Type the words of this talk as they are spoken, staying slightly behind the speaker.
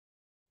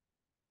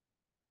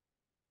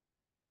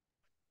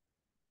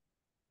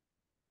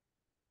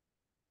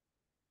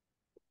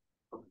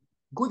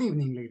Good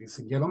evening, ladies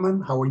and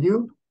gentlemen. How are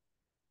you?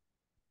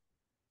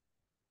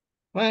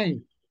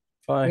 Fine.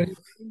 Fine.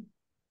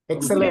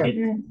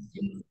 Excellent.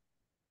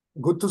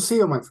 Good to see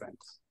you, my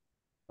friends.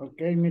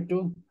 Okay, me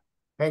too.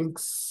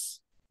 Thanks.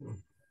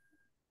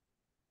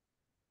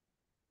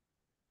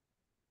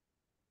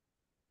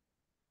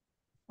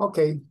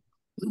 Okay.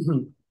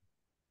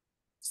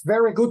 It's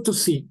very good to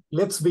see.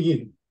 Let's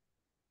begin.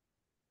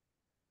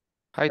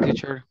 Hi,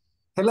 teacher.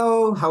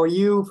 Hello, how are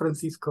you,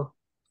 Francisco?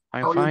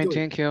 I'm How are you fine, doing?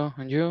 thank you.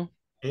 And you?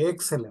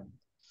 Excellent.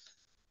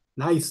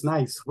 Nice,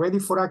 nice. Ready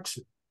for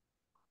action.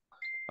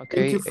 Thank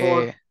Okay. you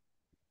for...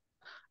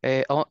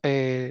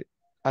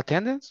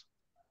 Attendance?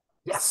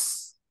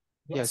 Yes.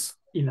 Yes.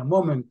 In a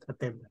moment,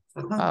 attendance.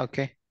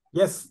 Okay.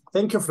 Yes,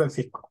 thank you,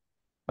 Francisco.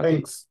 Okay.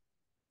 Thanks.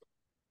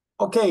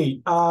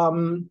 Okay,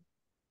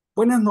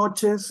 buenas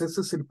noches.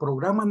 Este es el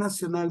Programa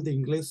Nacional de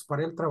Inglés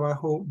para el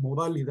Trabajo,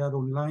 modalidad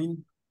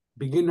online,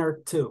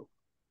 Beginner 2.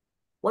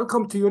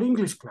 Welcome to your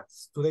English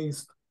class. Today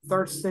is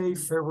Thursday,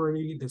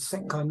 February the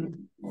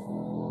 2nd.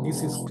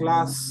 This is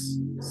class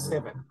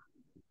 7.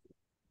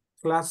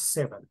 Class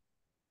 7.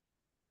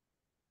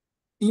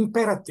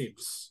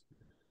 Imperatives.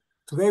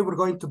 Today we're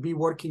going to be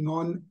working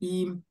on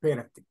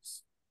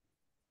imperatives.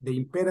 The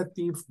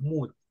imperative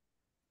mood.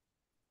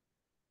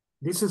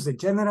 This is the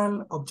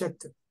general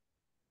objective.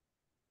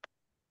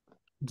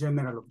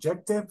 General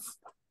objective.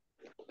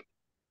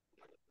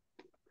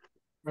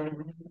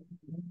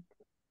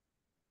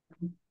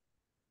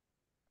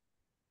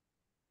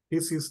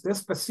 This is the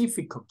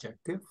specific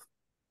objective.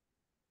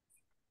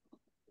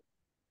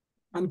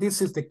 And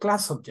this is the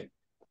class objective.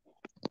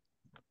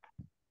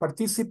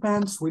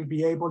 Participants will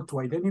be able to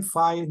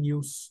identify and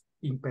use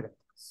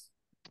imperatives.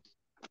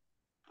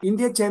 In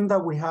the agenda,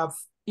 we have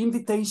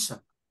invitation.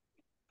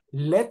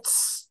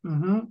 Let's,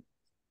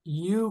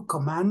 you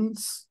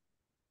commands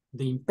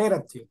the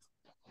imperative,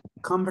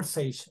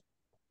 conversation.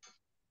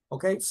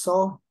 Okay,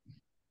 so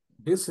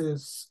this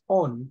is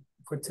on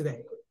for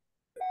today.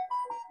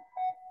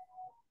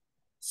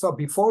 So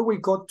before we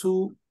go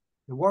to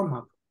the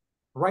warm-up,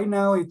 right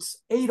now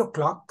it's 8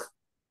 o'clock.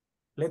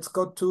 Let's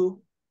go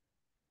to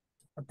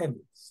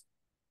attendance.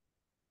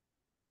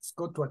 Let's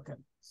go to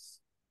attendance.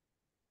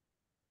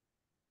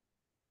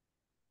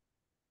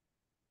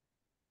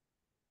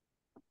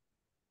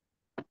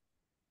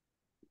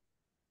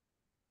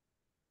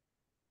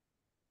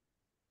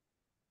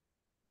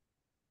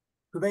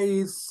 Today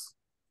is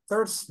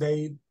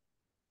Thursday,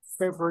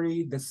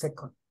 February the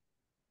 2nd.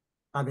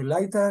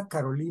 Adelaida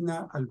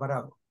Carolina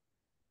Alvarado.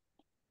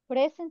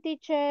 Present,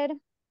 teacher.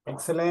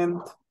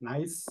 Excellent,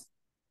 nice.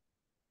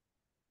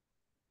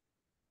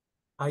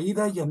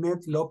 Aida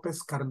Janet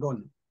López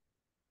Cardona.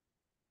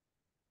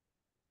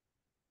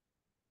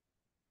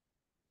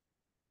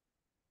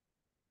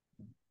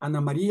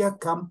 Ana María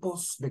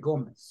Campos de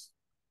Gómez.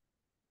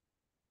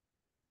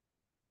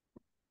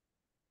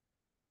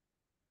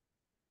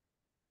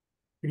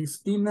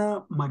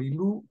 Cristina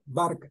Marilú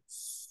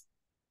Vargas.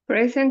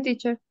 Present,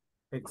 teacher.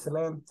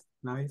 Excellent,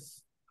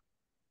 nice.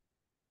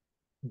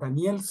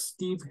 Daniel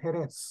Steve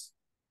Jerez.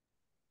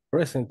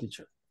 Present,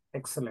 teacher.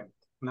 Excellent,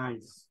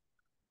 nice.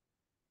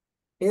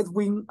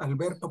 Edwin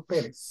Alberto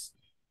Pérez.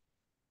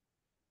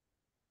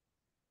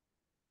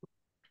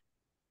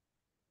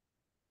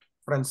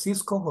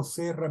 Francisco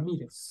José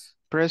Ramírez.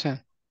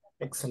 Present.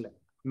 Excellent,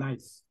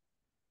 nice.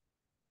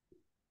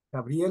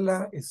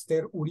 Gabriela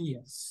Esther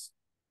Urías.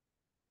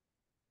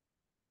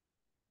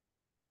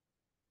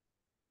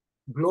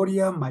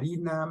 Gloria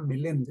Marina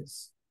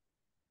Meléndez.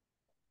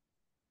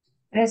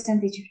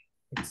 Present, teacher.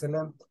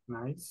 Excellent,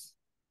 nice.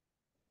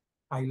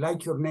 I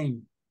like your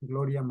name,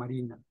 Gloria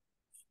Marina.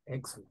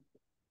 Excellent.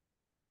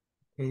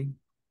 Okay,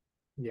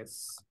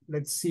 yes.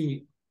 Let's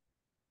see.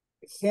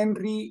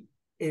 Henry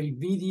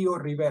Elvidio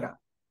Rivera.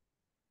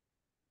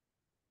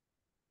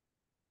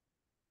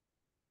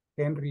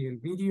 Henry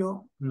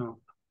Elvidio,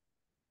 no.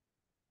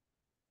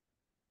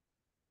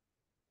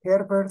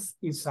 Herbert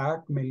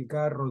Isaac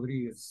Melgar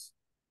Rodríguez.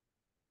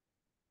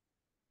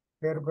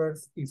 Herbert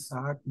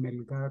Isaac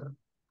Melgar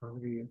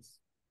Rodríguez.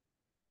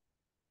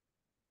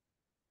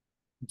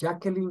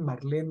 Jacqueline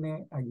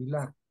Marlene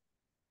Aguilar.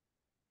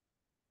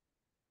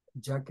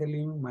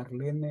 Jacqueline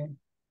Marlene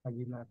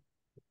Aguilar.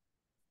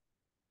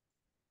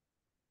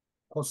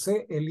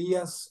 José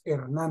Elías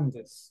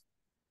Hernández.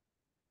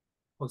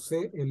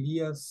 José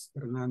Elías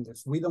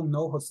Hernández. We don't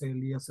know José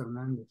Elías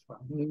Hernández. Right?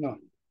 No.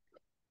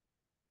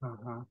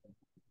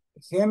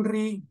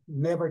 Henry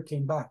never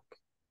came back.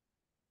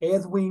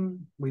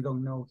 Edwin, we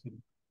don't know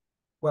him.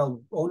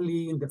 Well,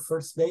 only in the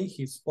first day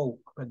he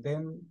spoke, but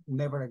then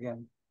never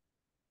again.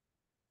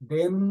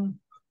 Then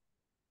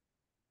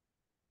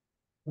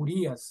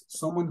Urias,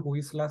 someone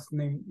whose last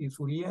name is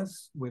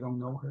Urias, we don't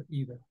know her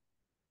either.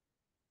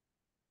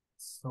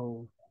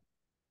 So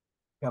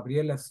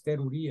Gabriela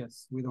Esther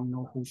Urias, we don't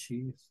know who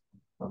she is.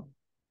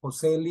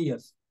 José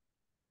Elías.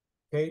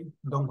 Okay,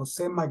 Don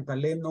José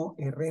Magdaleno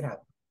Herrera.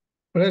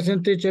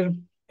 Present, teacher.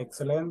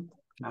 Excellent,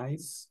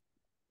 nice.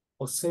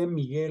 José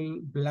Miguel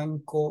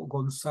Blanco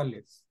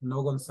González,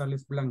 no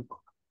González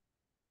Blanco,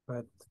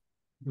 but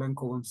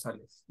Blanco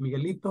González.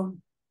 Miguelito.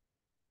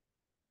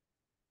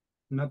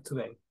 Not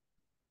today.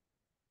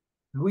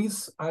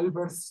 Luis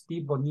Albert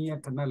Steve Bonilla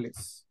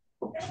Canales.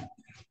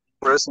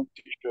 Present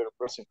teacher,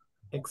 present.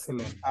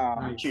 Excelente.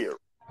 Nice. Here.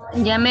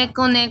 Ya me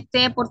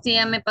conecté por si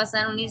ya me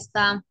pasaron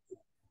lista.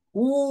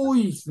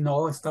 Uy,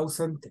 no, está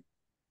ausente.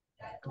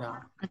 No,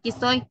 Aquí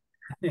estoy.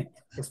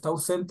 está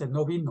ausente,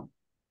 no vino.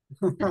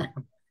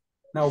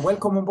 Now,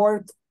 welcome on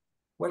board.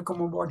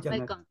 Welcome on board, Janet.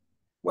 Welcome.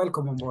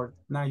 Welcome on board.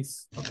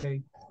 Nice.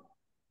 Okay.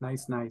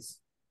 Nice, nice.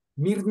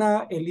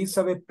 Mirna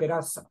Elizabeth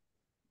Peraza.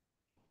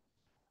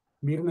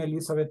 Mirna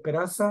Elizabeth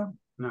Peraza.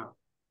 No.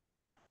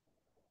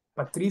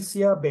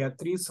 Patricia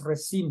Beatriz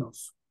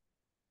Recinos.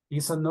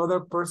 Is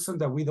another person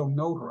that we don't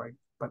know, right?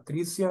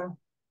 Patricia,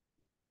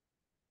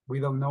 we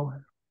don't know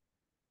her.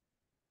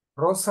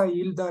 Rosa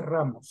Hilda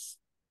Ramos.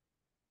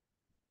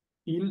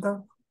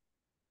 Hilda.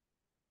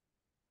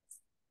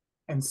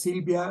 And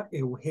Silvia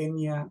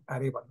Eugenia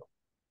Arevalo.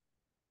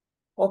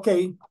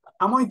 Okay,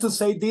 I'm going to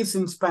say this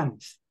in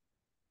Spanish.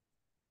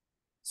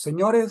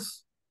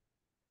 Señores,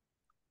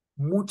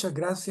 muchas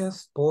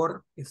gracias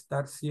por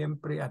estar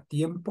siempre a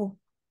tiempo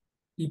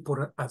y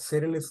por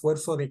hacer el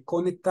esfuerzo de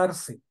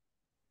conectarse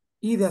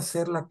y de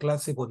hacer la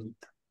clase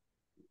bonita.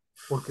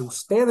 Porque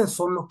ustedes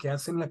son los que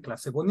hacen la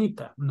clase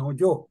bonita, no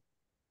yo.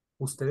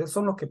 Ustedes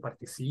son los que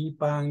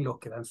participan, los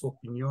que dan sus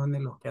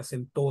opiniones, los que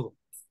hacen todo.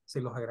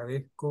 Se los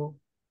agradezco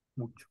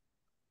mucho.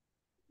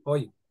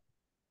 Oye,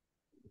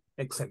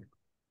 excelente.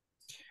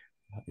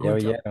 Ya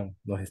oyeron,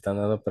 nos están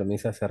dando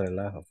permiso a hacer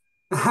relajo.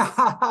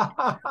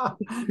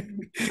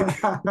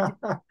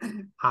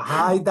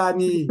 Ay,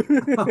 Dani.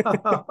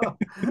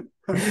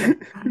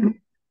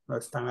 No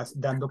están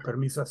dando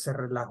permiso a hacer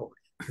relajo.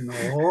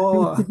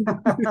 No.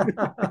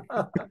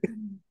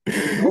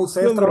 No,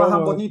 ustedes Son trabajan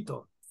bromas.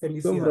 bonito. Son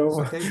Felicidades.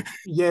 bromas. Okay.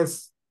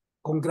 Yes.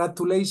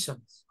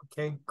 Congratulations.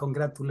 Okay.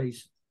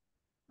 Congratulations.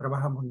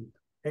 Trabajan bonito.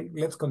 Okay.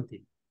 Let's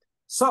continue.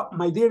 So,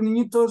 my dear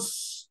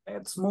niñitos,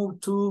 let's move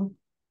to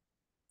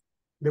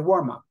the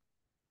warm-up.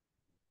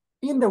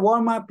 In the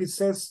warm-up, it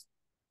says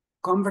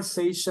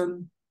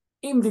conversation,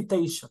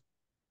 invitation.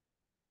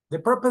 The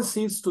purpose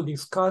is to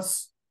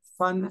discuss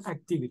fun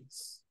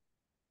activities.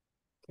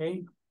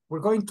 Okay, we're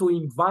going to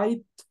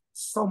invite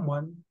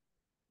someone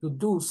to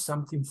do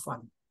something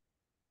fun.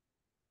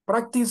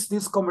 Practice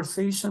this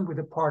conversation with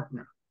a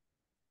partner.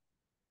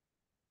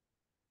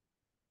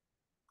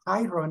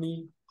 Hi,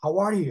 Ronnie. How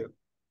are you?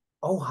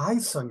 Oh, hi,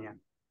 Sonia.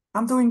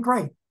 I'm doing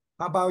great.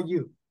 How about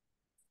you?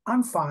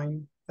 I'm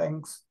fine,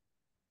 thanks.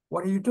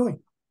 What are you doing?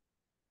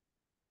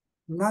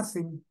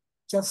 Nothing,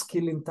 just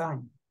killing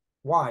time.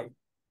 Why?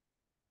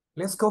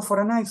 Let's go for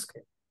an ice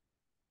cream.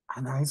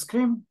 An ice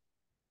cream?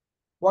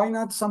 Why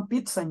not some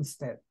pizza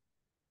instead?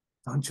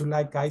 Don't you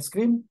like ice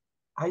cream?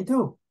 I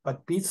do,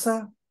 but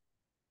pizza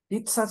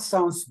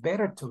sounds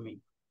better to me.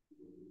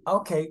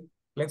 Okay,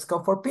 let's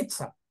go for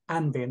pizza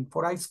and then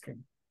for ice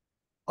cream.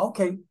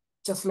 Okay,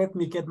 just let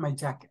me get my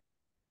jacket.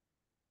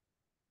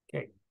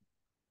 Okay.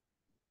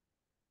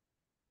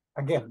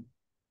 Again.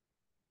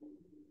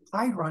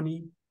 Hi,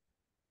 Ronnie.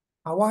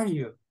 How are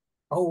you?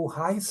 Oh,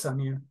 hi,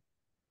 Sonia.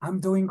 I'm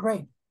doing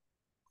great.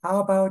 How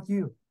about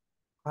you?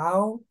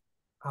 How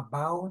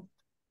about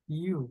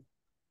you?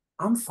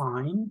 I'm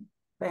fine,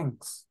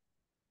 thanks.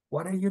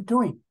 What are you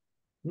doing?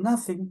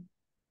 Nothing,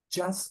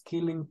 just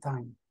killing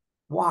time.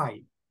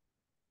 Why?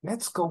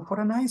 Let's go for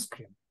an ice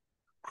cream.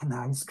 An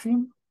ice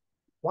cream?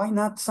 Why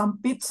not some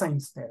pizza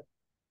instead?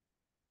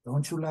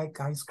 Don't you like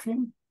ice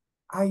cream?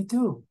 I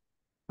do,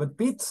 but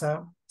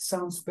pizza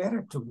sounds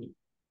better to me.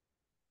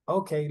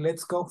 Okay,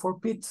 let's go for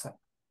pizza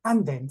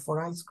and then for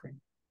ice cream.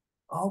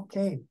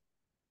 Okay,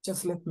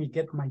 just let me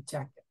get my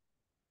jacket.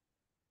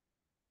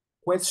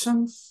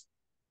 Questions?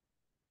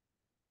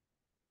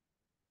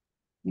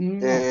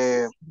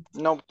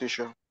 No,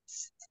 teacher.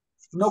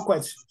 No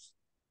questions.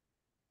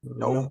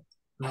 No.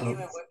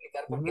 No.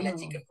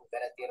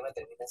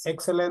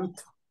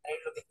 Excellent.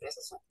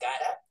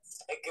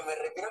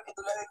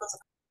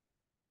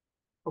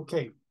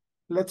 Okay,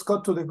 let's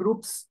go to the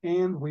groups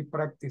and we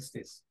practice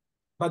this.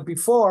 But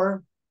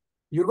before,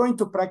 you're going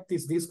to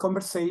practice this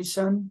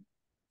conversation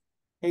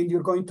and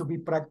you're going to be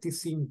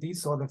practicing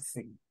this other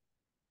thing.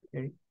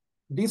 Okay,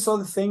 this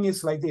other thing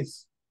is like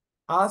this.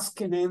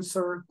 Ask and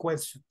answer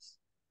questions.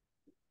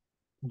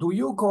 Do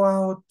you go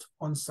out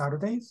on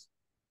Saturdays?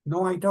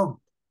 No, I don't.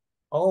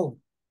 Oh,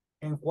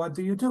 and what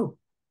do you do?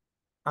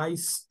 I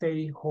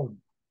stay home.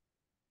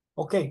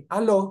 Okay,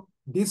 hello.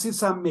 This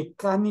is a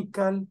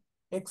mechanical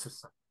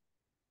exercise.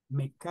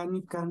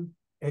 Mechanical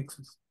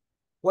exercise.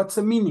 What's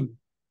the meaning?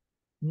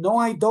 No,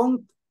 I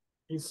don't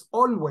is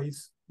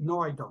always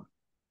no, I don't.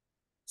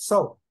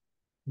 So,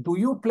 do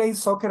you play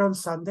soccer on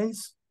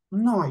Sundays?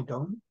 No, I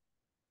don't.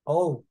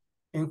 Oh,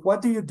 and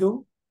what do you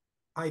do?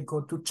 I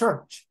go to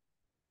church.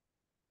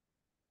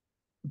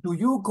 Do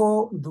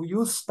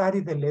you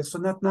study the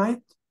lesson at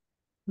night?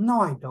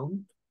 No, I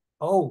don't.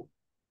 Oh,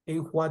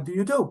 and what do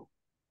you do?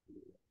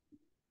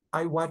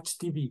 I watch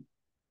TV.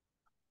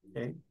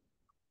 Okay.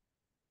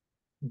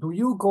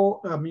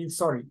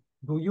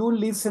 Do you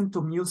listen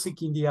to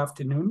music in the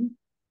afternoon?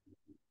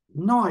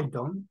 No, I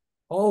don't.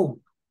 Oh,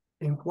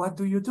 and what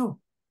do you do?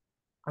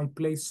 I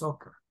play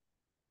soccer.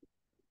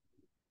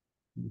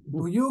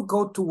 Do you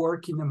go to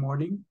work in the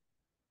morning?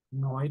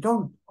 No, I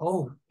don't.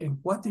 Oh, and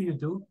what do you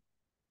do?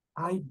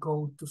 I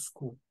go to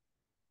school.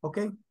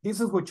 Okay, this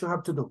is what you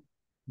have to do.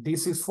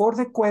 This is for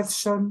the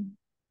question.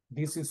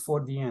 This is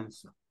for the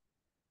answer.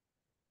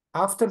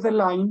 After the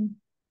line,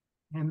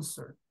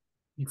 answer.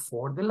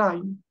 Before the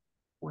line,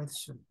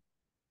 question.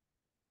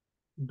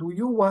 Do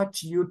you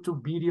watch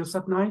YouTube videos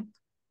at night?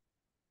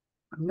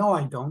 No,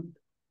 I don't.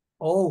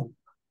 Oh,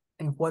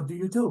 and what do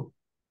you do?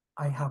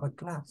 I have a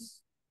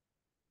class.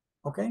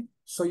 Okay,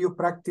 so you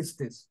practice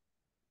this.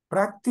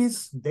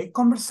 Practice the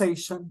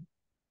conversation.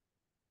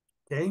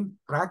 Okay,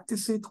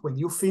 practice it when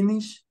you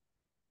finish.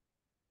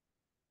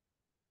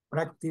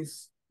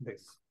 Practice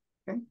this.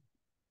 Okay,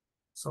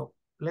 so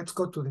let's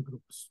go to the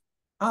groups.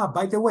 Ah,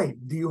 by the way,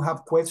 do you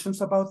have questions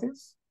about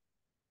this?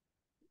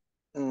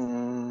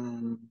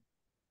 No,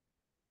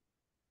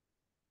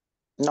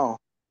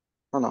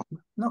 no.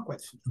 No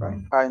questions,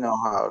 right? I know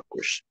how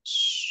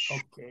questions.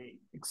 Okay,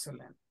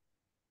 excellent.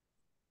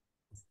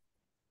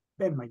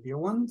 Then, my dear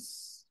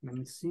ones, let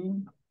me see.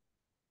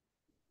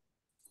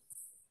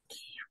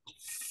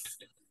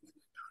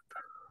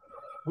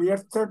 We are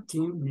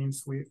 13,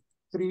 means we're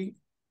three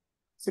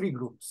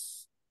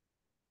groups.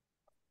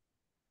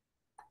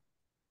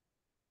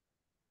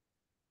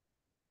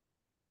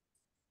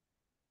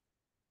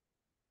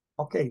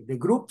 Okay, the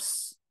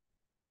groups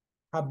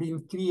have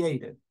been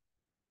created.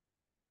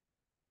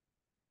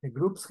 The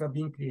groups have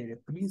been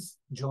created. Please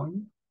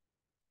join.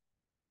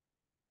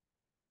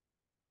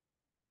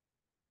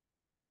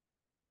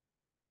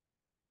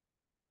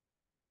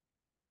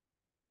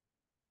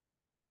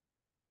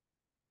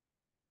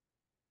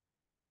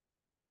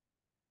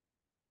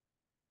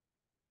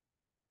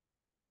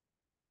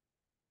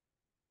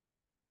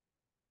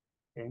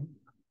 Okay.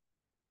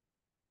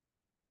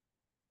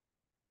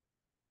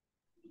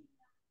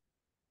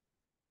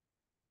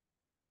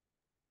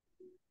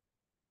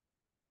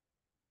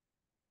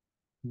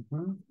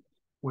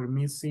 We're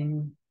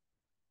missing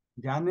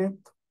Janet,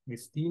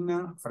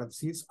 Cristina,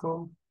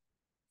 Francisco,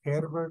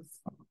 Herbert.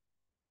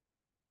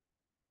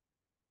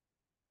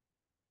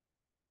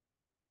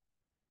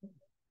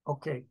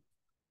 Okay,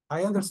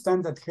 I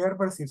understand that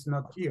Herbert is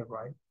not here,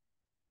 right?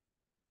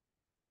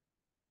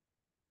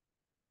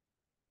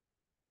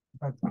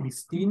 But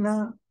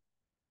Cristina,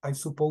 I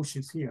suppose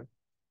she's here.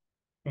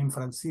 And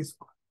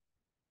Francisco.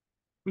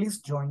 Please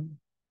join.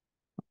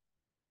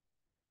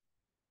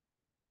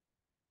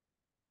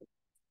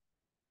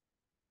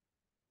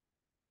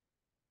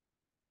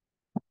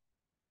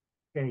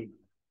 Okay.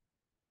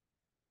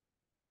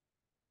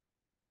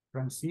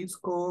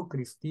 Francisco,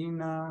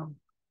 Cristina,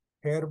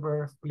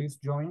 Herbert, please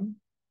join.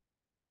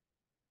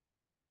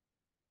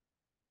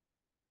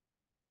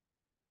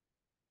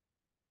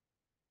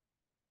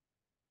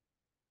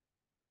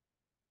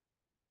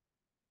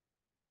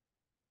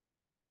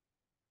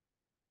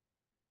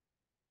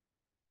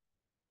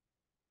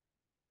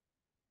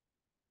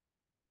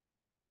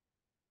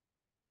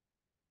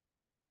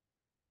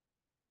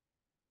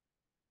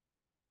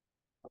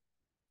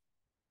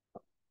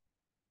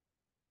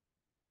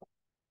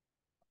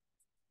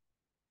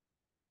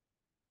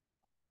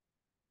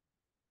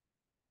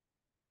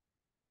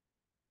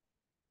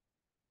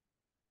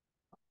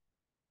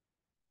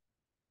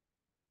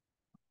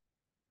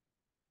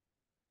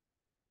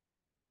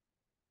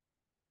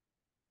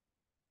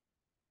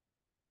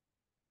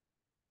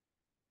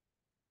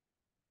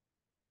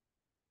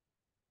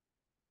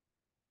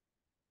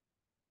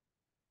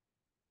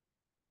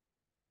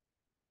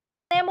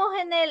 Tenemos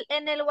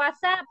en el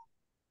WhatsApp.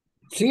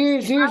 Sí,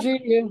 ¿Ya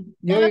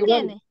yo lo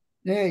igual.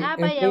 tiene?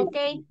 Vaya, ok.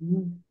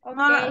 No,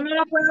 no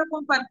lo puedo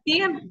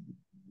compartir.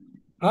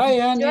 Ay,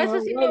 Yo Ani,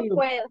 eso sí no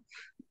puedo.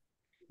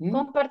 ¿Mm?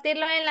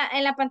 Compartirlo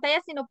en la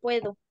pantalla sí no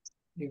puedo.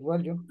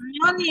 Igual yo.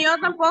 No, ni yo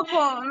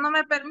tampoco, no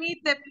me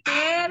permite,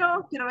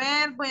 pero quiero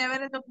ver, voy a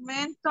ver el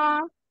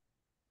documento.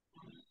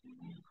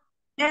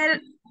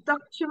 El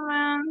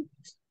document.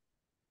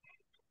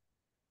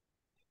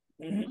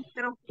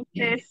 Creo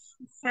que es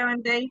 7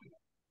 days.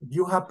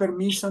 You have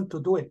permission to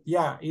do it.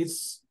 Yeah,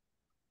 it's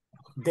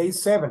day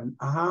 7.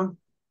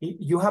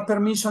 You have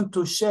permission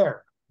to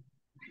share.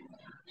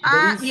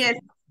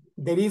 Yes.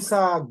 There is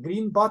a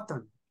green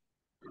button.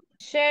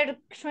 Share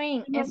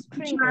screen.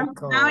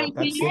 Now you can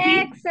That's it. see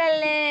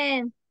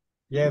Excellent.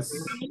 Yes.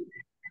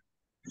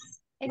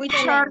 which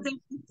are Excelente. the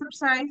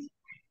exercise.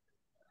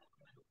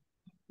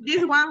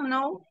 This one,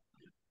 no.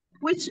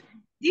 Which,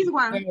 this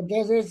one.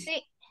 Entonces,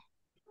 Sí.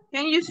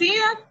 Can you see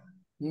that?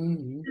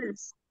 ujú.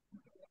 Yes.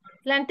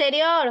 La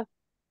anterior.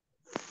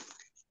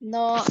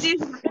 No. This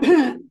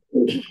one.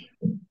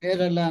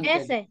 Era la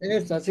anterior. Ese.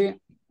 Esta, sí.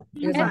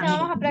 Ese Esa.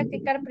 vamos a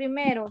practicar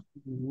primero.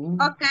 Ujú.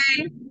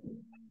 Okay.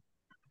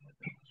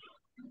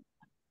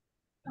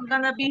 I'm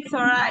gonna be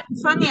sorry.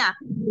 Sonia.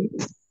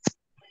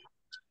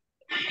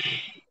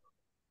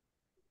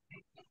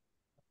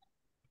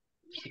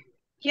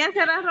 ¿Quién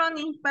será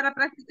Ronnie para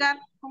practicar?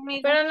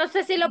 conmigo. Pero no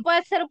sé si lo puede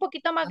hacer un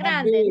poquito más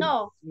grande.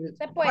 No,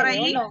 se ¿Por puede o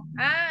ahí? no.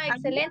 Ah, Ahí.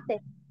 excelente.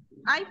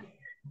 Ay,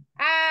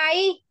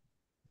 Ahí.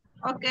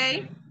 ok.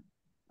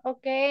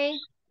 Ok,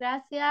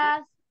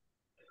 gracias.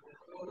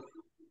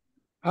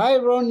 Hi,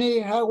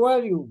 Ronnie. How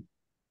are you?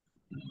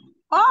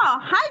 Oh,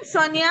 hi,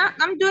 Sonia.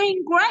 I'm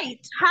doing great.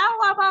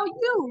 How about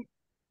you?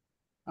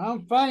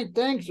 I'm fine,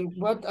 thanks.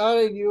 What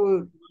are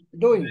you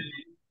doing?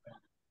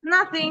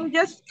 Nothing,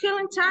 just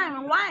killing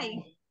time. Why?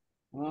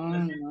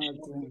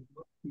 Nothing.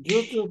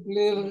 Just to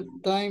clear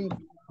time.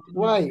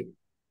 Why?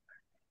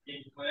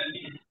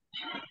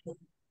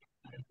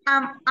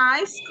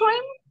 Ice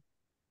cream?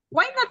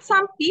 Why not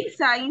some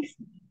pizza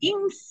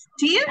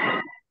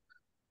instead?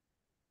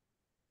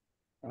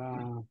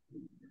 Uh,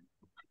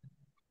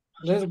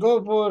 let's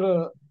go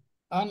for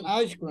an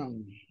ice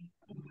cream.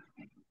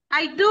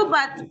 I do,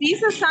 but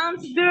pizza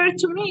sounds better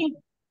to me.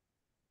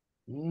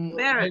 I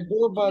Better.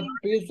 do, but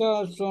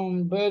pizza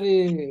some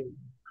very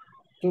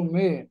to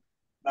me.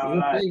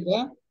 You think,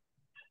 huh?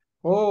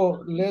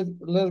 Oh, let's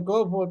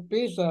go for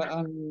pizza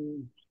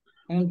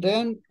and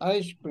then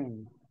ice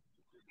cream.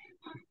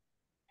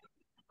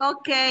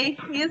 Okay,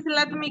 just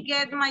let me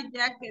get my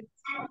jacket.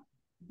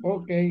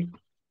 Okay,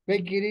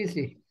 take it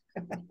easy.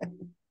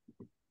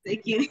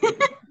 Thank you.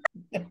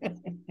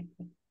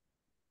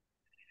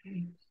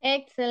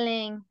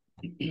 Excellent.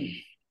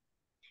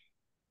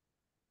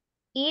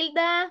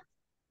 Hilda,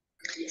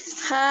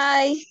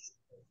 Hi,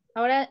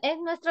 ahora es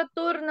nuestro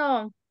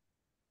turno.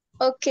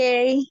 ok.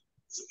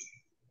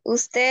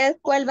 ¿Usted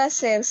cuál va a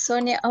ser,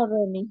 Sonia o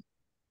Ronnie?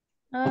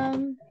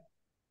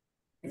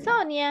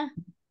 Sonia.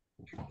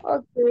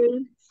 Ok,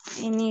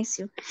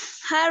 inicio.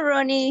 Hi,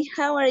 Ronnie,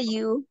 how are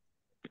you?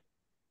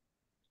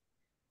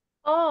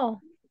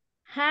 Oh,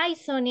 hi,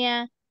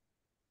 Sonia.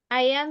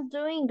 I am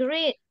doing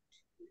great.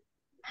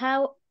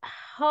 How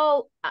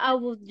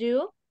about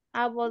you?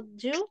 How about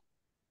you?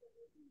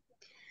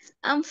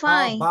 I'm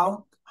fine.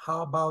 How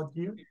about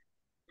you?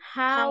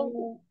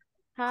 How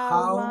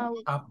How about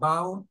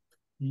about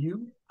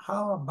you?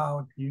 How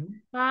about you?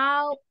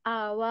 how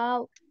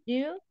about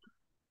you?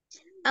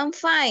 I'm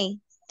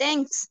fine,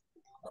 thanks.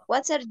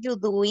 What are you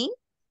doing?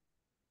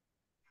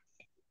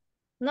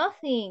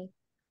 Nothing.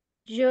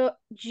 Just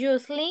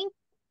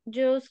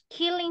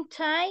killing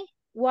time.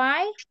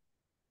 Why?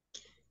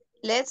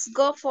 Let's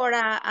go for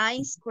a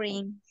ice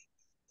cream.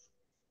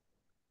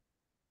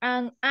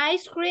 An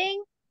ice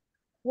cream?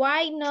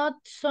 Why not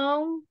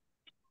some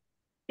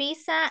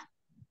pizza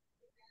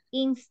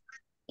in,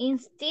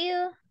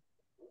 instead?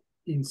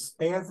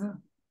 Instead,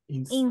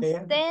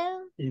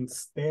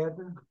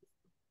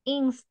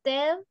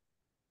 Instead,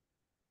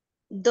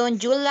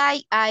 Don't you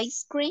like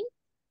ice cream?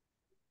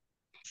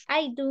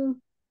 I do,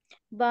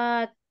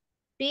 but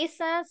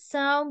pizza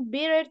sounds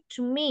better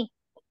to me.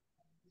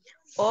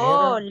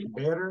 Oh,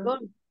 better,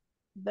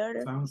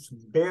 better. sounds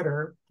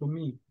better to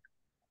me.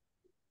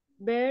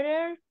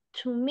 Better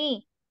to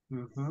me.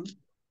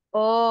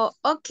 Oh,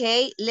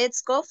 okay,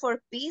 let's go for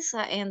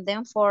pizza and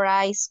then for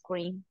ice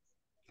cream.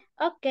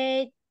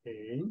 Okay,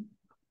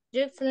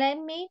 just let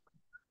me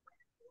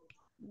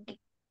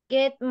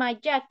get my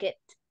jacket.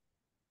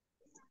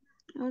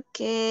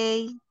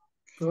 Okay.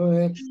 Go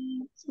ahead.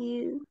 Thank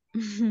you.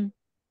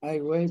 I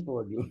wait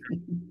for you.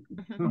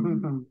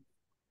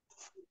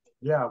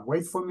 Yeah,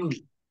 wait for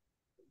me.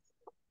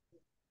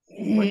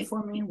 Wait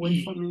for me,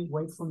 wait for me,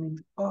 wait for me.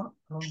 Oh.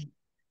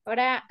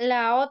 Ahora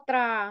la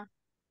otra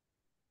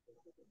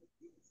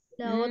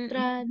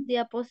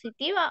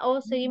diapositiva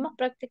o seguimos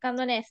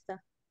practicando en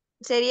esta.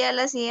 Sería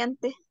la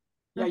siguiente.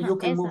 Yeah, you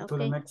can esa, move to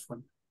the next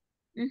one.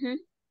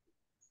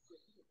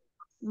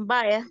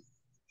 Vaya,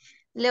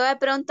 le voy a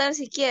preguntar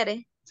si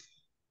quiere.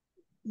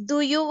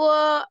 Do you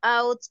go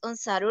out on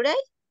Saturday?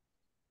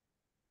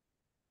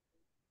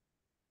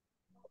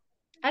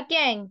 ¿A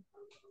quién?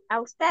 ¿A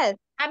usted?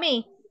 A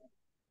mí.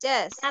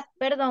 Yes. Ah,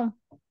 perdón.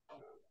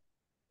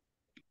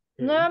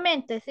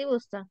 Nuevamente, si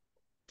gusta.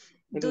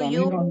 La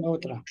misma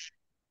otra.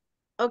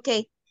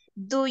 Okay.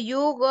 Do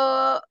you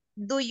go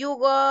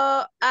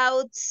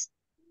out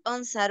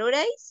on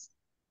Saturdays?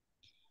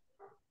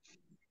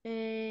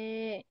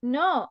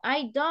 No,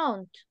 I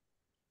don't.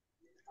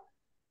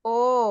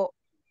 Oh,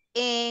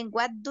 and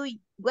what do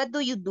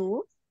you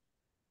do?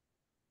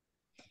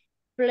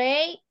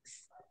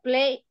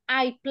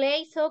 I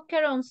play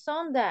soccer on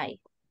Sunday.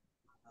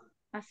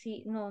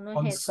 Así, no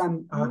es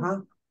eso.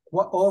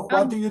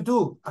 What do you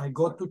do? I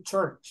go to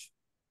church.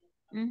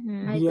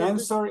 The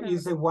answer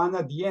is the one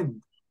at the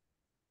end.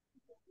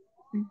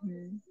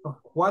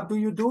 What do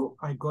you do?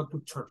 I go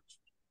to church.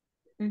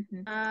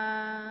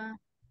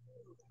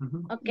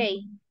 Ok.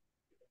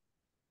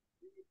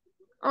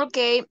 Ok.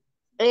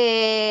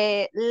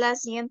 La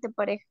siguiente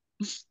pareja.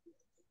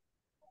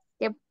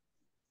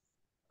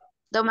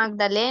 Don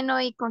Magdaleno,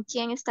 ¿y con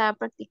quién estaba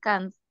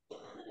practicando?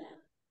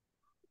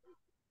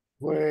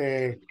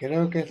 Pues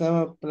creo que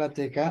estaba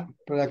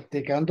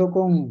practicando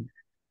con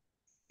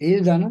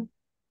Hilda, ¿no?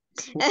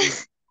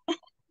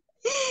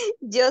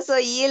 Yo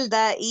soy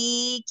Hilda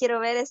y quiero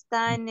ver,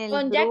 está en el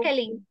Con grupo.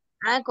 Jacqueline.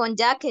 Ah, con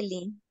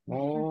Jacqueline.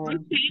 Oh.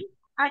 Okay,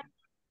 Ay.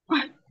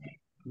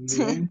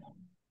 Bien.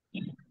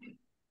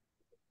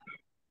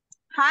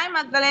 Hi,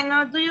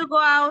 Magdalena. Do you go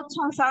out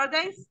on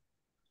Saturdays?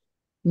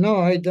 No,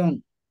 I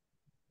don't.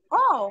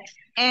 Oh,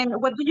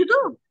 and what do you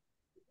do?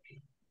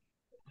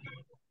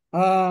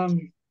 I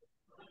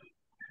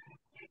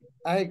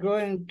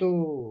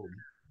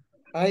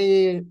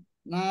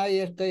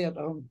stay at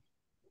home.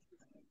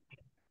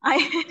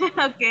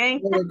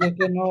 Ok. Pero es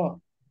que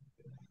no.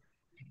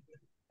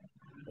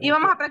 Y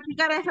vamos a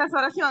practicar esas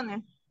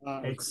oraciones.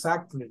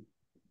 Exactly.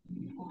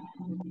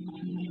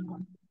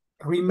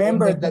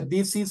 Remember that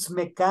this is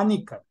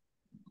mechanical.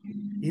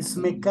 It's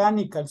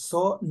mechanical,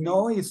 so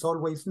no is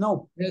always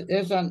no.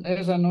 Esa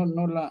no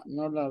la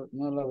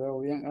veo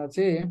bien.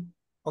 Así.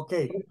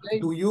 Okay.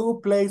 Do you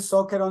play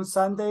soccer on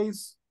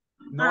Sundays?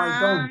 No, I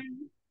don't.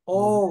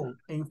 Oh,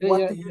 and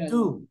what do you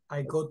do?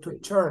 I go to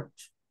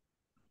church.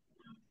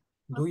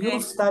 Do you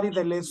study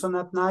the lesson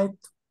at night?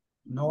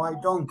 No, I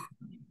don't.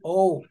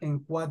 Oh,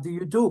 and what do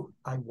you do?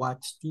 I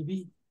watch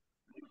TV.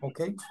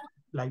 Okay,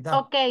 like that.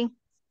 Okay.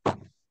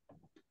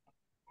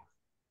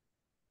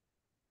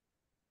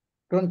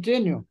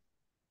 Continue.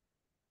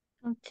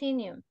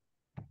 Continue.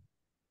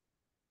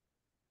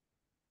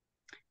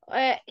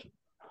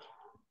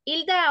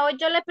 Hilda, hoy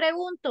yo le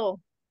pregunto.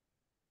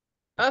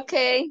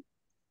 Okay.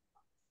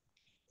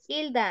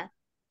 Hilda,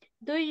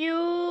 do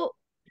you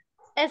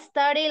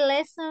study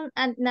lesson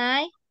at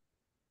night?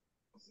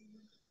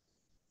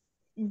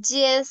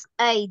 Yes,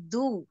 I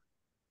do.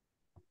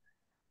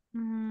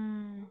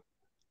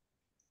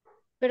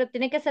 Pero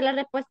tiene que ser la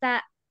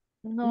respuesta,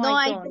 no, No,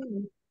 I I don't.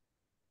 don't.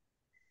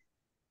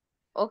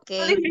 Ok.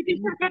 No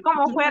difícil que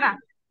como fuera.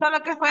 Solo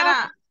que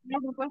fuera.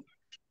 No, pues,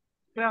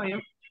 creo yo.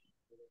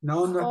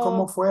 No, no es Oh.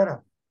 como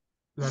fuera.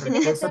 La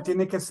respuesta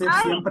tiene que ser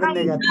siempre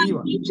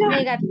negativa.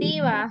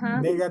 Negativa,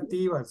 ajá.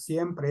 Negativa,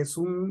 siempre. Es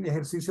un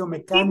ejercicio Sí,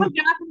 mecánico. porque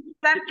va a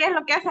contestar qué es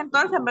lo que hace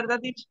entonces, ¿verdad,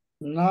 dicho?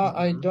 No,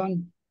 I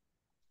don't.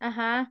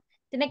 Ajá.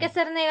 Tiene que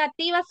ser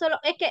negativa, solo,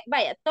 es que,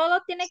 vaya,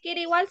 todo tiene que ir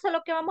igual,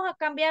 solo que vamos a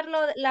cambiar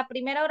la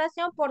primera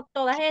oración por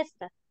todas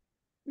estas.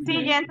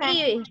 Siguiente.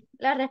 Y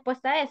la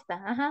respuesta esta,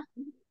 ajá.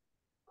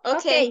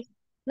 Okay. Ok,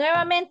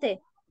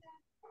 nuevamente.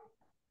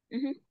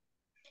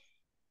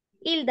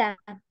 Hilda,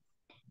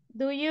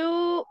 do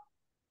you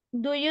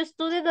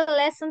study the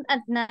lesson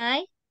at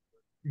night?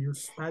 You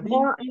study?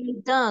 No,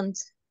 I don't.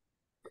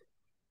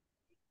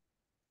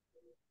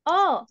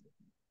 Oh,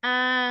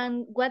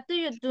 and what do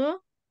you do?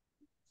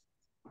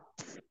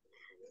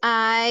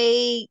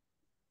 I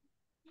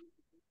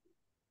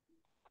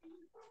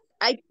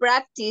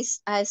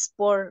practice a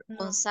sport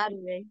on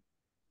Saturday.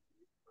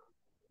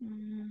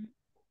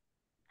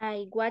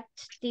 I watch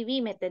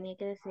TV, me tenía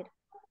que decir.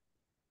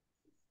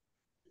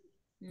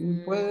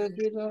 Puede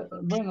decir,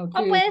 bueno,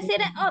 O sí. puede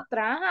decir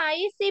otra, ajá,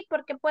 ahí sí,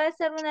 porque puede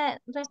ser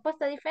una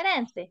respuesta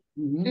diferente.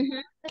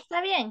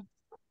 Está bien.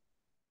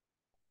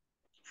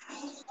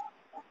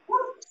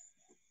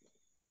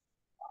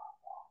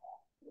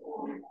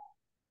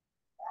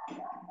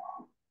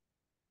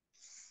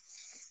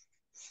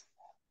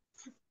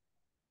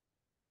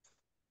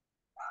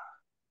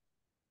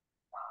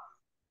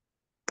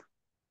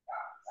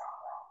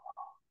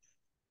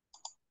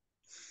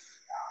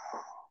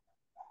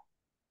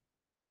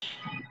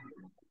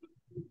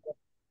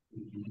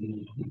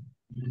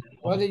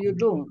 What do you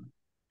do?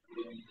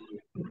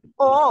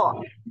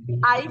 Oh,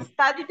 I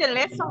study the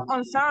lesson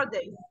on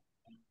Saturdays.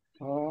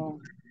 Oh,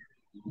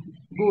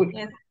 good.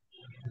 Yes.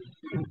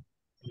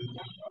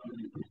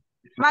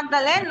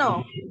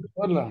 Magdaleno,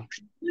 Hola.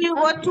 do you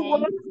go to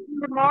work in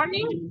the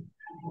morning?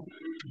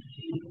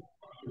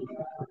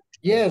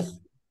 Yes.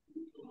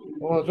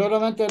 O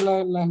solamente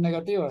las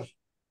negativas.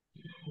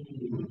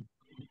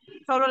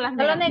 Solo las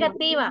Solo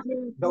negativas.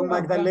 negativa. Don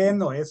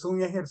Magdaleno, es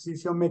un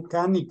ejercicio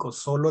mecánico,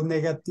 solo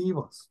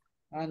negativos.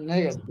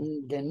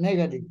 The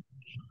negative.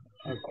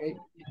 Okay.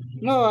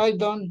 No, I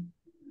don't.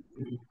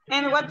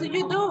 And what do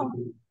you do?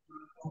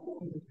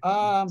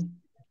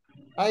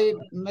 I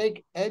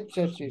make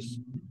exercise.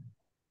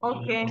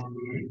 Okay.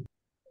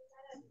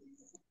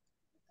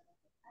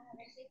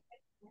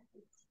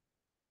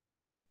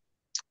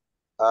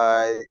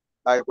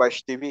 I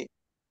watch TV.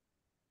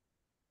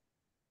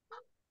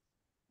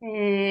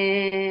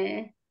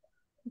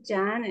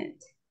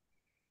 Janet,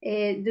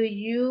 do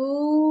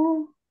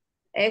you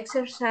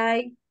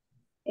exercise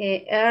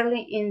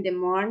early in the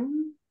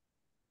morning?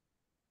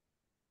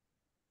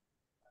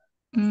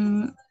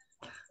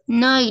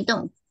 No, I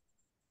don't.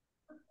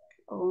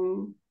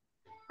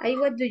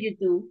 What do you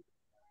do?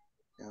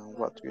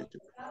 What do you do?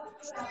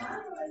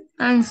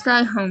 I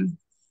stay home.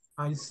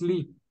 I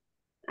sleep.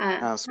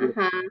 Sleep.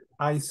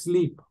 I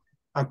sleep.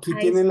 Aquí I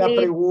tienen la sleep.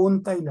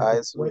 pregunta y la I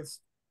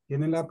respuesta.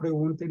 Tienen la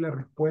pregunta y la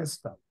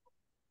respuesta.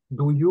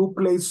 Do you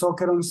play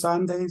soccer on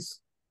Sundays?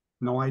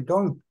 No, I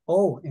don't.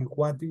 Oh, and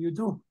what do you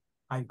do?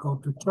 I go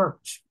to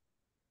church.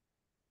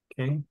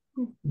 Okay.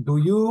 Do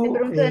Te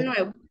pregunto de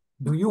nuevo.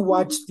 do you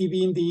watch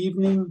TV in the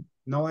evening?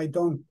 No, I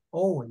don't.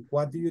 Oh, and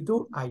what do you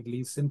do? I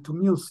listen to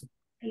music.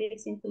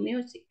 Listen to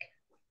music.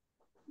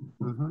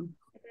 Uh-huh.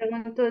 Te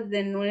pregunto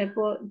de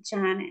nuevo,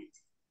 Janet.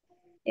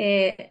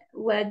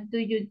 What do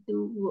you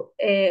do?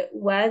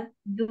 What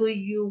do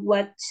you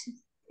watch?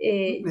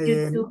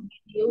 YouTube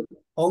video?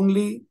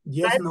 Only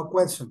yes, no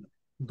question.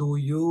 Do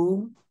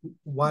you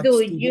watch Do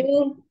TV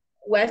you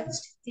watch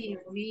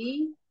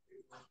TV?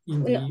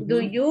 in the Do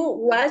evening? you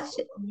watch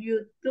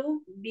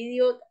YouTube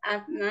videos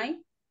at night?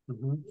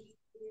 Mhm.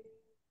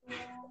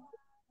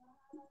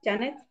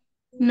 Janet?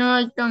 No,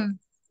 I don't.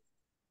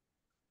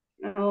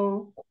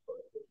 No.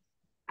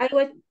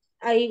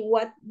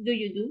 What do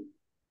you do?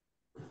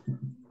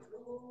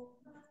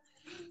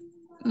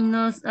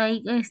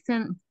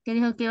 ¿Qué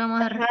dijo que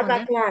íbamos I a have a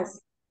responder?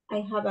 class.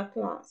 I have a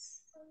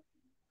class.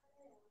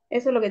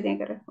 Eso es lo que tiene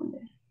que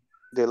responder.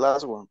 The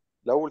last one,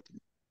 la última.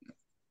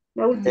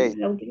 La última, Eight.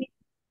 la última.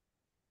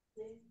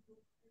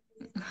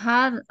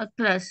 Had a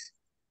class.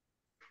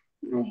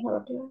 I have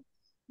a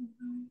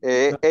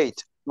class.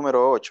 8,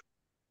 número 8.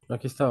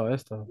 Aquí estaba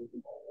esta.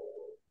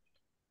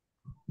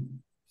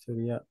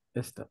 Sería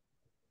esta.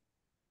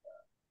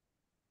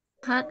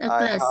 Had a I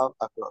class. have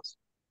a class.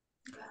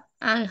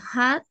 I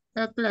had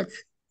a class.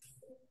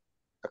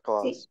 A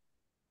class. Sí.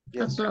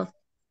 Yes. A class.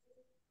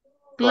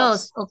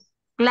 Class. Class. Oh,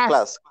 class.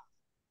 Class.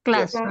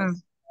 Class. Yes.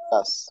 Class.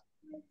 Class.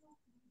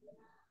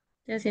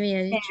 Ya se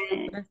había dicho.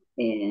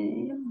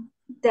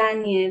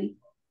 Daniel.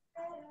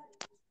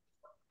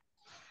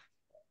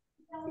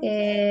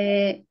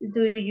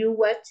 Do you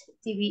watch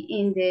TV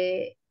in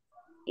the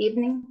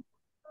evening?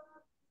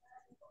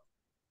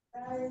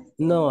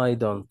 No, I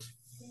don't.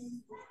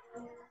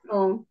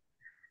 No.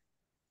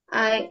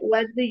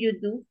 What do you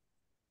do?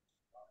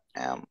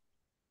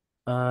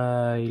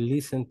 I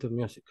listen to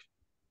music.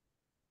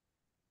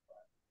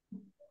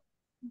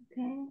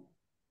 Okay.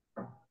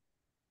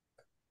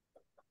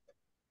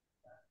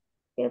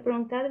 ¿Quiero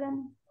preguntar,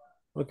 Dani?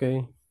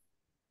 Okay.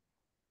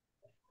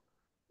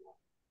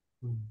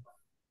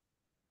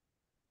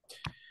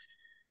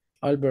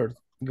 Albert,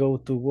 go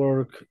to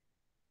work.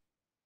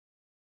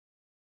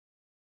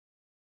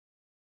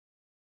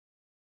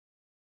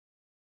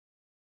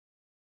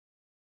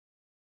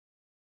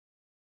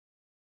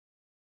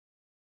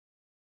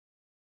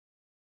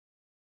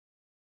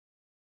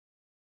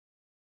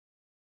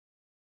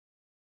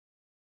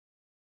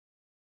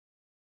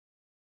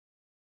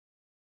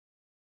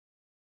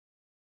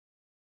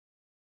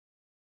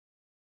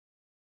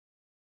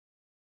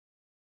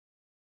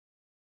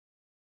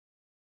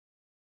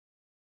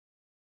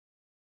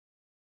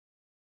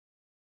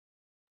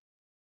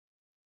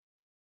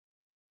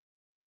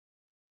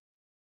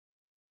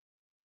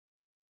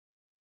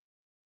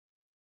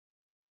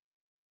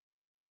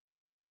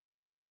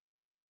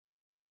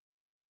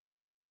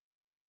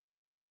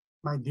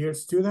 My dear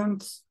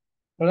students,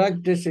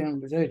 Practice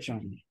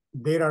invitation.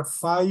 there are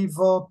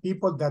 5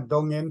 people that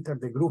don't enter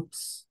the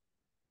groups.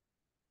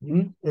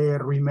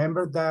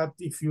 Remember that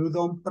if you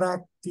don't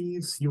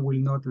practice, you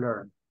will not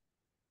learn.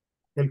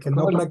 El que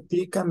no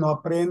practica no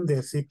aprende,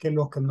 así que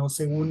los que no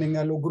se unen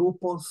a los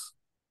grupos,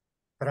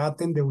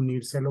 traten de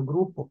unirse a los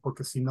grupos,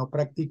 porque si no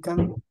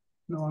practican,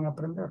 no van a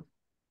aprender.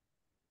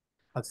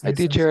 Así Hi, es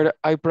teacher.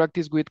 I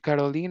practice with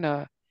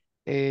Carolina,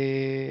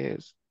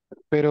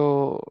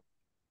 pero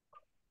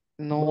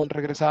no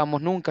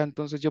regresábamos nunca,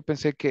 entonces yo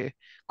pensé que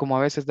como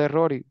a veces de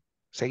error y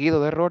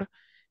seguido de error,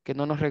 que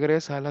no nos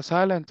regresa a la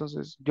sala,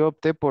 entonces yo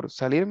opté por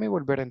salirme y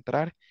volver a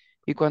entrar.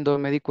 Y cuando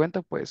me di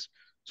cuenta, pues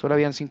solo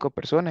habían 5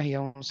 personas y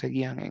aún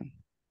seguían en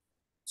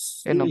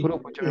los Sí,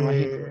 grupos, yo me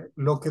imagino.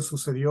 lo que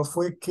sucedió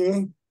fue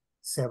que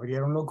se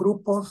abrieron los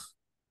grupos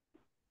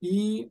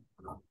y,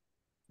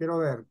 quiero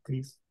ver,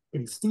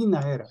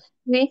 Cristina era.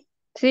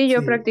 Sí, yo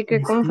Sí,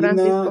 practiqué con Cristina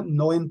Francisco.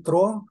 no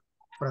entró,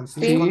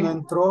 Francisco Sí, no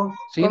entró,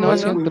 sí, no,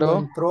 sí Edwin no entró.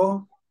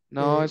 entró.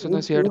 No, eso no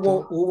es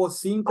cierto. Hubo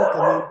 5 que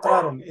no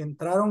entraron.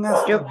 Entraron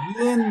Yo,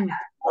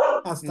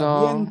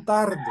 hasta bien No,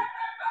 tarde.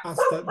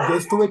 Yo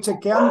estuve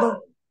chequeando,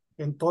 no,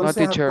 entonces a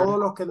teacher. todos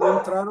los que no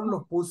entraron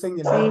los puse en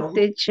el sí, mismo grupo.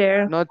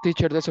 teacher. No,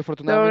 teacher,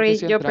 desafortunadamente Sorry,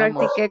 sí yo entramos.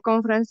 practiqué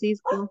con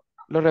Francisco.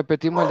 Lo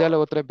repetimos el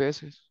diálogo 3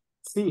 veces.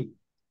 Sí,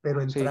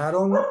 pero Sí.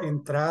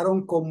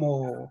 entraron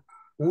como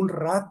un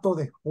rato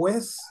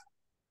después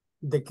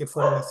de que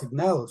fueron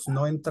asignados.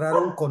 No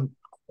entraron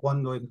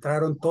cuando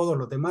entraron todos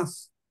los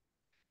demás.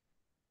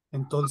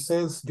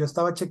 Entonces yo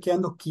estaba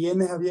chequeando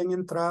quiénes habían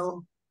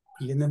entrado,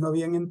 quiénes no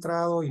habían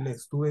entrado y le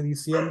estuve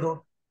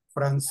diciendo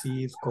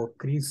Francisco,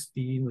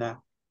 Cristina,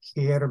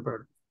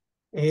 Herbert,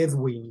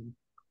 Edwin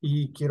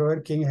y quiero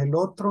ver quién es el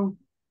otro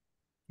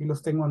y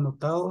los tengo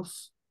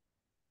anotados.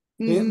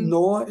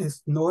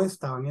 No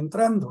estaban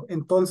entrando.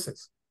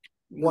 Entonces,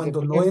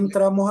 cuando no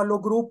entramos a los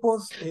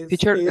grupos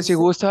Teacher, si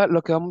gusta,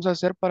 lo que vamos a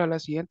hacer para la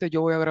siguiente,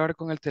 yo voy a grabar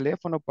con el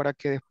teléfono para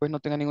que después no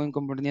tenga ningún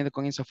inconveniente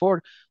con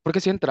ISSS, porque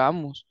si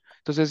entramos.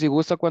 Entonces, si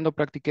gusta, cuando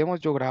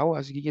practiquemos, yo grabo,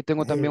 así que yo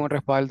tengo también un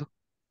respaldo.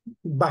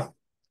 Bye.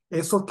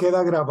 Eso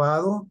queda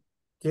grabado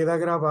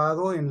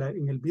en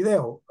el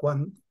video.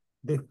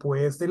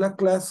 Después de la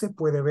clase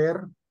puede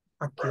ver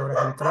a qué horas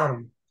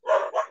entraron.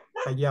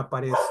 Allí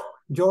aparece.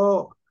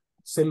 Yo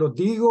se los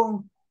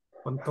digo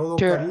con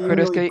todo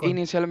Pero es cariño y que con...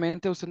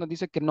 inicialmente usted nos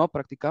dice que no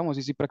practicamos,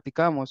 y si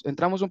practicamos,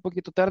 entramos un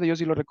poquito tarde, yo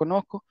sí lo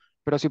reconozco,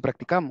 pero sí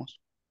practicamos.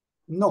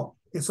 No,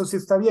 eso sí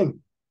está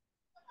bien.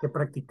 Que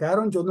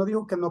practicaron, yo no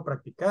digo que no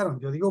practicaron,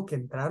 yo digo que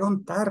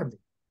entraron tarde.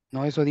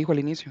 No, eso dijo al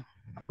inicio.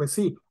 Pues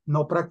sí,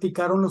 no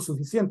practicaron lo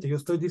suficiente. Yo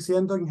estoy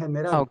diciendo en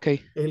Ah, general, ok.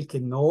 el que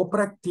no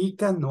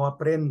practica no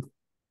aprende,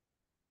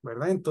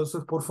 ¿verdad?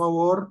 Entonces, por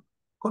favor,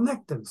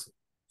 conéctense.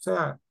 O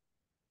sea,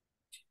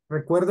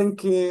 recuerden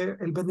que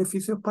el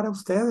beneficio es para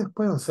ustedes,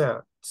 pues, o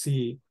sea,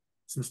 si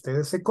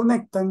ustedes se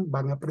conectan,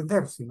 van a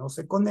aprender. Si no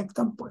se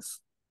conectan,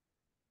 pues,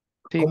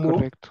 Sí, como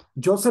correcto.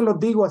 yo se los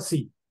digo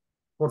así,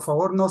 por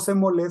favor, no se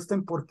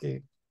molesten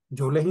porque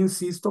yo les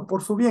insisto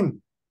por su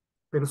bien.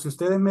 Pero si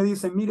ustedes me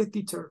dicen, mire,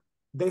 teacher,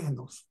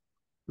 déjenos,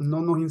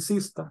 no nos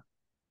insista,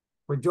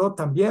 pues yo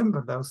también,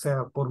 ¿verdad? O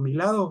sea, por mi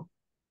lado,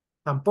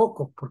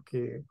 tampoco,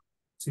 porque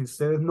si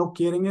ustedes no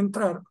quieren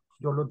entrar,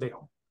 yo los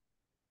dejo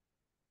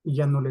y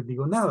ya no les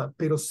digo nada,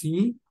 pero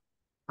sí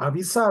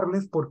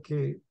avisarles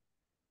porque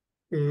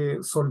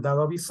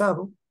soldado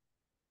avisado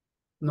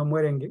no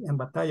muere en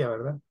batalla,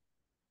 ¿verdad?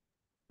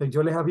 Entonces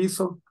yo les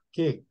aviso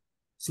que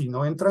si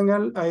no entran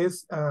a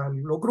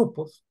los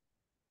grupos,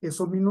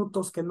 esos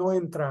minutos que no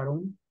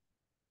entraron,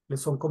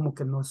 les son como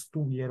que no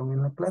estuvieron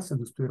en la clase,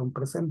 no estuvieron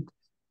presentes.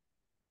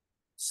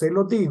 Se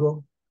los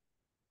digo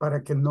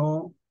para que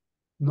no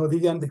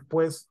digan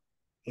después,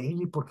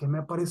 hey, ¿por qué me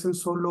aparecen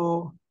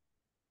solo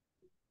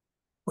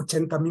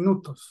 80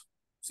 minutos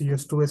si yo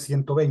estuve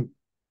 120?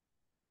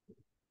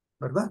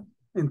 ¿Verdad?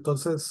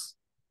 Entonces,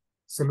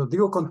 se los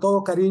digo con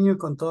todo cariño y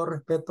con todo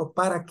respeto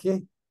para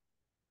que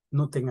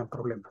no tengan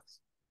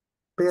problemas.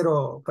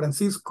 Pero,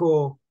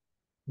 Francisco,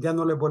 ya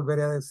no les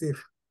volveré a decir,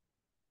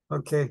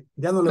 ok,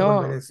 ya no les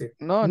volveré a No, decir,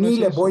 no, no ni es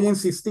les voy a eso.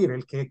 insistir.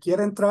 El que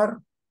quiera entrar,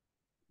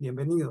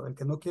 bienvenido. El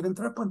que no quiere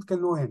entrar, pues que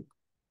no entre.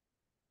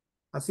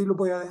 Así lo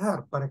voy a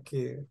dejar para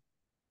que...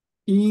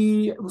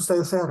 Y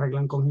ustedes se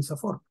arreglan con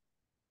ISSS,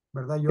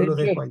 ¿verdad? Yo lo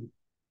dejo Teacher, ahí.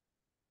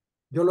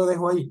 Yo lo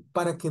dejo ahí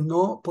para que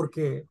no,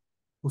 porque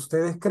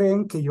ustedes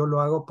creen que yo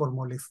lo hago por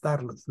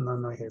molestarlos. No,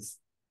 no es eso.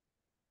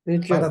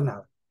 Para teacher,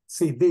 nada.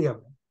 Sí,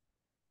 dígame.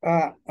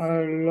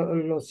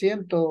 lo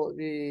siento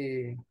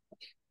y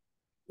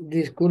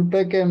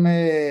disculpe que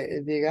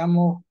me,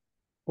 digamos,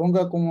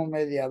 ponga como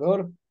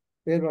mediador,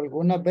 pero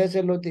algunas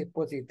veces los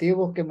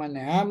dispositivos que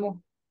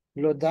manejamos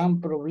los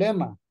dan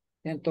problemas.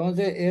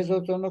 Entonces,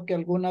 esos son los que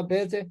algunas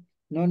veces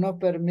no nos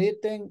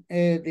permiten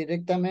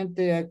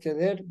directamente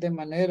acceder de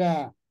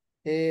manera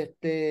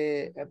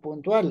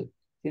puntual,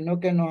 sino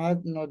que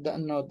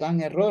nos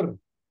dan error.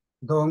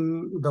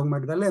 Don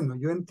Magdaleno,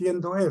 yo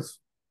entiendo eso,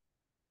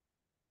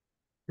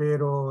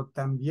 pero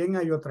también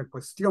hay otra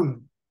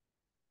cuestión.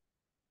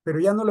 Pero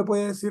ya no le voy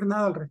a decir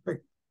nada al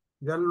respecto.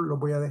 Ya lo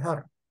voy a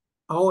dejar.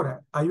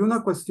 Ahora, hay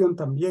una cuestión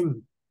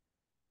también,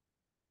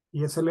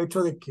 y es el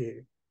hecho de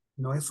que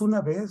no es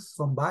una vez,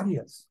 son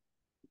varias.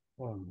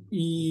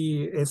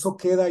 Y eso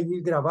queda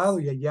ahí grabado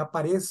y allí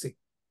aparece.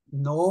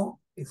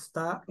 No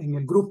está en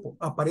el grupo.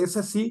 Aparece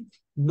así,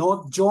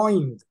 not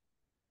joined,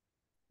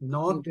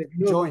 not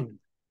Include. joined.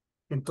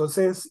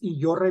 Entonces, y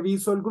yo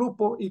reviso el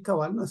grupo y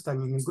cabal no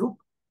están en el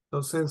grupo.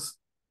 Entonces,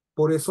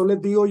 por eso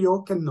les digo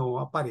yo que no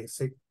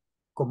aparece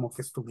como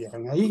que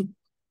estuvieran ahí.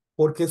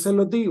 ¿Por qué se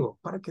los digo?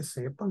 Para que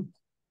sepan.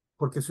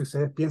 Porque si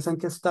ustedes piensan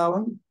que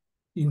estaban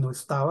y no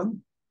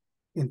estaban,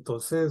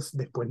 entonces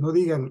después no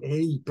digan,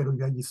 hey, pero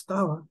yo allí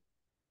estaba,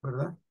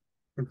 ¿verdad?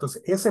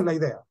 Entonces, esa es la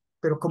idea.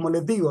 Pero como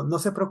les digo, no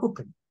se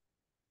preocupen.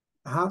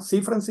 Ajá,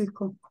 sí,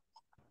 Francisco.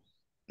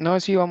 No,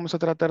 sí, vamos a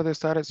tratar de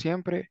estar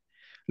siempre.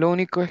 Lo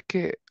único es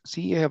que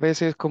sí, a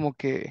veces como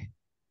que,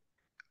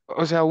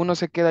 o sea, uno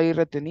se queda ahí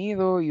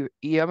retenido y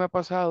ya me ha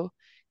pasado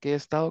que he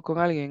estado con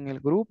alguien en el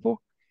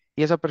grupo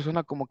y esa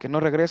persona como que no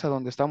regresa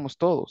donde estamos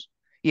todos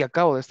y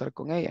acabo de estar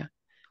con ella.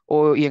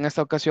 Y en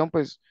esta ocasión,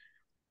 pues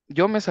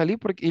yo me salí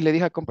y le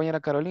dije a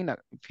compañera Carolina,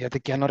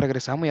 fíjate que ya no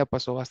regresamos, ya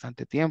pasó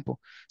bastante tiempo.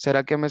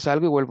 ¿Será que me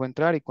salgo y vuelvo a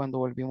entrar? Y cuando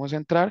volvimos a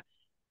entrar,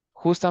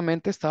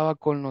 justamente estaba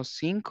con los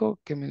 5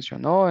 que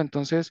mencionó,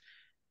 entonces,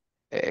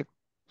 eh,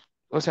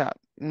 o sea,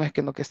 no es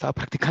que no que estaba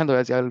practicando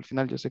hacia el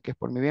final, yo sé que es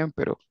por mi bien,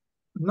 pero,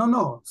 No,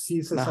 no,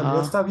 si se salió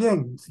ajá. está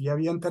bien. Si ya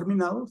habían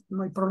terminado,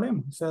 no hay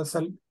problema. O sea,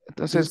 si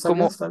Entonces, salió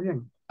como está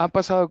bien. ha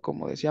pasado,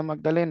 como decía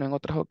Magdalena en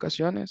otras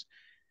ocasiones,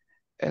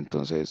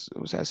 entonces,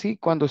 o sea, sí,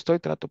 cuando estoy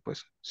trato,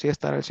 pues, sí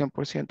estar al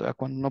 100%, ya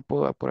cuando no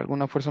puedo por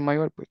alguna fuerza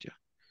mayor, pues ya,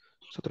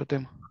 es otro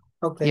tema.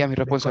 Ok, Y a mi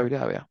de acuerdo,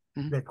 responsabilidad, vea.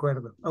 Ujú. de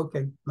acuerdo. Ok,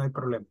 no hay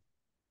problema.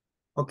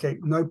 Ok,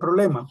 no hay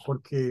problema,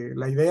 porque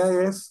la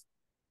idea es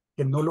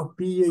que no los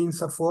pille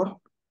Insafor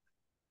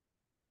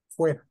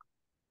fuera,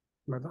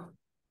 ¿verdad?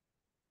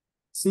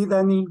 Sí,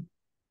 Dani.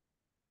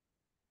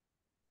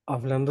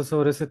 Hablando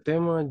sobre ese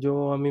tema,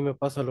 a mí me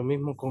pasa lo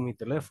mismo con mi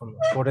teléfono.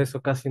 Por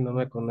eso casi no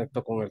me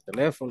conecto con el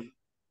teléfono.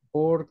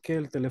 Porque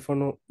el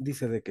teléfono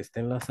dice de que está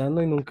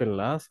enlazando y nunca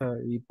enlaza.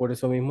 Y por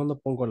eso mismo no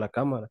pongo la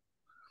cámara.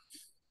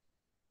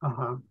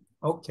 Ajá,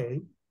 ok,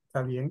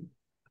 está bien.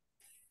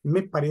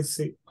 Me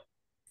parece,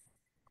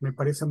 me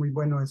parece muy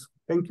bueno eso.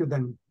 Thank you,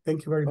 Dani.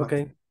 Thank you very Ok, much.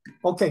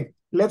 Ok,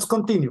 let's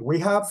continue. We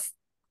have,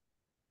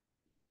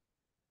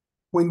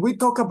 when we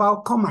talk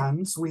about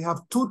commands, we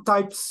have two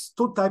types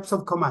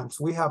of commands.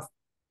 We have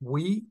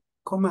we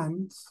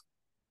commands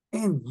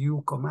and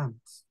you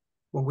commands.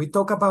 When we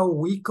talk about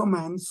we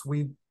commands,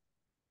 we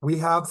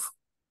have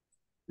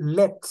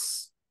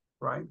let's,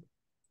 right?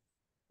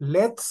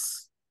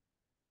 Let's,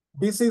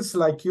 this is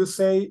like you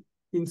say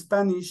in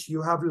Spanish,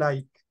 you have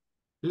like,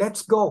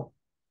 let's go,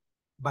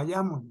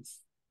 vayámonos.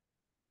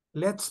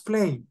 Let's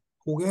play,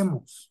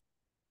 juguemos.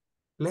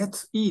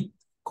 Let's eat,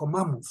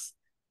 comamos.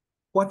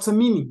 What's the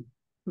meaning?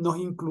 Nos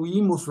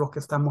incluimos los que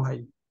estamos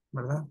ahí,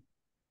 ¿verdad?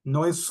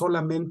 No es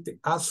solamente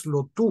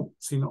hazlo tú,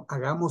 sino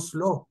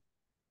hagámoslo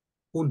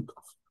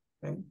juntos.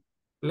 Okay?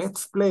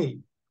 Let's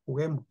play,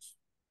 juguemos.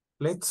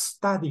 Let's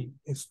study,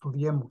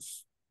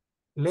 estudiemos.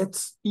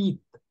 Let's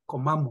eat,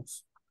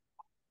 comamos.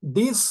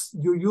 This,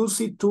 you use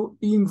it to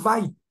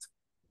invite.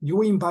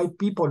 You invite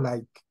people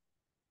like,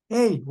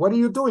 hey, what are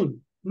you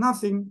doing?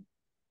 Nothing.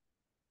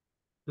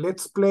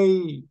 Let's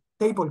play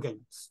table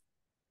games.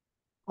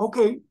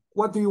 Okay,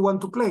 what do you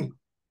want to play?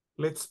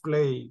 Let's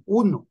play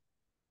Uno.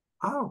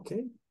 Ah,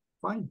 okay,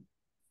 fine.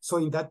 So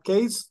in that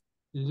case,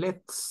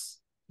 let's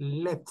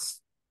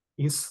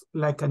is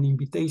like an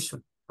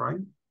invitation,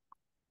 right?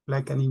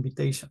 Like an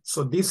invitation.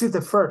 So this is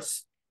the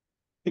first.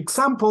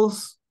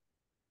 Examples,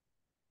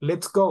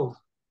 let's go,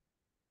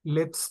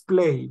 let's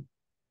play,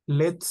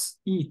 let's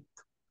eat,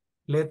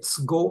 let's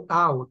go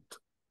out,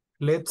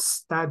 let's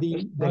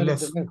study the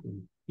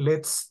lesson.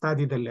 Let's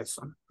study the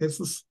lesson.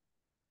 Eso es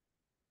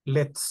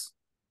let's.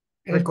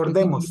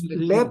 Recordemos,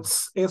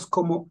 let's es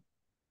como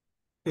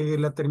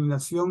la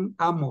terminación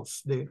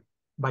amos de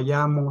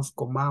vayamos,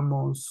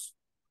 comamos,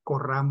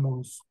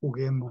 corramos,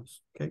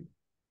 juguemos. Okay?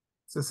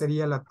 Esa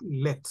sería la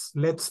let's.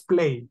 Let's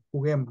play,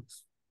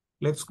 juguemos.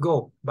 Let's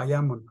go,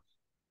 vayámonos.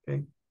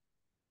 Okay?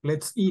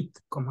 Let's eat,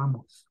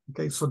 comamos.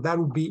 Okay, so that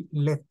would be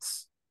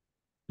let's.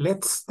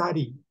 Let's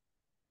study.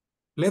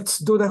 Let's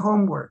do the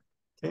homework.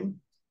 Okay,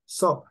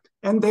 so,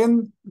 and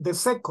then the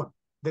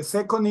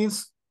second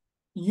is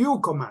you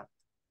command.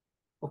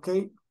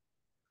 Okay,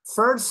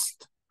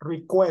 first,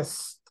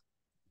 request.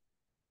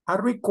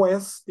 A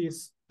request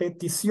is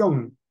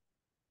petición.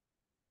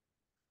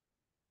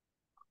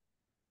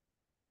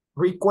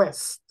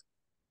 Request,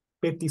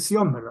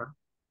 petición, ¿verdad?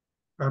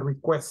 A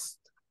request.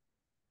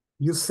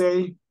 You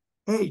say,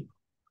 hey,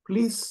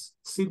 please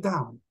sit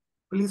down.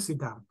 Please sit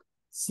down.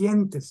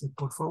 Siéntese,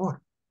 por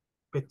favor.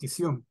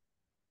 Petición.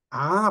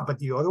 Ah, but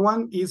the other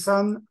one is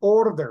an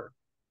order.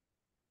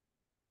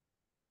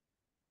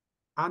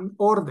 An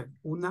order,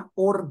 una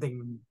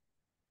orden.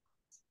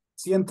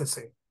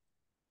 Siéntese.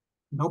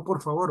 No,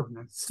 por favor,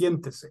 no,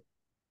 siéntese.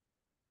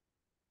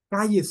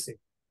 Cállese.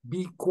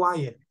 Be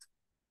quiet.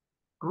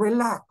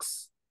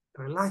 Relax.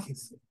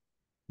 Relájese.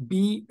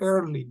 Be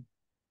early.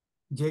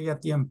 Llegue a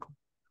tiempo.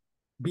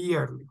 Be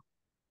early.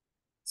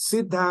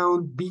 Sit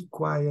down, be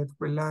quiet,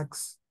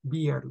 relax,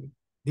 be early.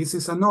 This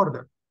is an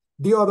order.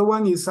 The other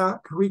one is a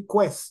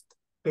request,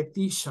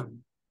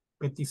 petition,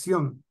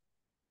 petición.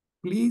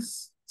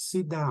 Please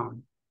sit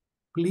down.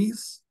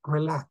 Please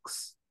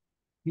relax.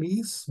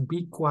 Please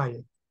be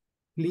quiet.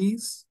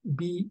 Please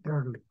be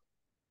early.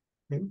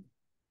 Okay?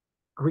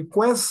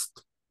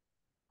 Request,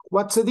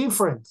 what's the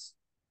difference?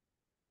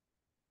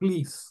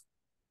 Please.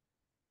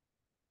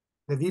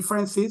 The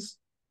difference is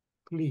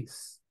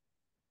please.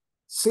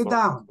 Sit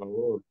down.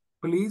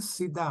 Please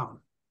sit down.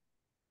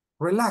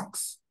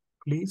 Relax.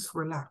 Please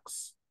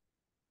relax.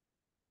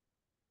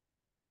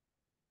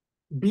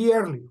 Be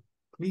early.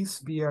 Please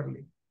be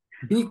early.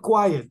 Be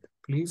quiet.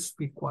 Please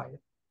be quiet.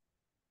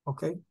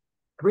 Okay?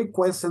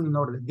 Request and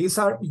order. These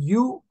are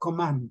you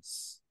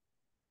commands.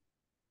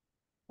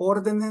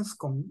 Órdenes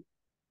con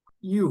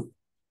you.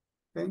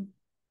 Okay?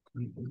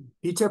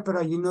 Teacher, pero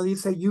allí no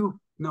dice you.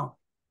 No.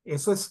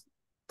 Eso es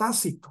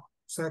tácito. O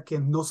sea que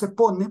no se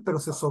pone, pero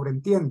se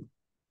sobreentiende.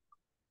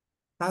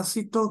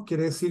 Tácito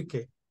quiere decir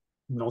que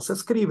no se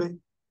escribe,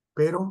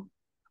 pero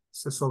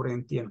se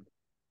sobreentiende.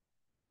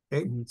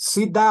 Okay?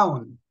 Sit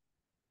down.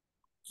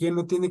 ¿Quién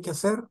lo tiene que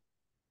hacer?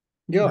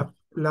 Yo.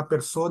 La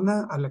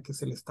persona a la que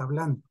se le está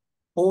hablando.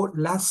 O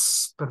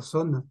las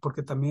personas,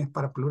 porque también es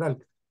para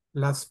plural.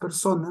 Las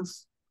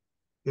personas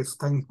que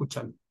están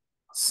escuchando.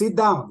 Sit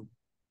down.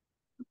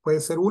 Puede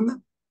ser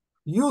una.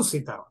 You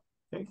sit down.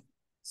 Okay?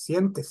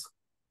 Siéntese.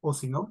 O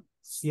si no,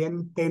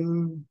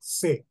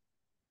 siéntense.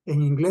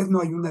 En inglés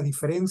no hay una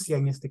diferencia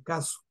en este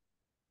caso.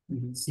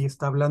 Si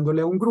está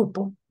hablándole a un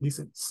grupo,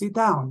 dice sit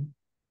down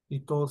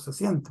y todos se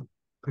sientan.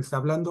 Pero está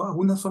hablando a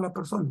una sola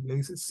persona, le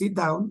dice sit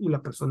down y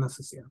la persona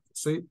se sienta.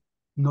 So,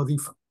 no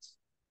difference.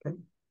 Okay?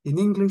 In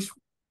English,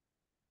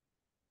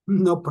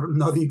 no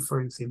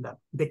difference in that.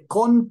 The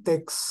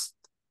context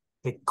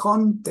tells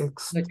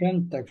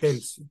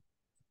you.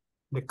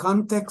 The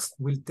context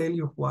will tell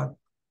you what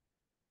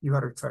you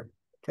are referring.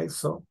 Okay,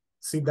 so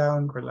sit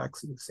down,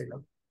 relax, and say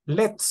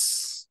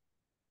let's.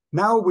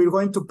 Now we're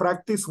going to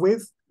practice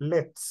with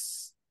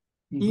let's.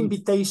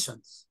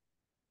 Invitations.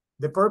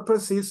 The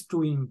purpose is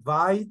to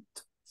invite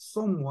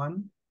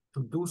someone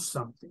to do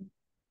something.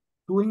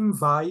 To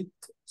invite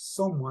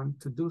someone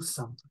to do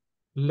something.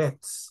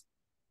 Let's.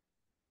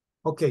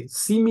 Okay,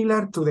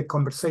 similar to the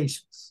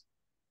conversations.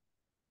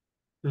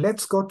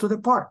 Let's go to the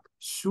park.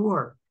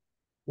 Sure.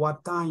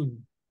 What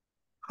time?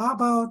 How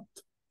about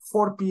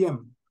 4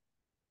 p.m.?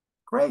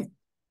 Great.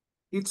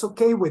 It's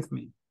okay with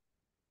me.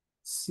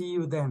 See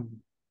you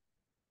then.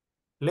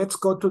 Let's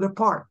go to the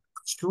park.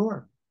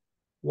 Sure.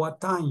 What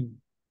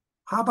time?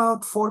 How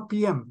about 4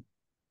 p.m.?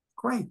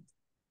 Great.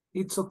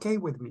 It's okay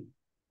with me.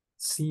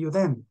 See you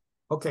then.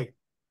 Okay,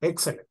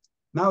 excellent.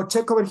 Now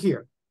check over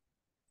here.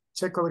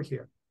 Check over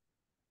here.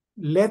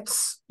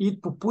 Let's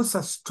eat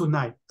pupusas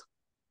tonight.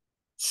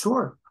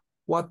 Sure.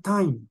 What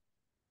time?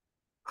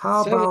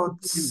 How 7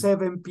 about p.m.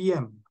 7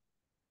 p.m.?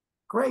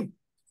 Great.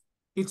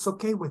 It's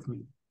okay with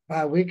me.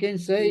 We can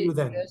See say you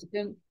then.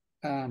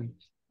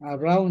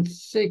 around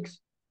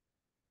 6.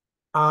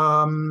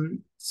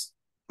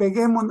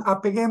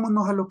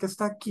 Apeguémonos a lo que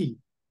está aquí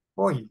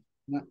hoy.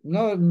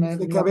 No,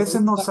 De que a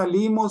veces nos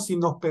salimos y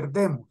nos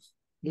perdemos.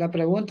 la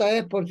pregunta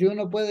es por si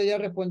uno puede ya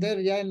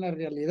responder ya en la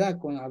realidad,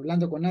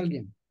 hablando con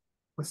alguien.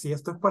 Pues si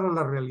esto es para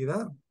la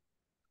realidad.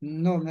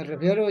 No, me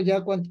refiero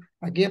ya cuando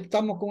aquí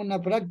estamos con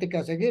una práctica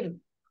a seguir.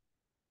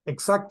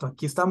 Exacto,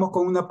 aquí estamos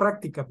con una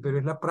práctica, pero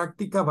es la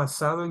práctica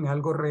basada en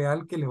algo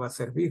real que le va a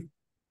servir.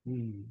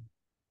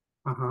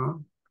 Ajá.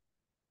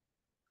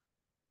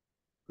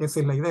 Esa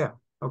es la idea,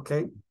 ¿ok?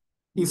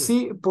 Y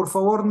sí, por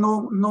favor,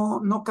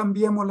 no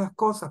cambiemos las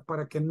cosas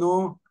para que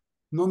no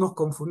nos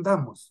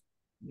confundamos.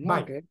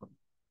 Bye.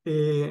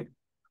 Okay.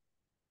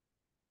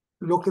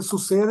 Lo que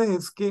sucede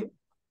es que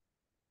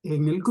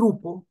en el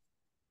grupo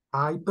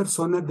hay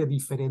personas de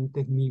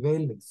diferentes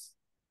niveles,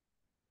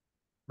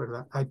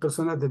 ¿verdad? Hay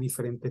personas de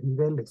diferentes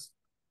niveles.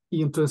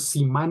 Y entonces,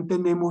 si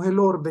mantenemos el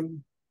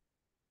orden,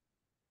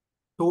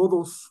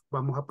 todos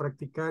vamos a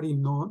practicar y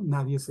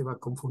nadie se va a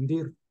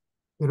confundir.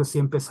 Pero si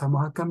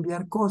empezamos a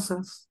cambiar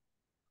cosas,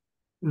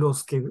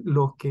 los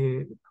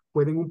que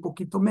pueden un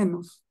poquito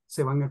menos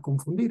se van a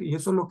confundir. Y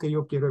eso es lo que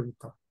yo quiero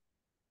evitar.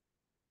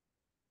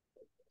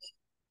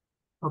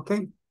 ¿Ok?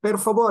 Per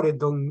favore,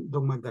 don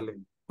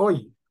Magdalena.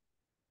 Hoy.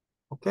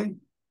 ¿Ok?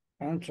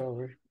 I'm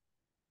sorry.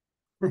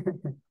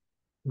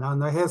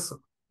 No es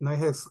eso. No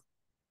es eso.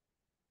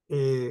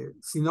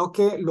 Sino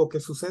que lo que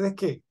sucede es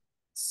que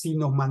si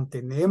nos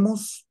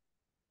mantenemos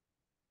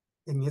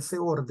en ese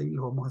orden,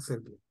 lo vamos a hacer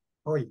bien.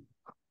 Hoy.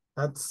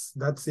 That's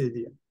the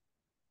idea.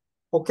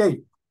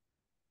 Okay.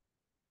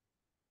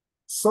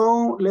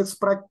 So let's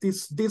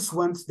practice these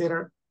ones.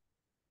 There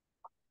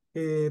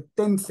are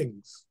 10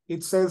 things.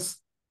 It says,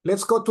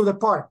 let's go to the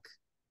park.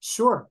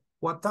 Sure.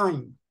 What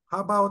time? How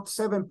about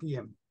 7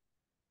 p.m.?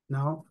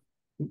 No,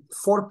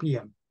 4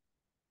 p.m.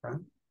 Okay.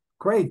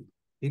 Great.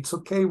 It's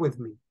okay with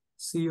me.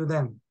 See you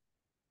then.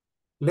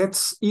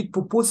 Let's eat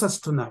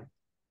pupusas tonight.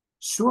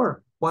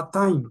 Sure. What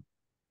time?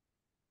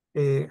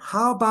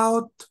 How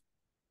about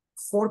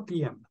 4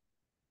 p.m.?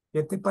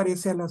 ¿Qué te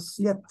parece a las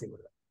 7?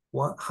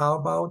 How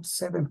about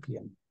 7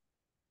 p.m.?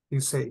 You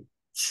say,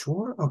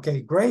 sure.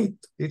 Okay, great.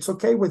 It's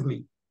okay with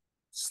me.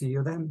 See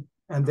you then.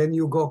 And then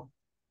you go.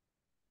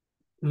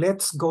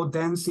 Let's go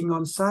dancing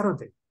on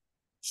Saturday.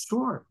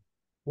 Sure.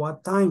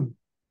 What time?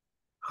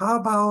 How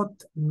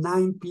about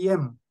 9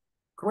 p.m.?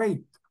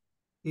 Great.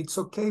 It's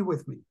okay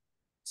with me.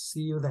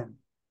 See you then.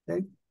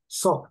 Okay.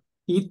 So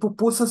eat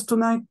pupusas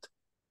tonight.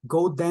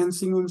 Go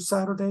dancing on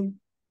Saturday.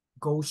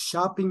 Go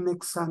shopping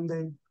next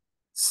Sunday.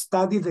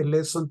 Study the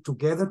lesson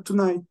together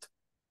tonight.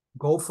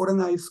 Go for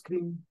an ice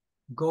cream.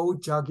 Go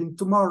jogging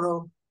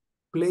tomorrow.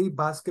 Play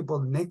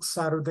basketball next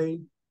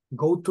Saturday.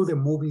 Go to the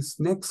movies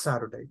next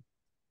Saturday.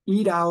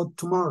 Eat out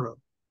tomorrow.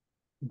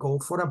 Go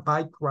for a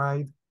bike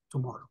ride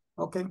tomorrow.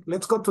 Okay,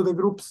 let's go to the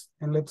groups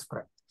and let's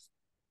practice.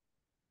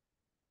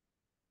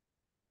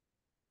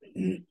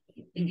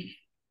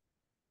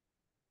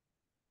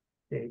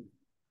 Okay.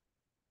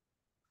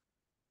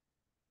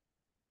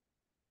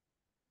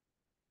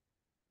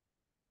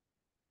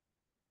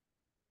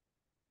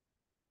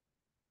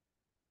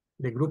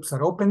 The groups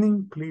are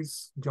opening.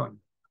 Please join.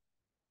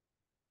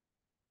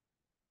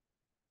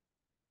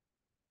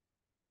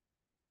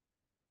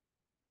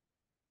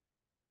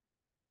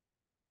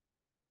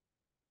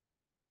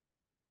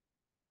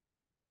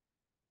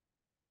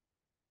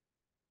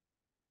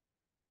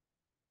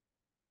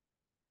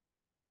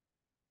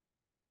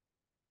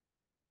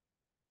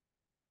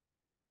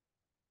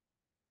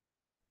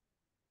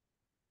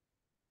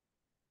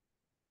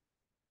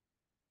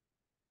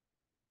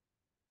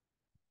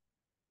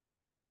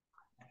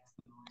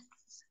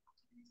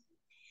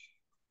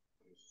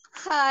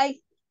 Hi.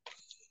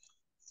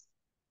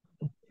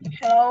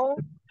 Hello.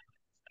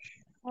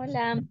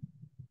 Hola.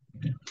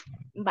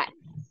 Vale.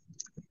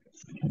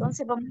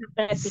 Entonces vamos a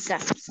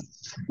practicar.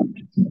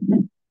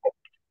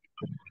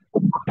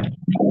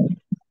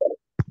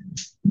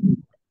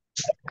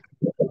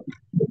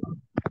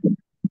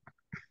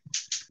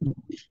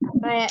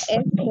 Vaya,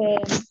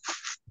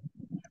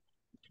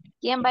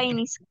 ¿quién va a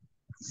iniciar?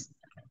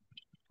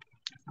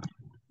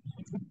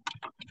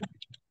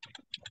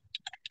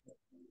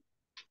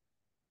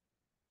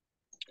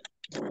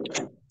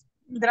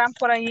 tendrán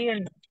por ahí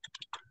el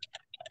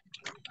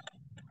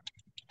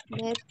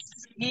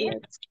Let's, guía.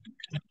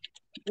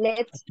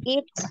 let's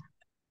eat.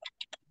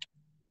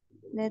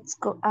 Let's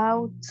go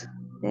out.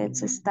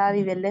 Let's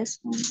study the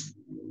lesson.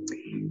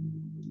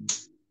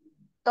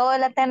 Todo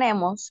la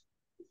tenemos.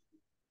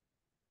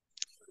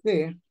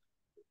 Sí,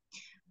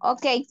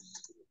 Ok.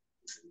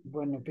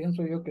 bueno,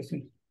 pienso yo que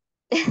sí.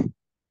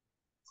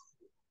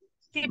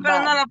 Sí, pero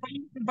Vale. no la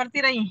podemos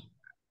compartir ahí.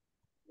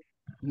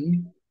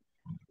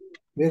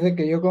 Dice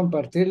que yo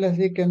compartirla,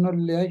 así que no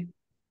le hay.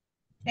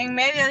 En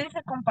medio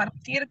dice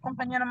compartir,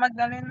 compañera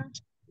Magdalena.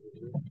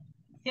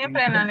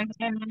 Siempre en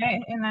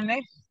la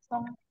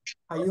lesson.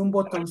 Hay un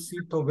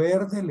botoncito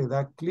verde, le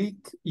da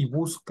clic y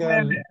busca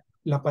Verde.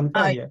 la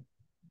pantalla.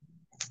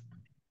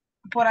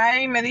 Por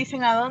ahí me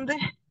dicen a dónde.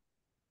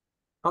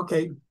 Ok.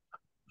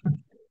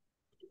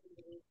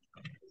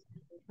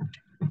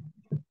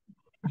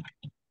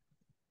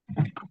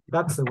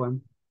 That's the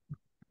one.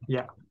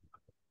 Yeah.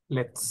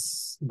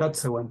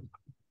 That's the one.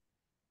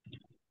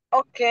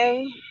 Ok.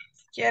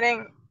 Si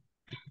quieren.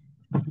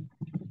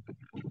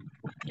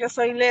 Yo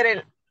soy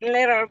letter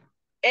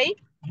A.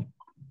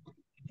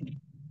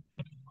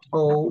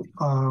 Oh,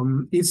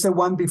 it's the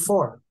one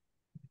before.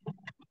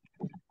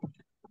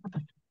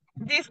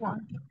 This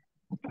one.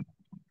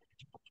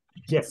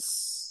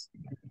 Yes.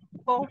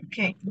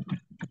 Ok.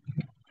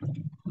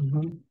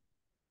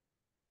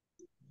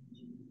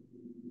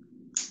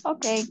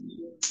 Ok.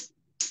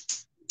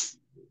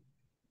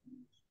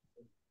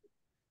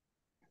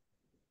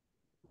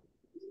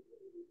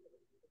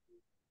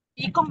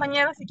 Y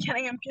compañeros, si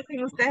quieren,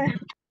 empiecen ustedes.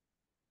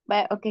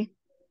 Vale, ok.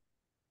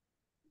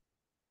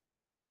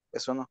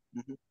 Eso no.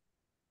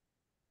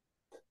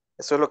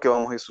 Eso es lo que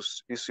vamos a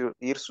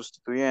ir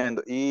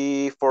sustituyendo.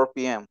 Y 4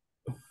 p.m.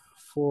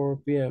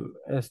 4 p.m.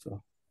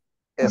 Esto.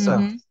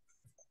 Exacto.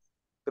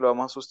 Lo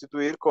vamos a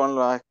sustituir con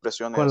las Con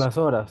expresiones las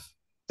horas.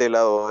 del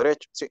lado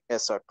derecho. Sí,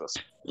 exacto. Así.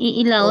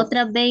 ¿Y la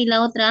otra B y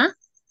la otra A?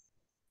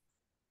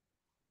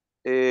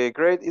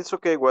 Great, it's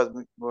okay with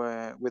me.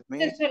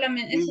 Eso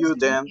solamente, See eso you sí lo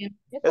then. entiendo.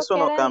 Eso Eso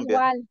no queda cambia.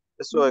 igual.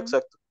 Eso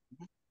exacto.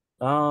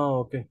 Ah,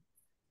 ok.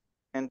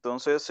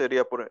 Entonces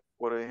sería,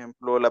 por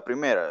ejemplo, la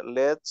primera.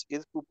 Let's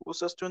eat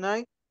pupusas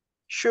tonight.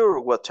 Sure,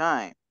 what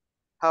time?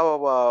 How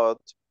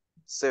about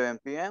 7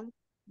 p.m.?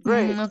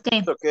 Great, Ok.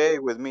 it's okay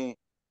with me.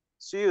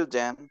 See you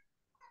then.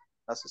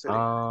 Así sería.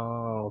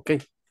 Ah, ok.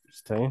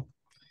 Está bien.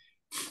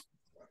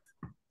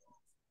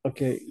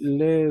 Okay,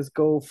 let's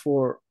go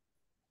for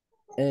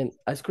an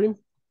ice cream.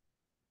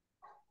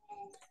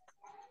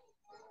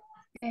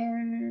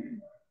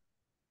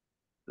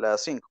 La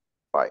 5.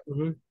 5.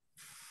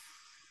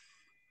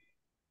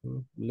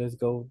 Let's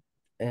go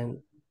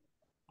and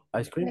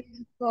ice cream. Let's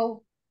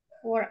go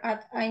for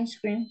at ice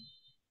cream.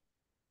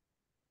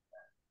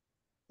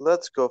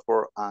 Let's go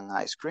for an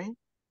ice cream.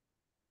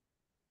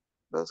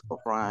 Let's go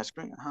for an ice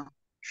cream.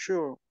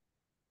 Sure.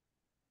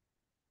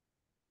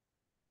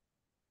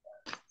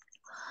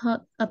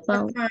 How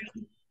about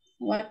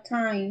What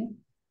time?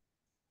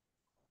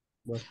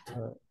 what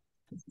time?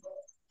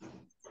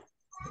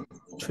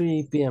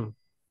 3 p.m.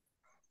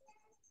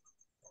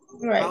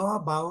 Right. How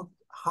about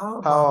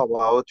How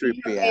about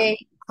 3 p.m.? Okay.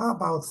 How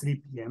about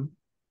 3 p.m.?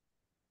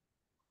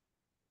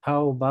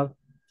 How about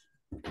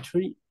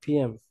 3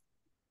 p.m.?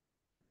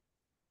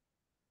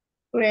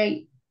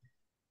 Great.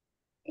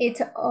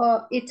 It's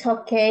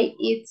okay.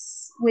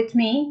 It's with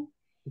me.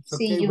 It's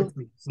okay with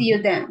me. See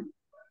you then.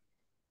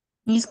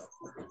 It's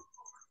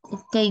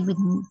okay with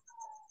me.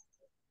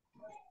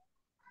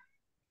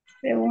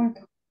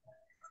 Pregunto.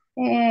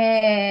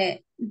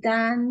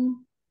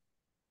 Dan.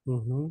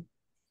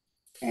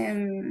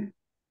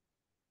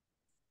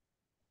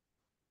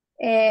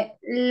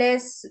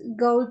 Let's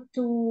go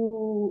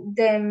to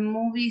the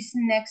movies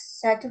next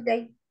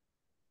Saturday.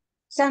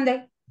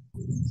 Sunday.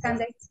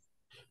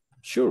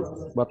 Sure.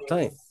 What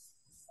time?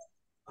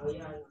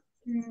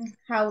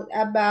 How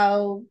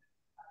about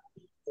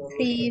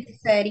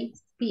 3:30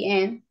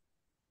 p.m.?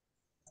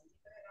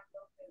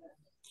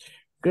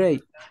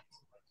 Great.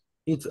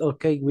 It's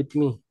okay with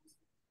me.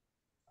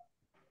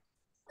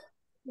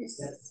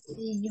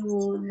 See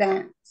you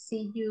then.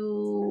 See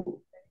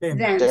you Then.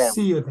 then.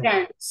 See you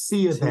then.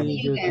 See you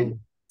then.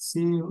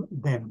 See you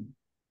then.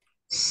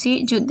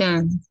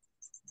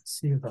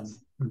 See you then.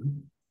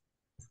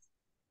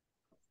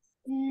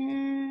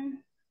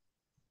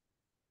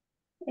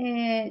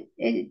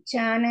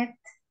 Janet,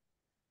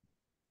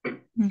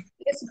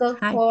 let's go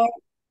for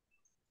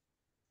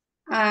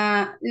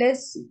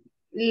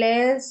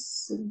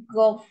let's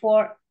go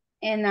for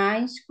an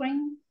ice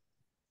cream.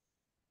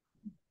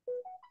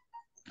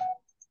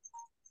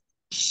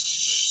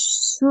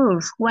 Sure.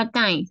 What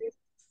time?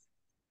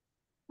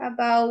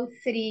 About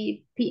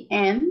 3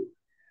 p.m.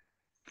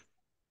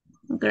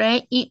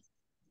 Great.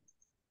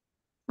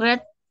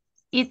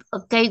 It's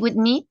okay with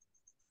me.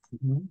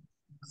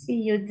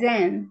 See you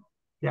then.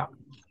 Yeah.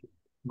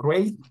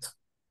 Great.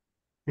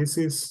 This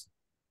is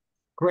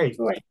great.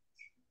 Great.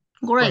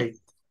 Great.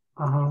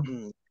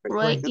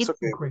 Great. It's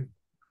okay.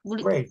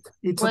 Great.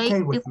 It's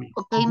okay with me.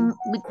 Okay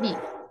with me.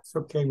 It's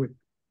okay with me.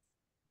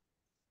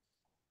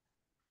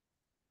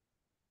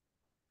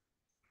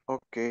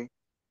 Okay.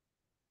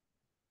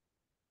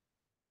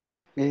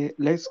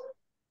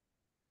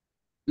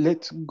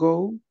 Let's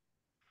go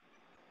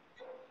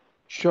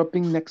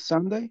shopping next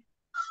Sunday.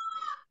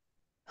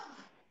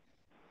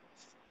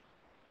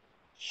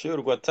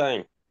 Sure, what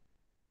time?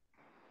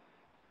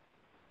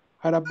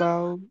 How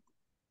about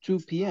 2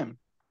 p.m.?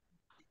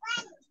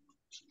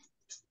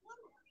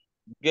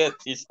 Get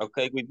is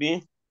okay with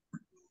me.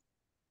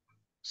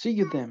 See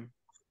you then.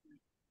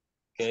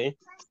 Okay.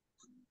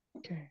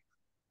 Okay.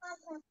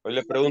 Hoy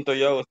le pregunto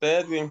yo a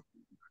usted, Edwin.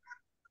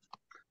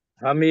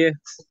 Jamie,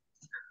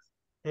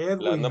 La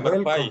Edwin,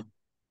 number 5. welcome.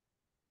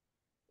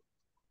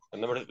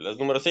 La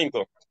número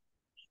 5.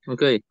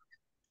 okay.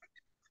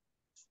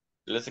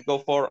 Let's go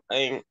for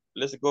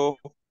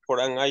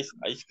an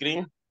ice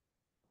cream.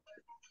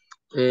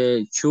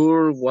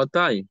 Sure, what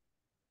time?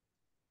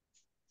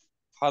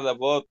 How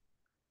about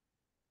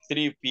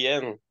 3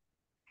 p.m.?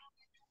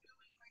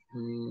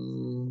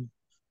 Mm,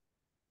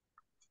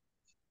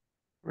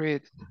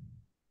 Great.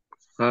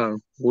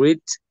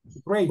 great,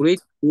 Great.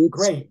 it's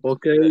Great.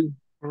 okay.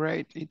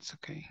 Great. It's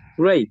okay.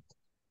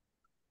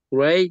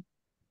 Great,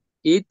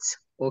 it's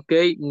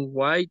okay.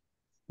 Why?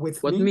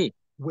 With What me? me?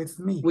 With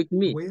me. With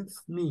me. With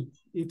me.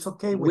 It's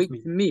okay with With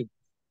me. me.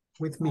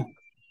 With me.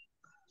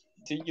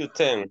 See you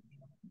 10.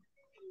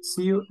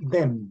 See you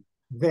then.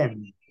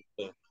 Then.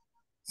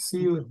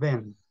 See you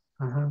then.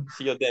 Ajá.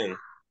 See you then.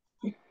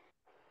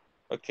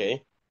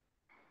 Ok.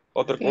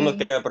 Uno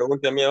que Okay. me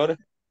pregunte a mí ahora.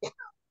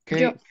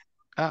 Okay. Yo.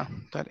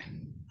 Dale.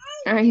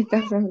 Ahí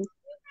está.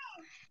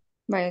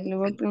 Vale, le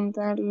voy a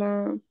preguntar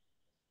la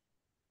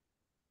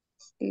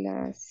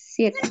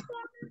 7.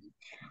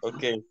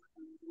 Ok.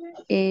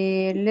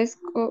 Let's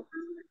go.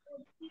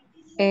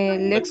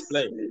 Let's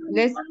play.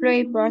 Let's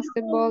play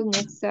basketball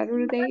next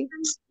Saturday.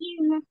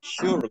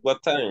 Sure,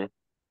 what time?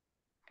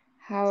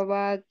 How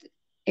about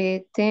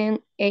 10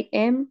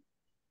 a.m.?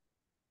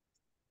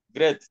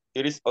 Great.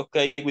 It is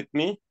okay with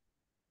me.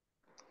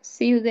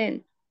 See you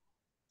then.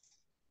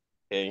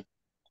 Okay.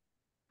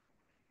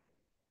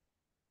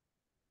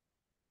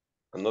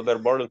 Another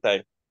ball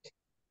time.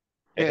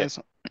 Yes.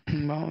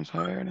 Vamos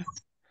a ver.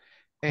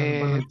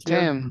 Volunteer.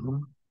 Tim,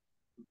 Ujú.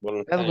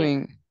 Ball time.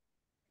 Edwin,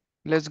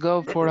 let's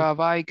go for a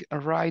bike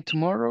ride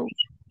tomorrow.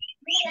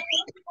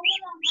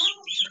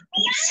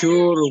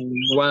 Sure,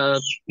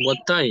 what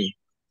time?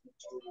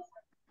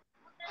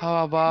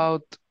 How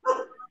about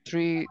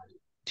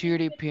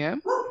 3:30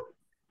 p.m.?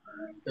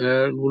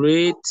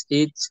 Great,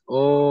 it's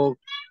all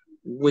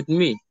with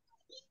me.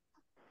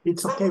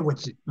 It's okay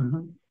with me.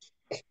 Ujú.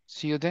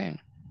 See you then.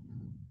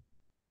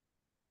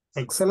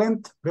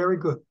 Excellent. Very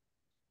good.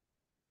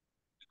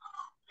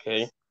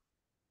 Okay.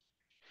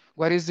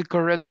 What is the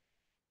correct?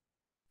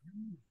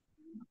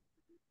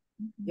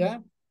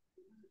 ¿Ya?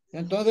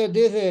 Entonces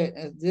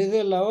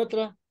dice la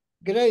otra,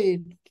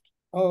 great,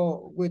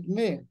 with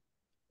me,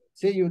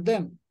 see you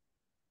then.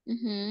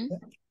 Ujú.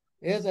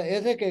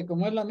 Ese que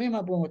como es la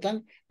misma, pues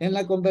están en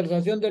la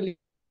conversación del...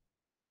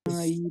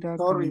 Ir a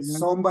Sorry,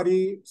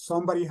 caminar.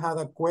 somebody had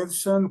a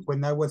question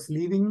when I was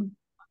leaving.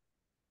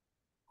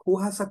 Who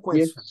has a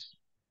question? Yes.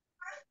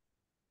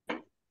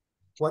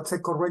 What's the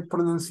correct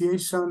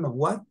pronunciation of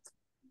what?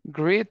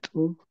 Great,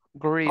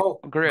 great, Oh,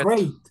 great,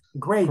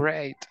 great,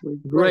 great,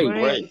 great, Great,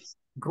 Great.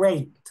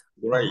 great.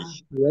 Great. Uh-huh.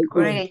 great,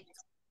 Great.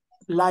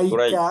 Like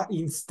Great.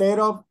 Instead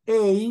of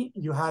A,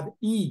 you had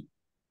E.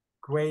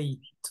 Great,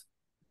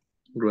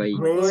 great,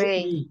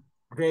 Great.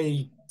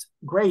 great,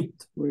 great,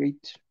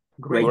 Great.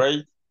 great.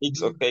 Great.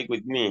 It's okay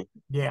with me.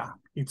 Yeah,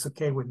 it's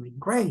okay with me.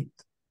 Great.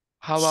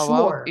 How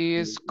about Sure.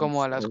 is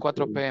como a las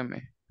 4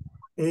 p.m.?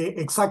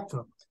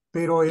 Exacto,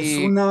 pero es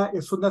Y una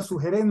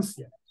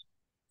sugerencia.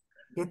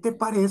 ¿Qué te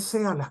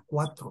parece a las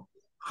 4?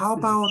 How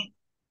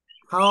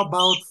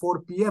about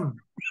 4 p.m.?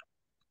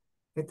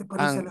 ¿Qué te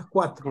parece a las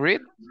 4?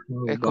 great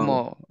es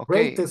como, ok.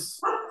 Great es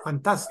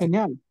fantástico.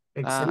 Genial.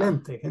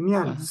 Excelente,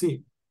 genial, Ajá.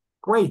 sí.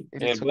 Great.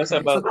 It's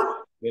okay.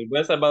 El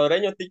buen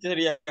salvadoreño teacher,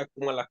 sería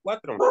como a las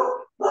 4.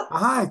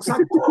 Ajá,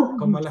 exacto,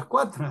 como a las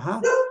 4,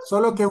 ajá.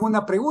 Solo que es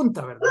una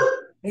pregunta, ¿verdad?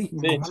 Hey, Sí,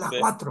 como a las sí.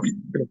 4.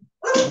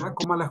 Ajá,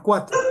 como a las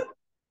 4.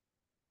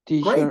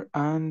 Teacher,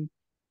 and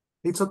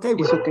It's okay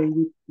with it's me. okay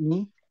with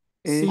me.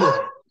 Sí,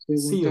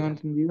 Según sí. tengo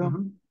entendido,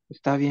 Ujú.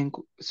 está bien,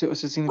 o sea,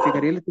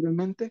 significaría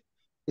literalmente,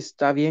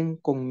 está bien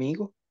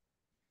conmigo,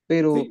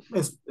 pero, Sí,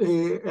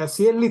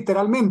 así es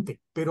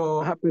literalmente,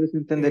 pero ajá, pero se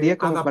entendería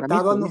como para mí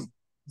adaptado está a bien.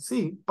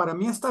 Sí, para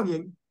mí está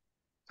bien.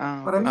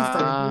 Ah, Para ok. mí está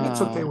bien. Ah.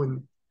 It's okay with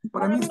me.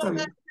 Para mí está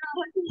bien.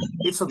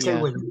 It's okay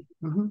Yeah. with me.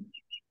 Ujú.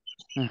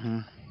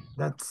 Ujú.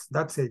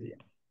 That's it. Yeah.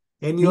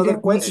 Any Mira,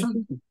 other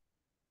question?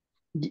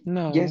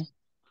 No. Yes.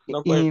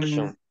 No Y,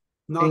 question.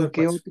 No other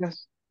question.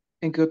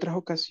 ¿En qué otras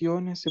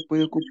ocasiones se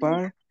puede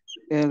ocupar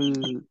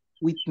el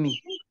with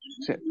me?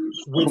 O sea,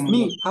 With como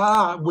me.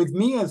 With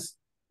me es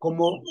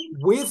como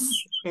with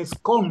es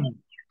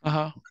con.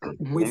 Ajá.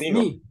 With Conmigo.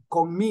 me,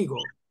 conmigo.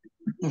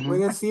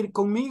 ¿Puedes ir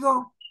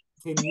conmigo?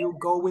 Can you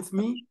go with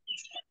me?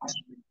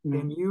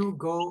 Can you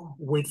go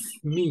with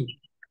me?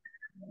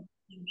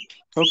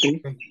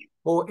 Okay.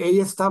 O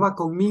ella estaba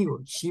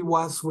conmigo. She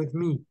was with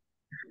me.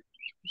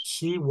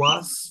 She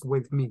was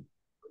with me.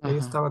 Ella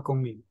Ajá. estaba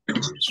conmigo.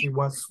 She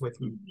was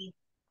with me.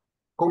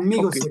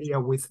 Conmigo Okay.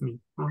 sería with me.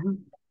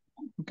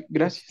 Okay,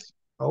 gracias.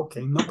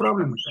 Okay, no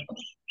problem with that.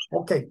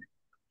 Okay.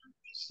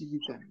 See you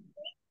then.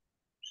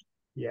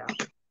 Yeah.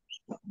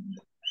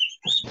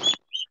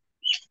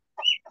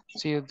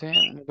 See you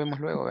then. Nos vemos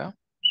luego, ¿verdad?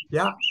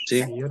 Yeah.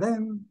 Sí. See you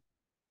then.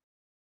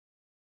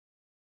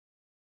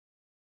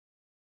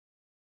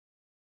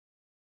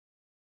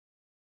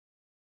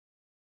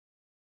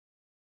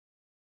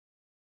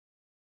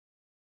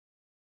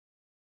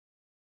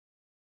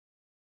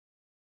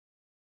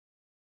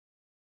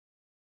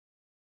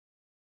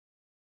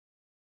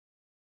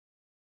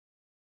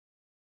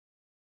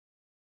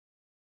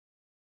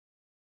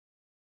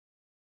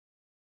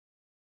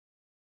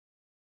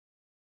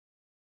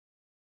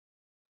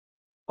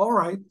 All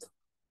right.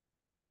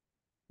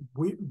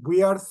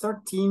 We are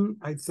 13.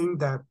 I think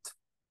that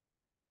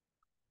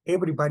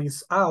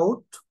everybody's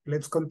out.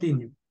 Let's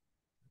continue.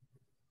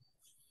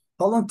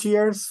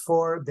 Volunteers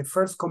for the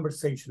first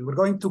conversation. We're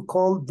going to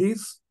call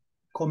this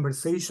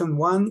conversation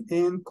 1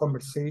 and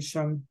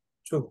conversation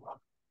 2.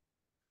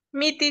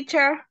 Me,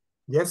 teacher.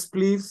 Yes,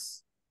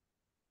 please.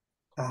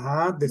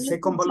 The Me,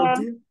 second teacher.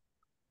 volunteer.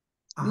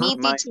 Me,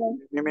 My,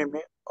 teacher.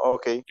 me.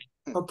 Okay.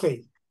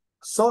 Okay.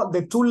 So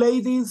the two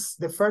ladies,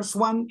 the first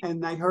one,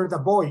 and I heard a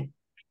boy.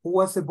 Who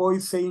was the boy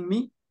saying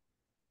me?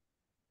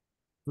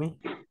 Me.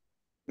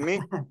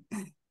 Me.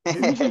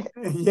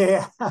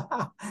 Yeah.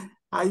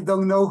 I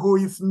don't know who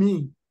is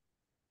me.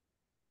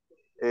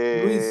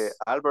 Luis.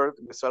 Albert,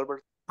 Miss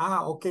Albert.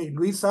 Okay.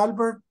 Luis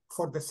Albert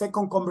for the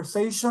second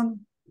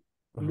conversation.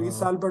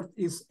 Luis Albert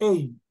is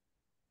A.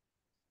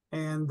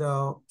 And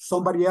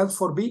somebody else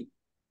for B?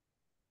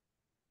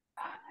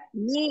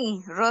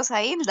 Me, Rosa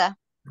Hilda.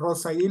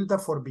 Rosa Hilda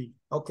for B.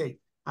 Okay.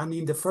 And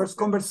in the first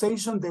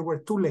conversation, there were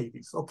two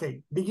ladies.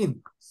 Okay.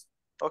 Begin.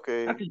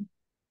 Okay.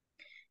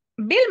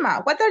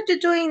 Vilma, what are you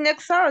doing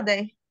next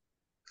Saturday?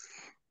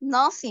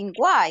 Nothing.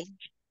 Why?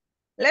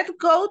 Let's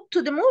go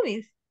to the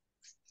movies.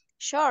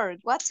 Sure.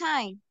 What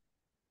time?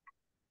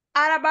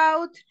 At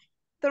about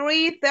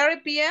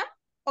 3:30 p.m.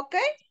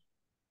 Okay?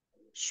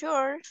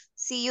 Sure.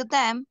 See you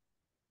then.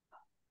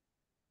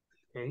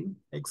 Okay.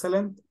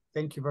 Excellent.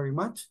 Thank you very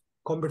much.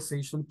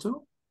 Conversation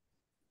 2.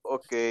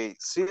 Okay.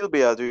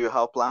 Sylvia, do you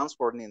have plans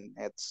for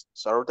next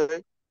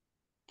Saturday?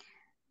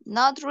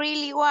 Not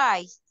really.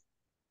 Why?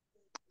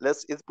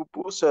 Let's eat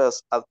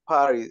pupusas at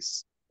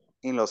Paris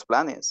in Los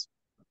Planes.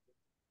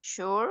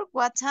 Sure.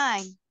 What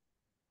time?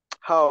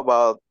 How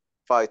about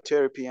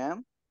 5:30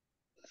 p.m.?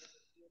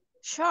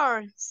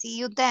 Sure. See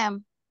you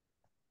then.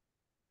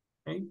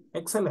 Okay.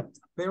 Excellent.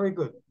 Very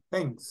good.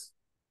 Thanks.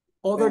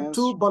 Other Thanks.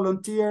 two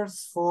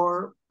volunteers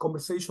for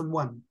conversation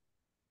 1.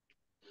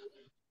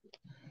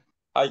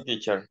 Hi,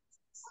 teacher.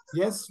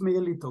 Yes,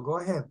 Miguelito, go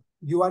ahead.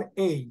 You are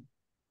A.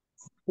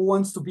 Who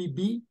wants to be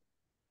B?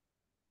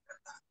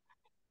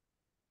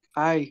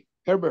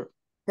 Herbert.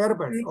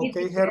 Herbert. Me,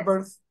 Okay, teacher.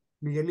 Herbert.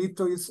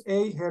 Miguelito is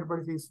A.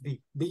 Herbert is B.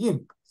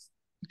 Begin.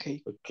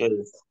 Okay. Okay.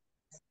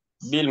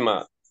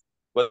 Vilma,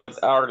 what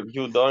are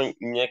you doing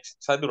next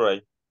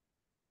Saturday?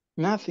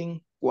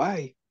 Nothing.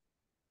 Why?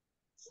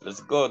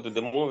 Let's go to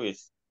the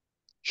movies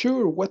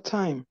Sure. What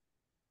time?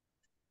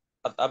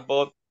 at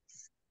about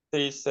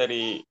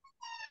 3:30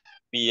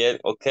 p.m.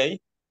 Okay?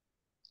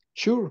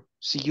 Sure.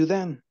 See you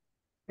then.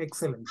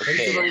 Excellent. Thank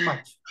you very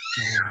much.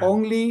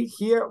 Only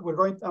here,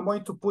 I'm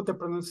going to put the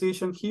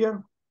pronunciation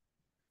here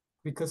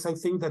because I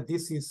think that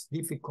this is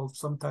difficult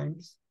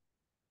sometimes.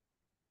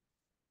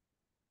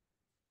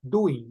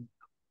 Doing.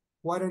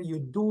 What are you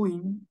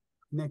doing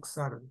next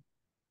Saturday?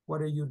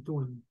 What are you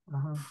doing?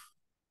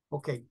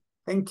 Okay,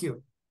 thank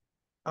you.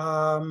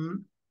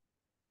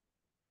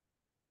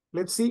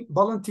 Let's see,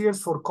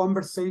 volunteers for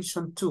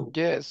conversation 2.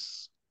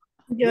 Yes.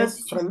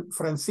 Yes,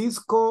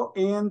 Francisco,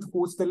 and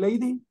who's the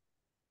lady?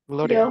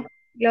 Gloria.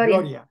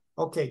 Gloria.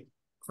 Okay,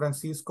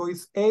 Francisco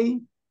is A.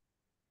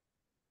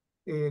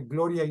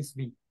 Gloria is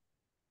B.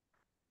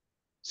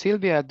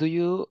 Sylvia, do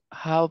you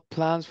have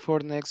plans for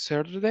next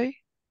Saturday?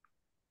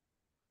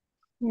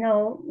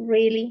 No,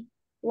 really.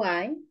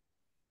 Why?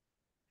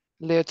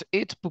 Let's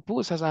eat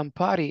pupusas and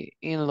party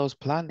in Los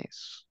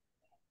Planes.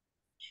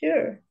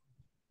 Sure.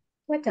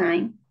 What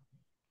time?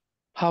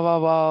 How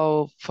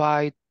about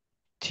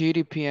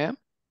 5:30 p.m.?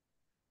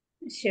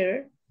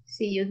 Sure.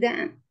 See you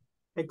then.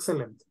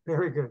 Excellent.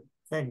 Very good.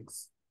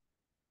 Thanks.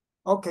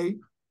 Okay.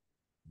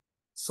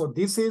 So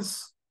this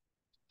is...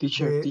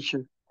 Teacher.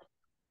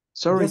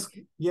 Sorry.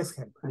 Yes,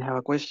 Henry. I have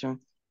a question.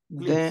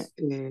 Please.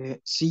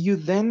 See you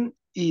then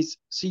is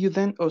see you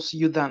then or see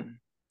you done?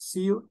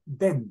 See you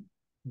then.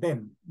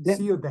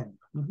 See you then.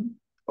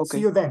 Okay.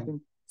 See you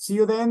then. See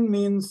you then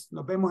means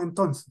nos vemos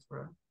entonces,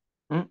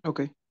 ¿verdad?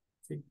 Okay.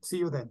 See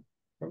you then.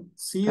 Okay?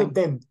 See you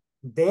then.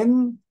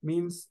 Then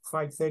means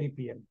 5:30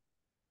 p.m.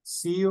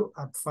 See you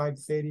at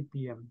 5:30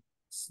 p.m.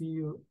 See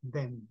you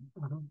then.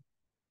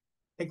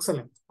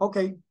 Excellent.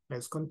 Okay,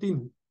 let's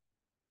continue.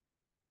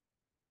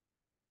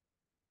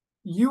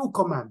 You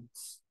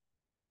commands.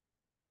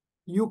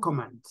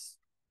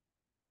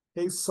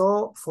 Okay,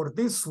 so for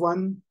this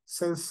one,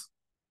 says,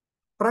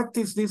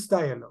 practice this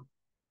dialogue.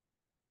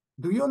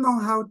 Do you know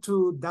how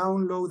to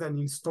download and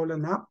install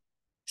an app?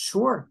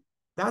 Sure,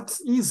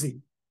 that's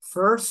easy.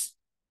 First,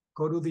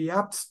 go to the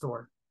App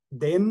Store,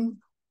 then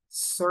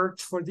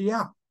search for the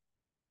app.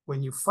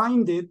 When you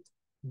find it,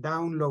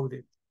 download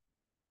it.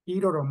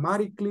 It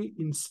automatically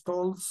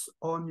installs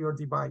on your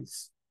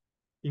device.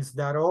 Is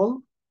that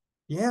all?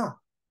 Yeah,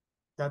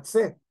 that's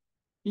it.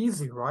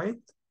 Easy, right?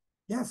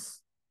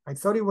 Yes, I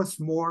thought it was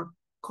more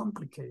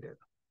complicated.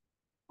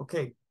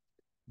 Okay,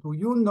 do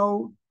you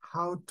know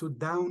how to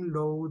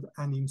download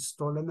and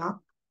install an app?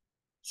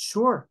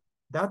 Sure,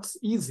 that's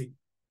easy.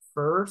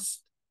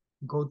 First,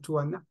 go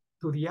to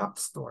the App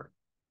Store.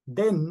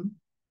 Then,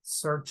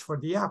 search for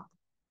the app.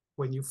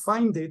 When you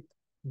find it,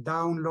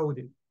 download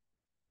it.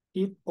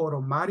 It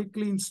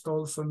automatically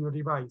installs on your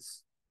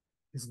device.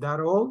 Is that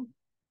all?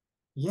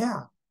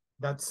 Yeah,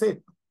 that's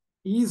it.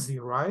 Easy,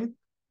 right?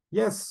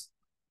 Yes,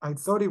 I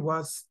thought it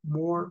was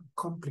more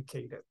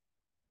complicated.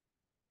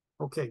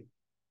 Okay,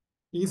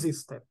 easy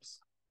steps.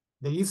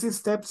 The easy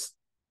steps,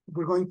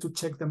 we're going to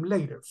check them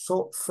later.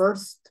 So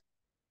first,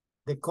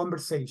 the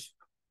conversation.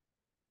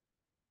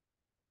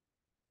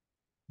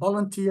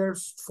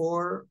 Volunteers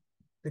for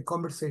the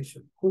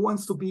conversation. Who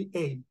wants to be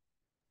A?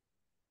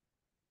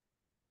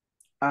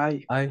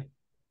 I.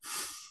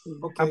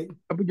 Okay.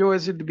 Yo voy a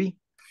decir B.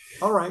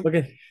 All right.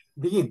 Okay.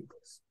 Begin.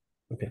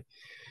 Okay.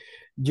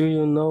 Do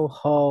you know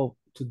how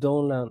to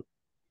download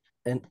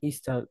and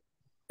install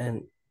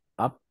an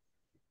app?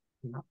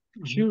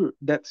 Sure,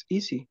 that's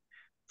easy.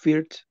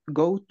 First,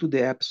 go to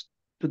the App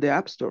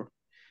Store.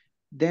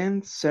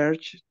 Then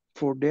search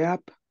for the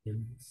app.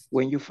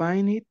 When you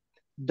find it,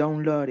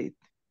 download it.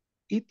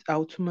 It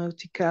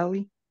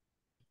automatically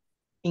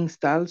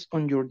installs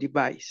on your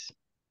device.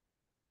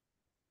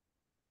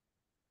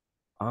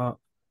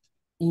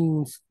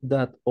 Is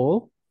that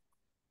all?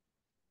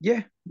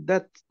 Yeah,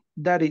 that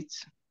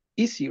is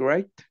easy,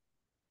 right?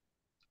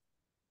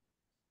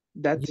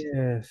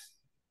 Yes.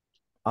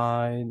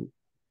 I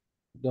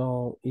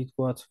know it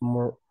was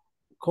more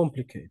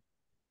complicated.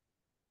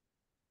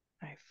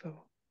 I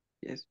thought.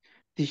 Yes.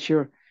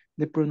 Teacher,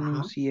 the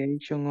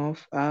pronunciation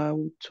of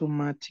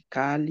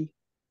automatically.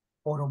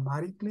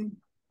 Automatically?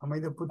 How am I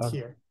to put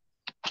here?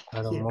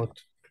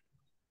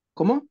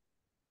 ¿Cómo?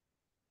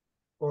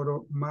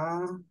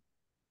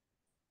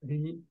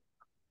 Automatically.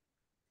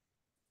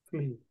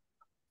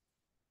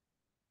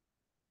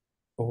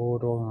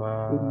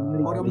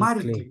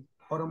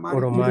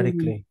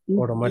 Automatically.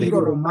 It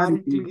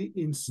automatically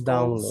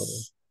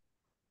installs.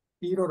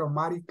 It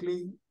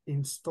automatically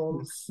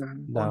installs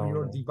on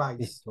your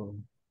device.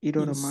 It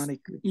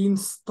automatically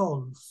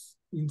installs.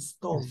 It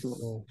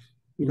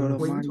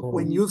automatically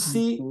When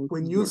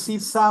you see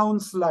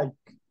sounds like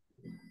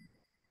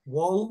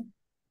wall,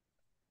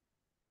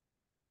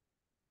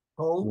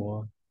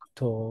 tall,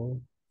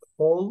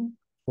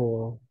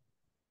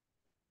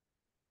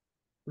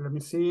 let me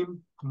see,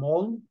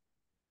 mall.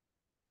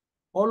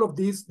 All of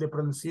these, the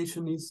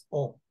pronunciation is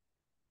O.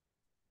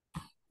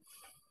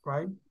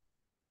 Right?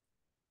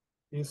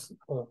 Is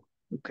O.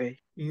 Okay.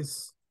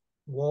 Is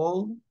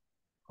wall,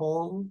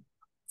 hall,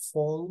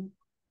 fall,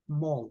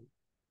 mall.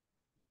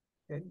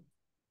 Okay.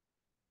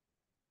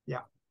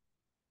 Yeah.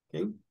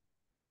 Okay.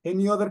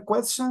 Any other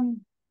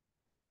question?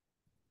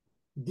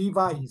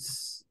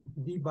 Device.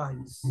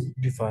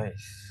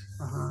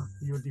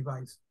 Your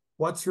device.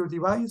 What's your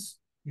device?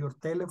 Your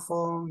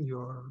telephone,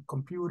 your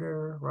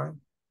computer, right?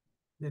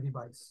 The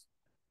device.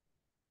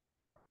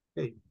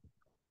 Okay.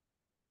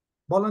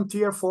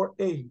 Volunteer for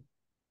A.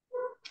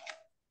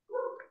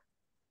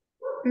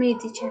 Me,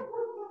 teacher.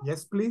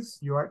 Yes, please.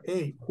 You are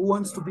A. Who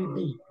wants to be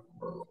B?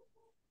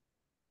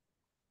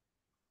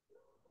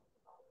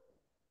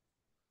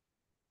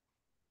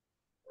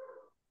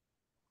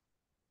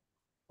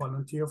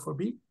 Volunteer for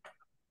B?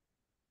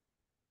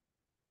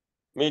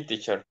 Me,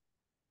 teacher.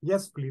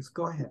 Yes, please.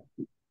 Go ahead.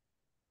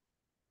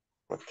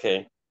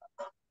 Okay.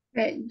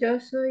 Yo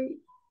soy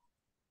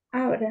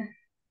ahora.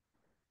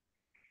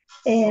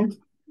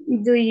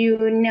 Do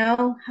you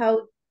know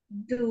how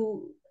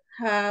to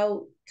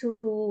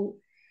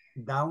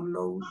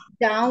download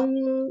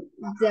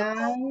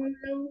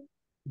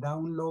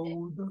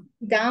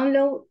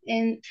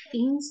and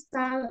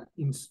install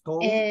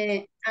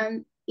an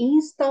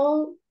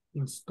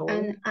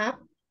app?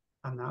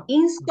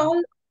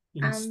 Install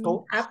an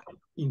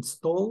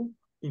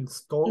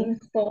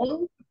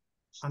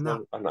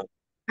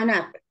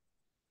app.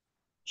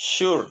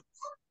 Sure,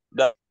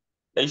 that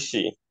I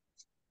see.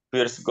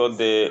 First go to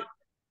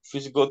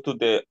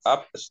the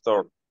App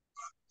Store,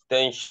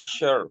 then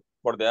search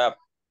for the app.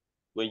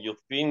 When you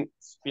find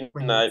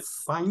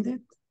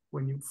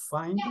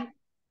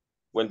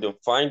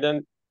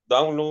it,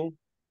 download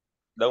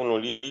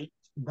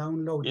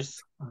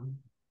is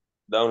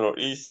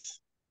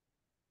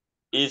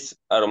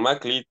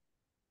automatically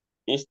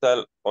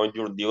installed on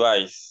your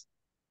device.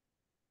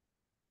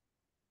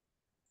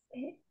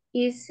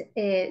 Is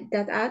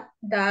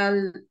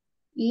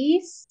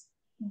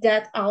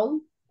that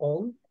all?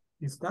 All?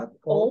 Is that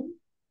all?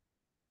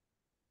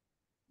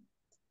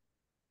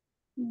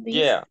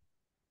 Yeah,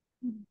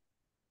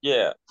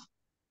 yeah.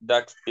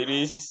 That it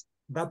is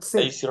That's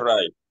it. easy,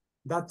 right?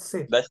 That's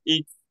it. That's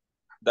it.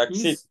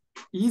 That's it.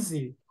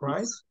 Easy,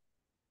 right?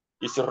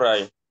 It's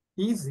right.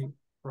 Easy,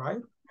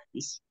 right?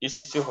 It's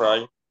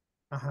right.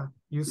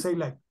 You say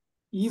like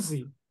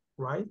easy,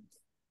 right?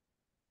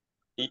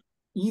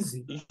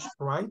 Easy,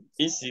 right?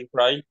 Easy,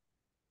 right?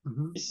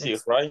 Easy,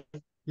 right?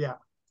 Yeah.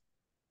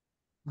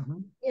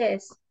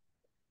 Yes.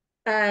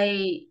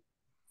 I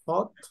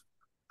thought.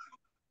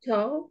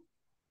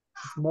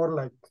 It's more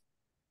like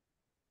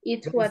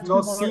it there was is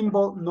no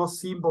more.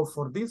 symbol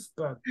for this,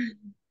 but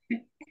you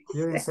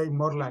can say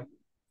more like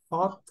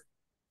thought.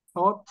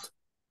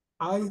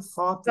 I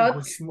thought it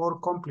was more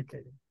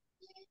complicated.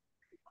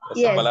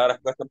 Esas palabras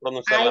cuesta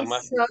pronunciarlas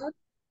más.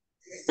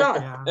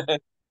 Thought Yeah.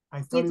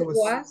 I thought it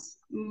was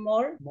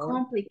more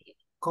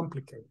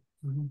complicated.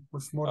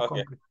 Was more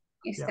complicated.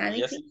 Yeah.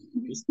 Yes,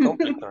 it's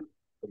complicated.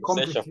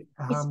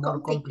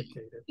 More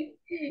complicated.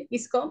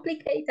 It's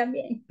complicated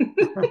también.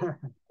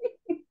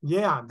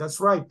 Yeah, that's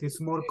right. It's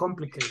more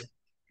complicated.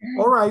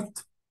 All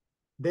right.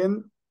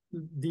 Then,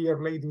 dear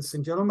ladies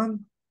and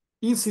gentlemen,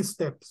 easy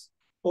steps.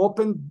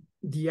 Open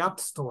the App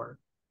Store.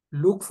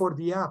 Look for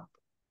the app.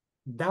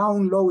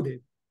 Download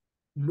it.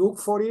 Look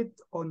for it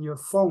on your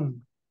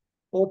phone.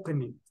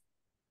 Open it.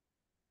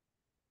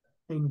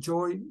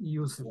 Enjoy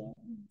using it.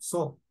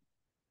 So,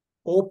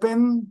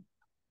 open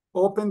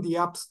the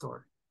App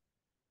Store.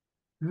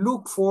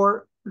 Look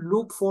for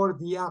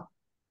the app.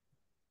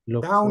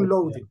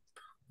 Download it.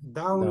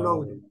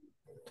 Download it.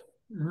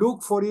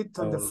 Look for it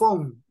on the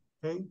phone.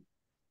 Okay.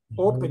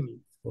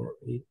 Open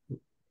it.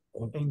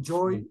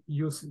 Enjoy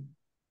using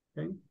it.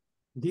 Okay.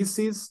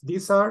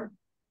 These are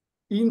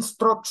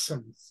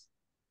instructions.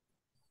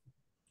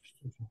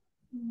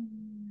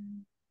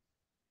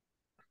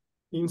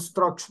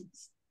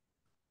 Instructions.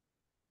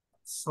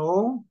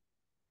 So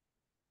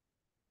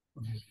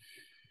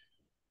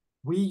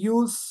we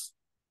use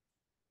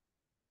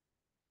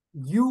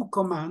U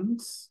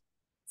commands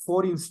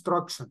for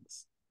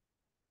instructions.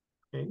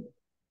 Okay.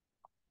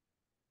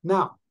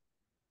 Now,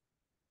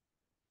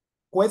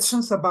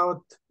 questions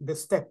about the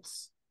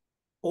steps.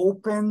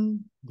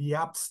 Open the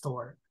App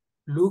Store.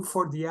 Look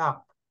for the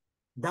app.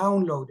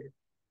 Download it.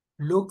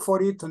 Look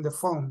for it on the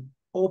phone.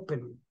 Open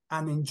it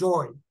and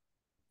enjoy.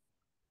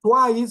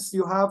 Twice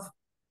you have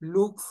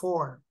look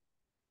for.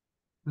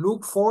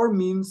 Look for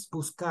means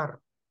buscar.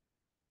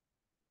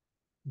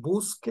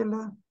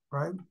 Búsquela,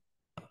 right?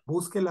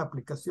 Busque la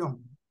aplicación.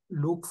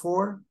 Look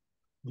for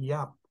the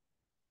app.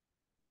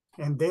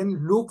 And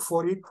then look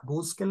for it,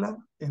 búsquela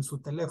en su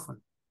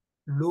teléfono.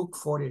 Look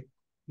for it.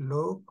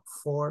 Look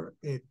for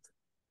it.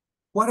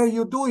 What are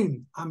you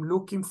doing? I'm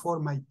looking for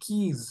my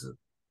keys.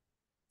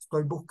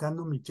 Estoy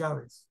buscando mis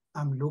llaves.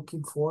 I'm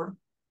looking for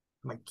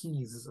my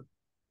keys.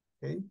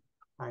 Okay?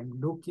 I'm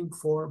looking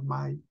for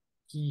my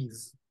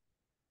keys.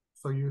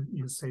 So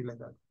you say like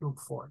that.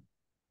 Look for.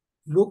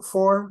 Look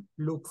for,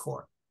 look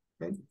for.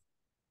 Okay?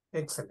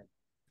 Excellent.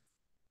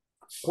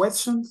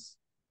 Questions?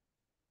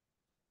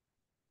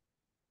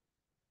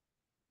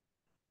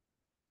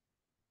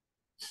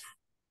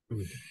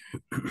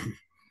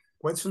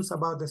 Questions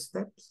about the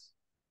steps?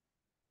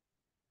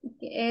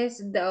 Is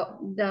the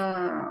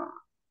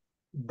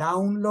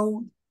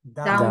Download.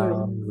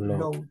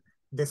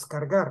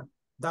 Descargar.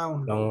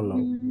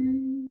 Download.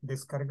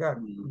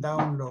 Descargar.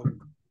 Download.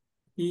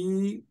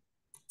 Y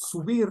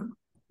subir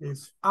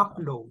es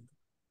upload.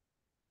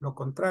 Lo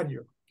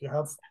contrario. You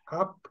have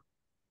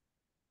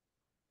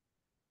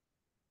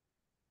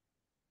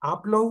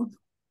upload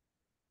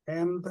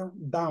and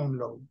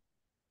download.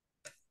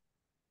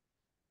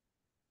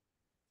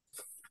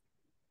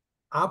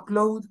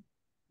 Upload,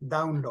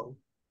 download.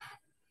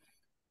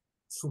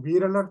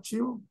 Subir el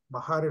archivo,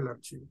 bajar el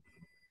archivo.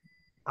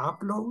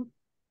 Upload,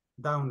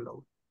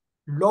 download.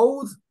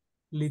 Load,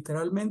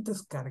 literalmente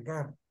es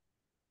cargar.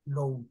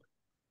 Load.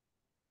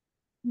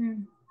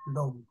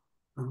 Load.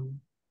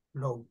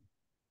 Load.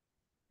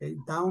 Okay.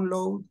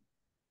 Download,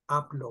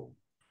 upload.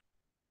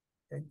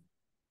 Okay.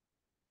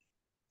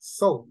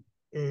 So,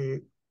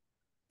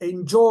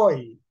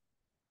 enjoy.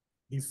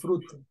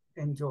 Disfrute.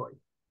 Enjoy.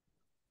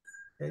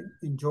 Okay.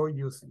 Enjoy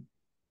using.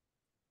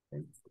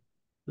 Okay.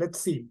 Let's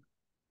see.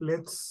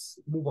 Let's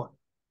move on.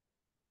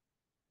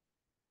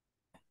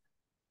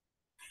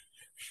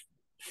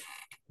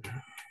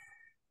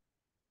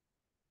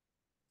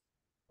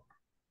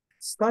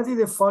 Study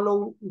the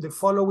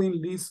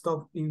following list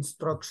of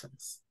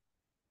instructions.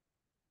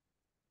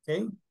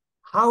 Okay.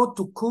 How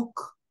to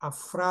cook a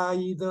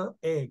fried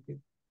egg.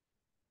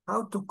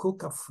 How to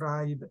cook a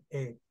fried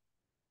egg.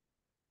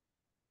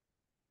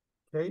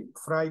 Okay.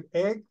 Fried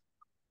egg.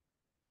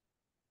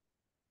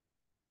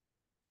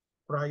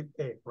 Fried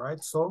egg,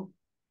 right? So,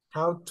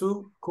 how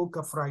to cook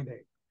a fried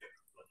egg.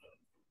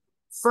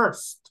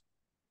 First,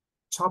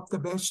 chop the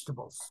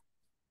vegetables.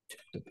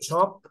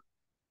 Chop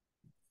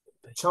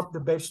the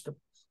vegetables.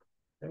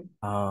 Okay.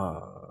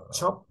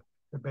 Chop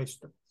the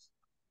vegetables.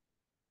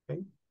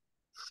 Okay.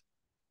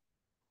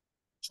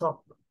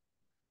 Chop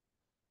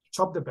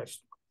the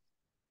vegetables.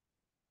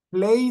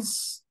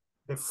 Place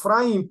the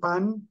frying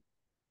pan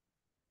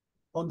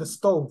on the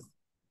stove.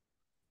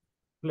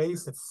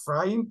 Place the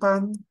frying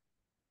pan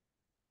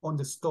on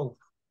the stove.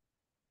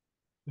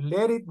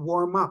 Let it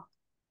warm up.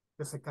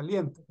 Que se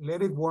caliente.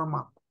 Let it warm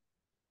up.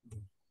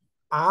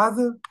 Add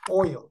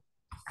oil.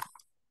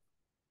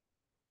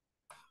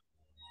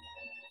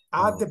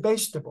 Add the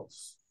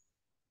vegetables.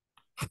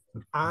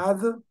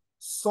 Add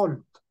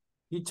salt.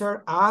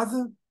 Teacher, add,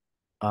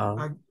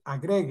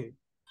 agregue.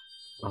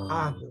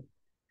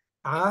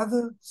 Add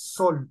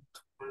salt.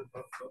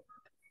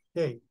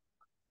 Okay.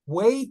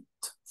 Wait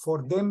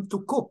for them to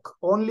cook.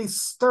 Only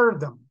stir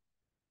them.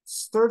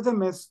 Stir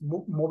them es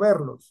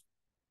moverlos.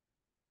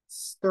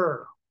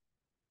 Stir.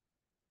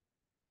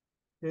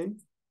 Okay.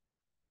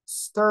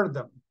 Stir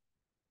them.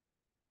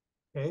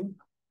 Okay.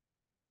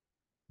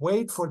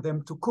 Wait for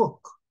them to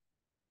cook.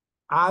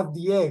 Add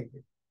the egg.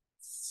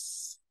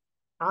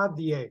 Add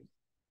the egg.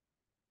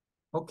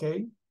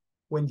 Okay.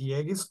 When the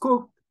egg is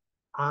cooked,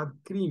 add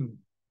cream.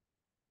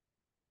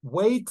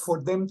 Wait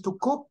for them to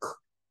cook.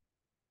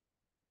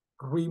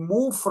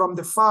 Remove from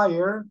the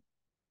fire.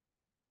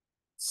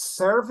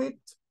 Serve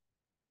it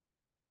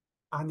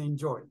and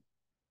enjoy.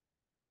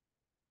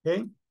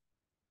 Okay.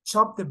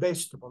 Chop the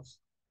vegetables.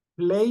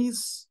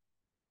 Place,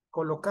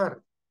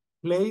 colocar.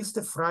 Place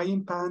the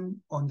frying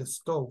pan on the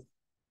stove.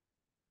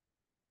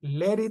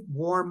 Let it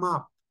warm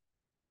up.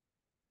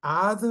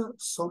 Add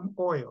some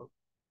oil.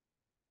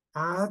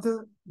 Add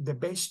the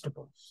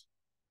vegetables.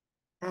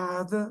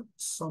 Add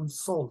some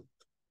salt.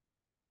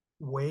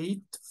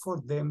 Wait for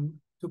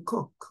them to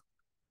cook.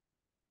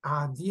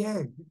 Add the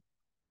egg.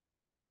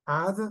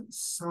 Add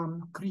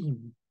some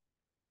cream.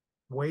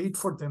 Wait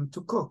for them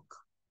to cook.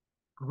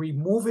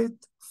 Remove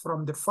it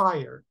from the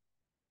fire.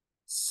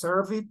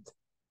 Serve it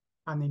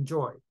and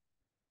enjoy.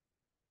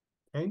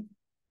 Okay?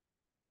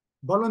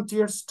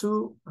 Volunteers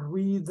to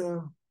read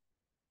the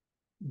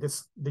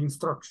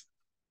instruction.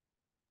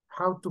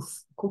 How to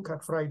cook a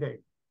fried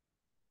egg.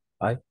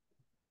 I.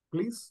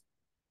 Please.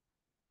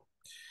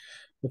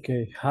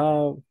 Okay,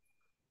 how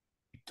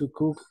to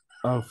cook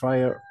and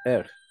fry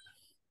egg.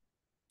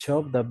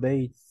 Chop the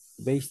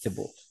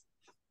vegetables.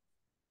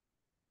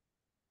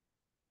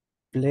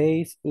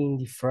 Place in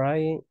the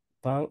frying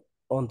pan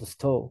on the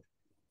stove.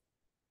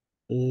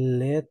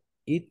 Let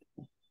it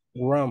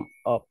warm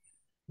up.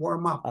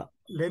 Warm up.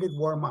 Let it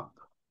warm up.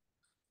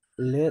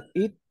 Let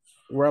it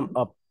warm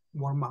up.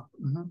 Warm up.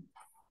 Mm-hmm.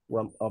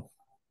 Warm up.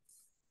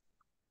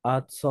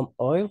 Add some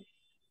oil.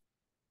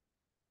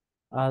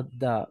 Add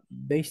the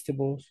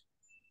vegetables.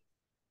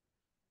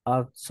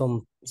 Add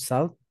some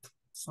salt.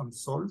 Some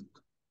salt.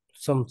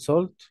 Some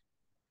salt.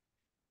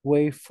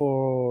 Wait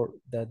for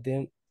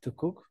them to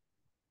cook.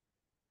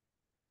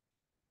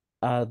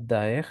 Add the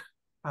egg.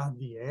 Add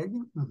the egg.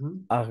 Mm-hmm.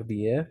 Add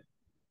the egg.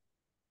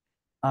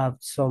 Add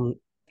some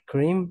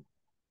cream.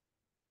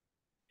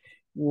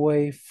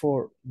 Wait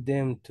for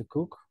them to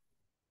cook.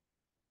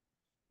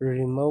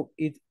 Remove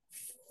it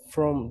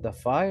from the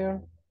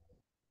fire.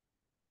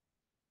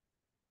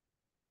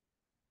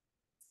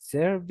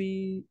 Serve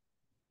it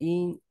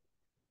in.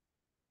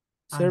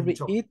 Serve it.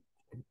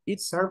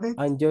 Serve it.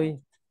 Enjoy.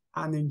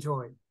 And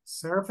enjoy.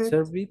 Serve it.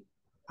 Serve it.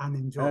 And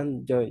enjoy.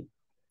 Enjoy.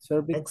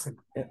 Serve it. Excellent.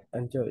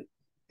 Enjoy.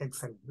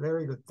 Excellent.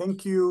 Very good.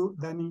 Thank you,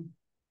 Danny.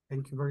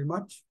 Thank you very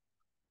much.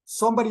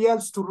 Somebody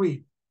else to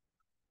read.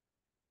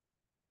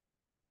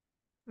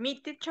 Me,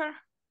 teacher.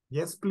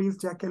 Yes, please,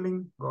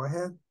 Jacqueline. Go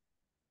ahead.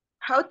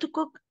 How to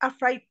cook a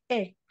fried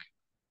egg.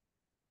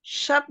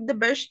 Chop the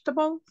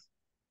vegetables.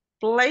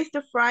 Place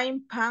the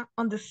frying pan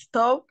on the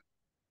stove.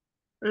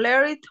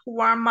 Let it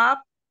warm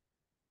up.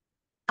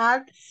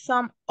 Add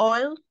some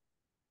oil.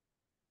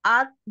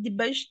 Add the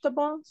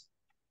vegetables.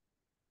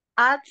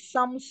 Add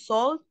some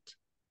salt.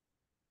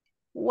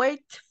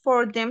 Wait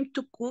for them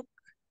to cook.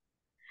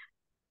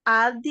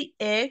 Add the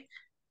egg.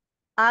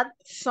 Add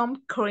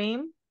some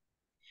cream.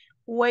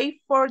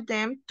 Wait for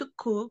them to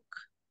cook.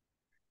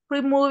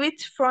 Remove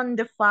it from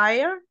the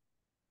fire.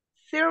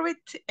 Serve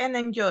it and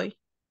enjoy.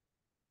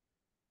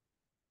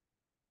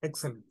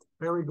 Excellent.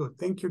 Very good.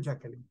 Thank you,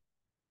 Jacqueline.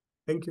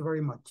 Thank you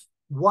very much.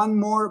 One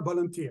more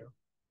volunteer.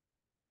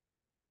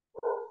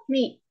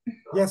 Me.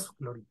 Yes,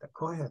 Glorita,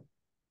 go ahead.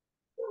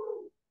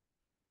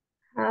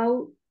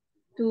 How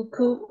to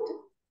cook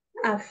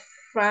a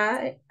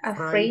fried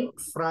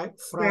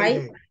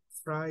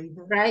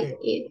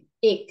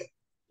egg.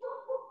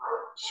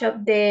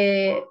 Chop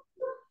the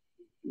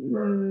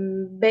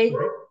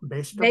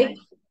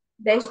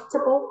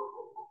vegetable.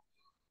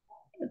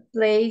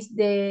 Place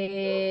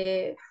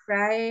the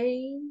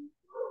frying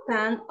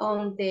pan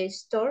on the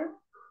stove.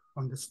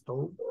 On the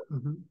stove.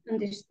 Mm-hmm. On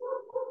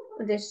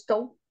the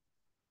stove.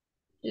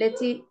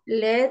 Let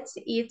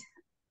it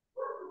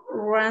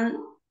warm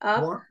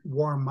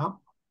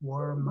up.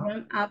 Warm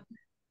up.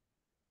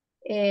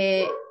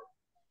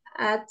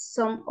 Add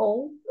some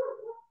oil.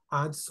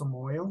 Add some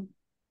oil.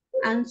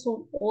 And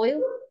some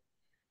oil.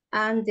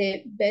 And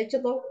the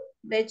vegetables.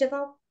 Me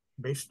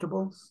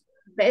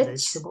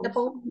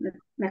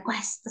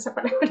cuesta esa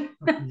palabra.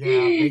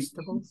 Yeah,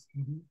 vegetables.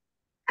 Mm-hmm.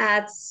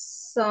 Add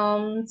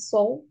some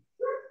salt.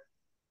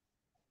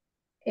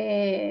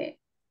 Wait,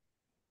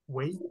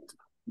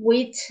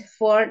 wait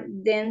for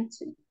them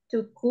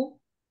to cook.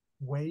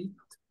 wait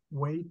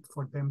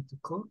for them to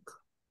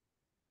cook.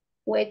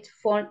 Wait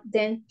for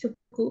them to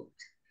cook.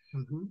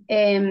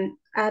 Mhm.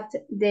 Add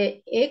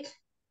the egg.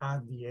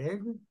 Add the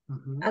egg.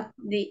 Mhm. Add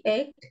the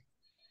egg.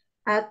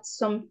 Add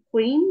some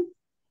cream.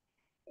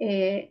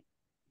 Wait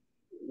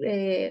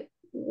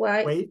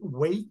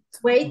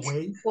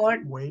for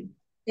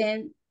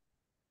them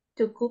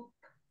to cook.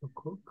 To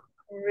cook.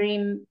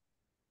 Remove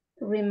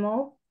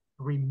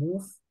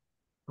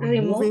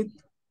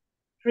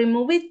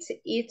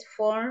it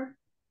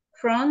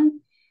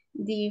from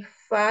the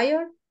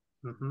fire.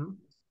 Mhm.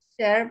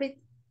 Serve it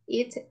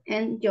and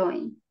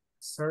enjoy.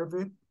 Serve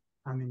it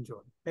and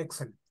enjoy.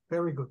 Excellent.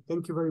 Very good.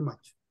 Thank you very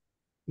much.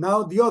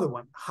 Now the other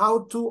one,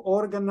 how to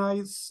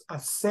organize a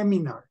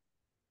seminar.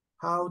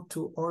 How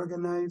to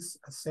organize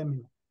a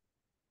seminar.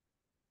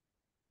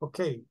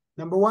 Okay,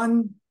 number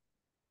one,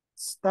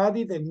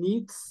 study the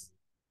needs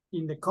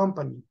in the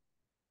company.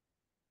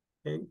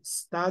 Okay,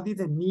 study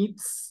the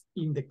needs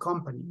in the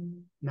company.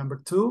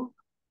 Number two,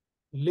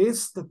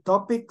 list the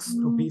topics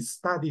to be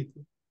studied.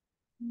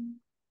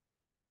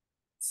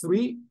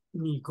 Three,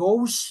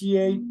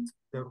 negotiate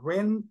the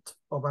rent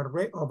of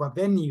a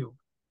venue.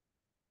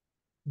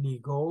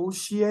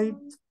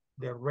 Negotiate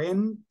the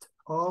rent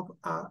of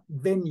a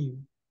venue.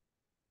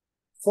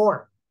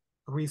 Four,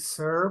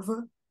 reserve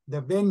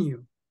the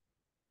venue.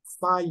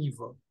 Five,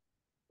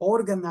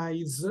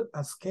 organize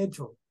a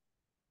schedule.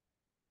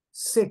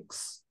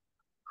 Six,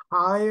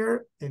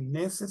 hire the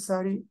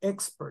necessary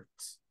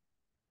experts.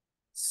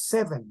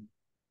 Seven,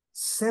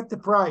 set the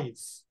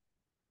price.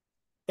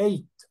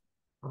 Eight,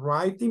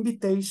 write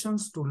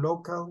invitations to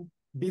local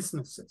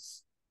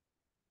businesses.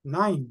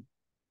 9,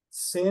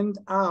 send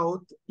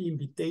out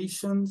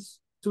invitations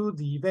to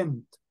the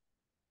event.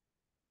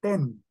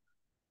 10,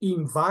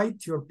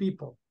 invite your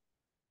people.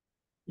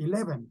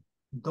 11,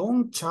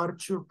 don't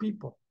charge your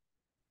people.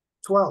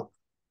 12,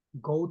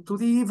 go to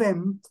the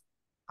event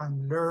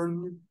and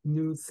learn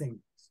new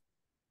things.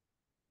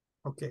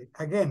 Okay,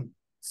 again,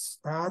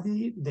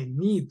 study the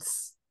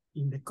needs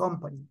in the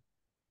company.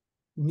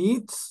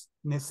 Needs,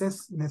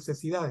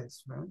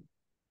 necesidades, ¿verdad?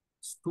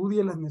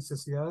 Estudie las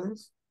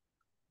necesidades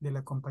de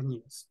la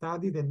compañía.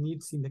 Study the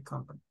needs in the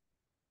company.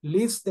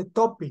 List the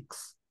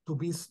topics to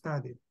be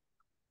studied.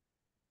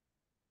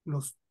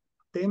 Los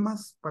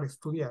temas para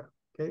estudiar.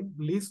 Okay?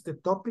 List the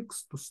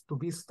topics to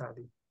be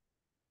studied.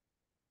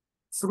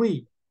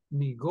 3,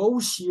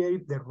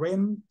 negotiate the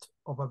rent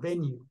of a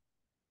venue.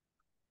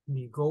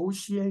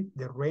 Negotiate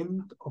the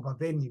rent of a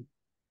venue.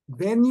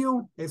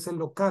 Venue es el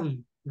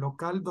local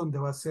donde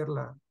va a ser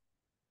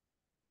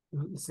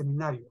el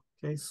seminario.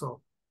 Okay,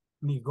 so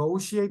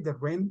negotiate the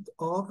rent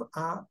of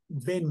a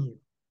venue.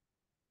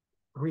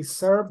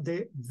 Reserve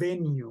the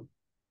venue.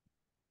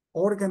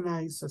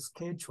 Organize a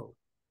schedule.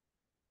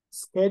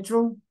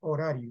 Schedule,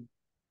 horario.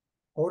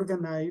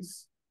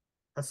 Organize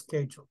a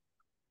schedule.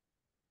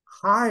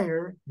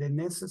 Hire the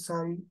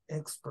necessary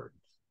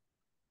experts.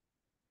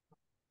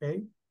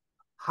 Okay.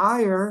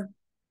 Hire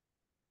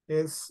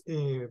es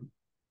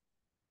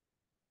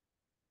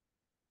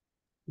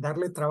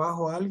darle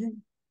trabajo a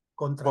alguien,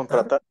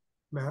 contratar.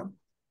 ¿Verdad?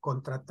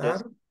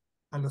 Contratar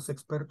a los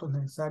expertos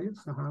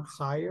necesarios.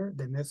 Hire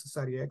the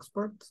necessary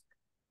experts.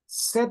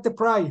 Set the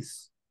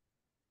price.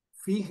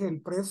 Fije el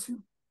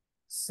precio.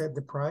 Set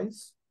the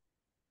price.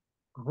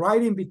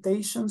 Write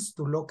invitations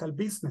to local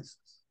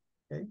businesses.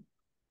 Okay?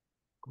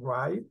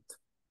 Write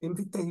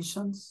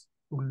invitations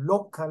to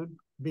local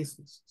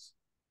businesses.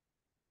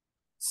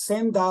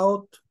 Send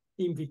out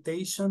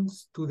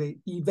invitations to the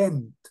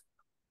event.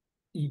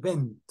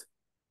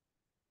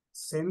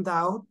 Send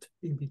out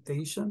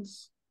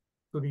invitations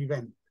to the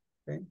event.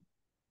 Okay?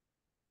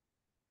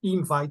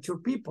 Invite your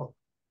people.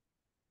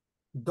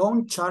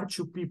 Don't charge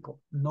your people.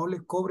 No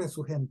le cobre a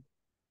su gente.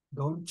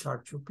 Don't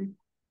charge your people.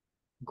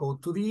 Go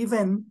to the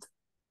event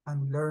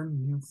and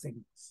learn new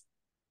things.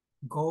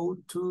 Go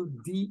to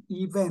the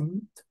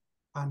event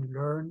and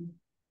learn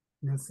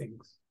new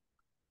things.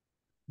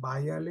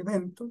 Vaya al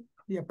evento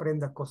y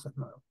aprenda cosas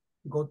nuevas.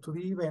 Go to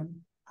the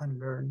event and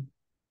learn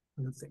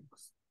new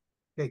things.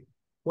 Okay,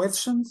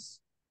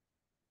 questions?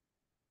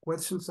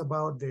 Questions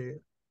about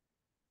the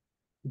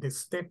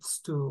steps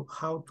to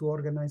how to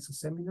organize a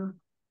seminar?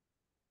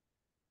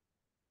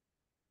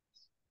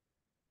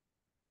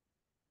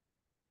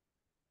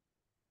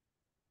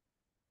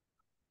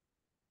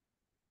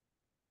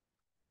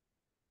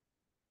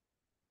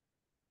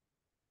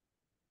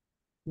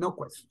 No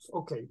questions.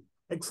 Okay,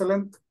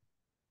 excellent.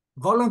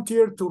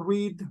 Volunteer to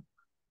read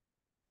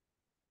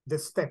the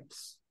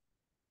steps.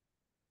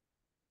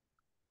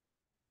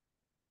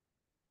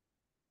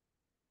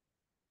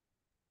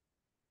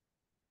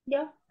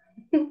 Yeah.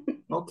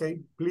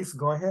 Okay, please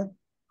go ahead.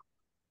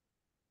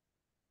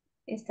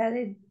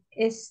 Study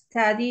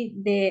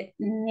the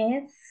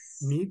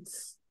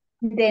needs.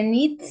 The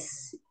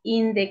needs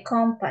in the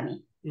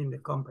company. In the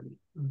company.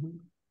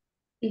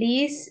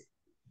 List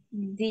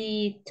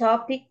the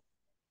topic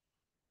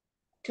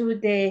to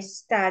the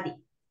study.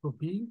 To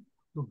be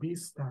To be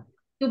studied.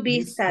 To be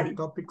List the studied.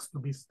 topics to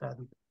be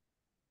studied.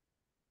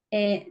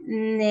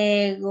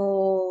 Negotiate.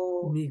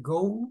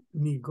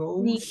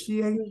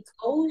 Negotiate.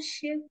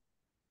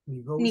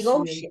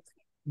 Negotiate.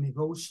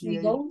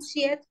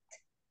 Negotiate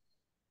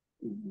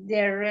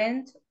the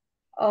rent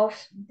of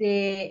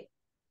the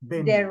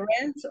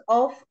rent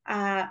of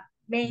a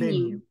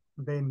venue.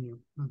 Venue.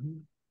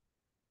 Mhm.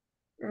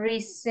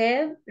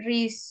 Reserve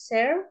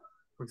Reserve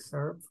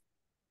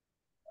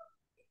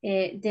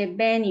the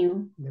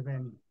venue. the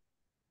venue.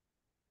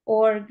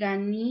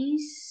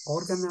 Organize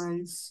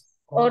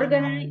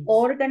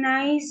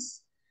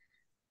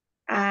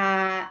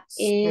a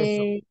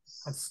schedule.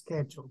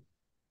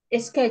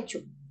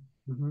 schedule.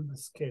 Mhm, a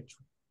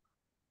schedule.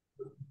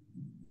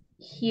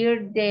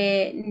 Here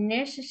the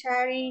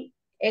necessary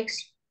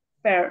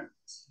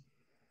experts.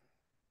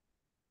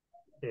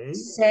 Okay.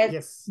 Set,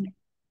 yes.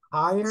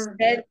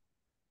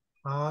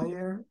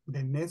 Hire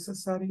the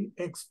necessary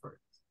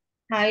experts.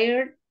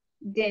 Hire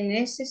the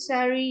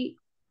necessary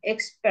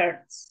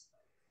experts.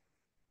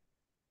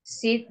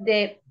 Set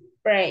the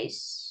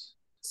price.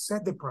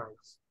 Set the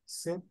price.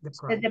 Set the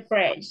price. Set the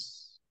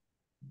price.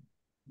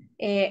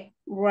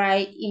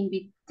 Write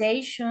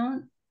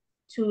invitation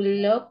to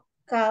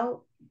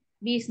local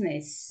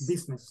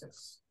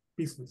businesses.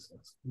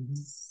 Mm-hmm.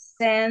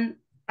 Send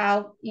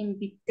out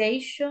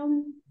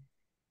invitation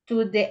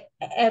to the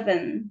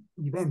event.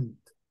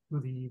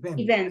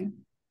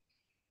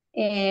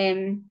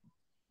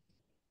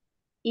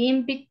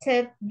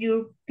 Invite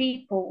your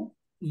people.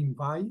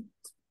 Invite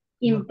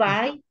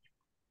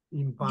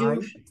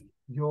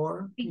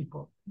your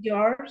people.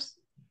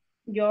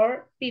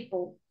 Your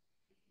people.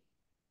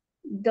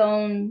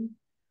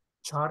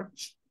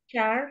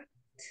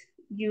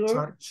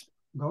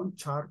 Don't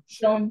charge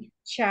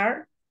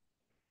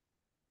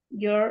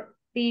your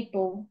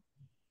people.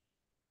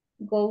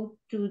 Go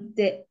to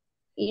the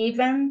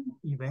event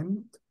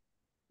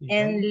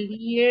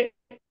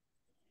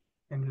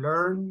and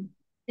learn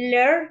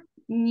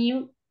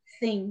new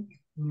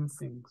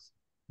things.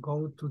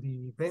 Go to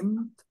the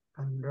event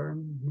and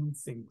learn new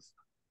things.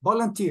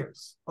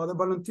 Volunteers. Other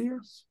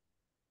volunteers?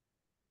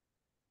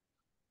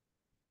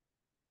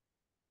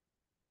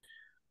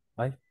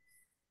 Hi.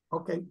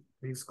 Okay,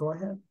 please go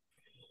ahead.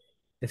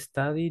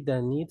 Study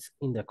the needs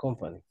in the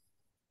company.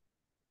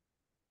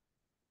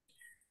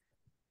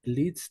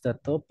 Leads the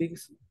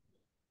topics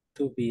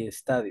to be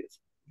studied.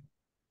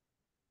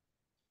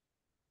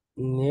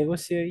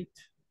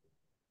 Negotiate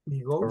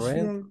the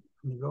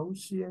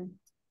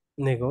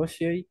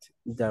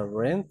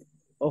rent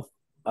of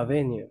a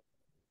venue.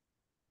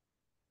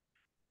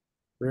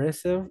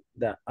 Reserve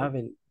the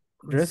venue.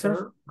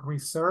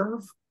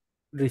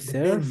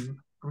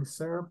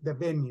 Reserve the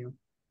venue.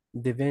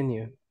 The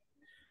venue.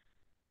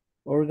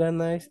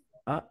 Organize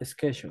a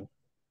schedule.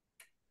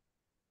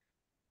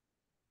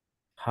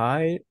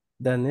 Hire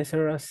the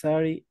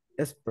necessary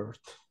expert.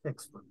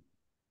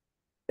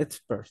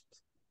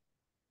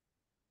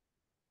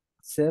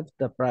 Set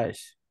the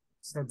price.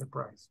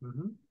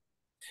 Mm-hmm.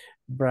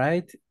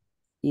 Write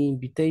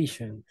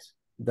invitations.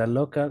 The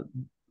local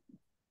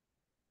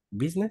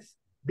businesses.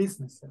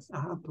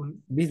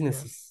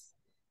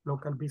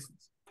 Local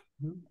business.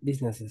 Mm-hmm.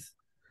 Businesses.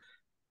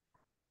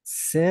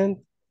 Send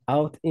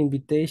out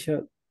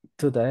invitation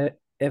to the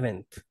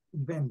event.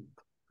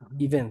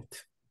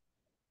 Event.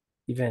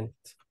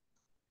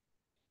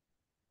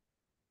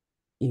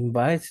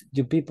 Invite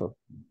your people.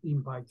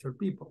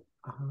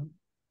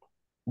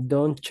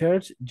 Don't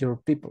charge your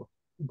people.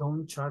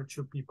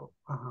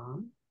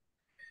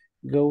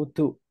 Go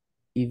to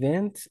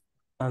events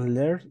and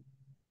learn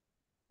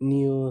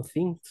new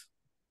things.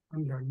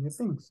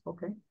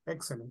 Okay,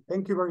 excellent.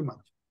 Thank you very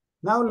much.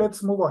 Now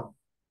let's move on.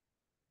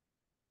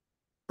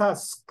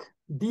 Task,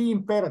 the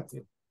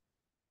imperative.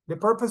 The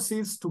purpose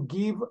is to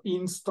give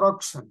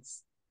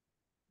instructions.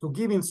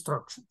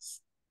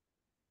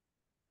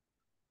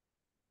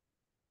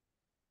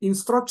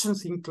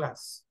 Instructions in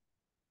class.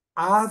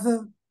 Add,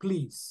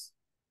 please.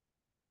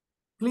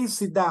 Please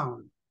sit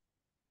down.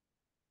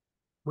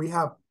 We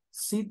have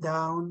sit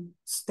down,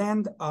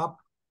 stand up,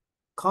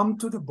 come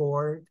to the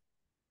board,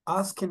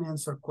 ask and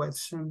answer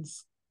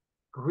questions,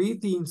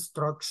 read the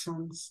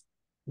instructions,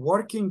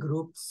 work in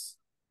groups,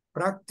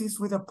 practice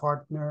with a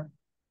partner,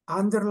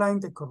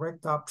 underline the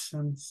correct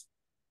options,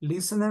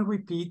 listen and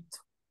repeat,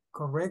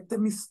 correct the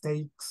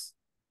mistakes,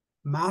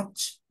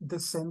 match the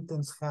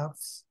sentence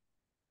halves,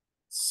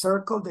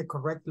 circle the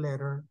correct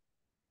letter,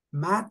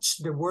 match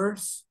the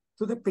words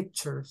to the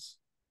pictures,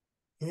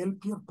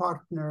 help your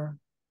partner,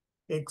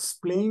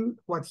 explain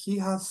what he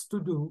has to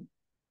do,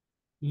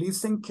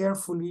 listen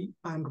carefully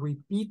and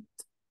repeat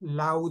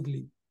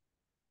loudly.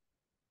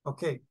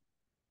 Okay,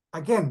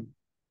 again,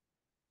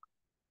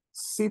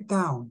 sit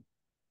down,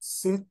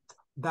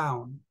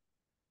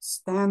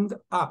 stand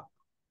up,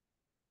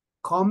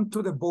 come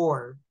to the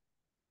board,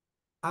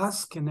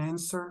 ask and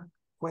answer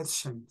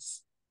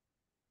questions,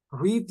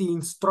 read the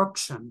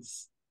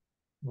instructions,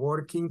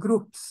 work in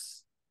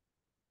groups,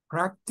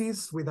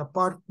 practice with a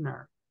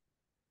partner,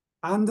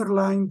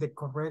 underline the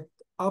correct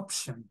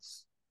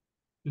options,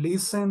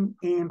 Listen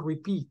and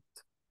repeat.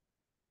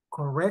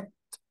 Correct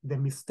the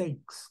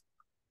mistakes.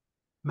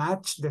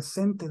 Match the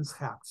sentence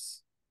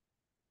halves.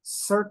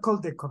 Circle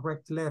the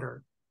correct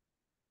letter.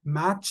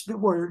 Match the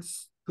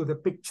words to the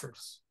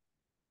pictures.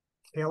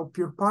 Help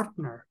your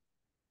partner.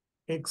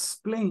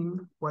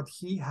 Explain what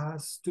he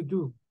has to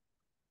do.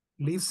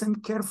 Listen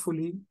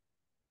carefully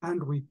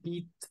and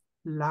repeat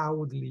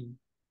loudly.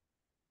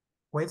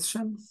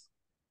 Questions?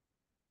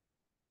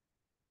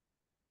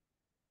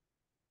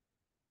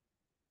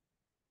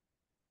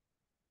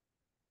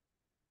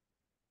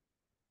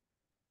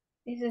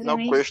 Esas No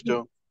son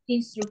question.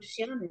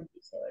 instrucciones,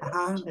 dice,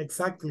 ¿verdad?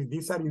 Exactly.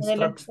 These are Una de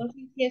las instructions.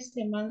 cosas que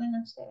se mandan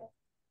a hacer.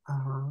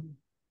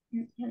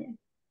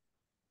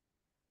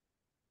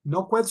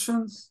 No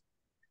questions?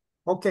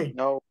 Okay.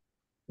 No.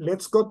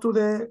 Let's go to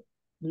the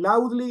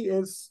loudly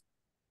es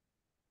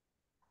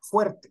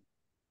fuerte.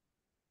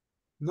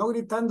 No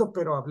gritando,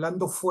 pero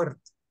hablando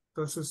fuerte.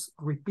 Entonces,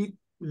 repeat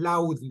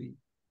loudly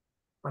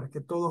para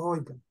que todos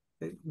oigan.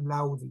 Okay?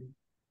 Loudly.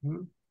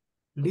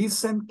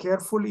 Listen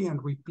carefully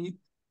and repeat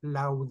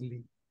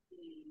loudly.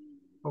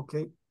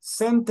 Okay.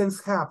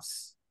 Sentence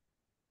halves.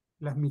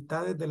 Las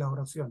mitades de la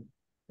oración.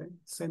 Okay?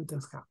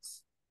 Sentence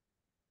halves.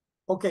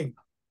 Okay.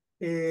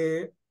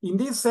 In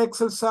this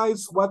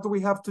exercise, what do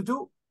we have to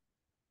do?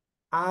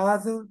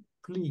 Add,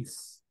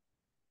 please.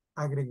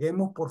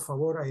 Agreguemos, por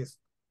favor, a esto.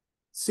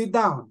 Sit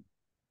down.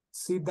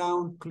 Sit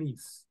down,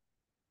 please.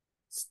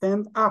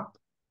 Stand up.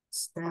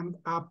 Stand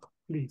up,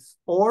 please.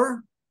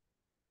 Or,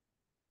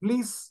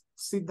 please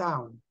sit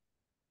down.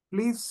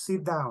 Please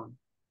sit down.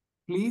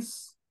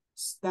 Please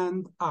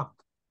stand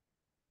up.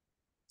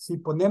 Si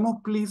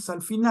ponemos please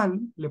al final,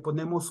 le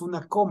ponemos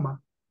una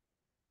coma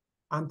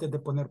antes de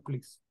poner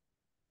please.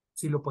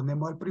 Si lo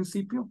ponemos al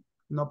principio,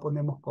 no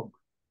ponemos coma.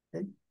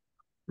 Okay?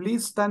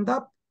 Please stand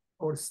up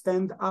or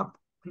stand up,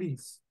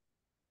 please.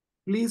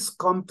 Please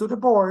come to the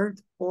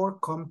board or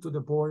come to the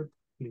board,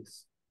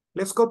 please.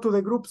 Let's go to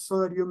the group so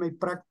that you may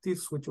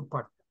practice with your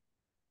partner.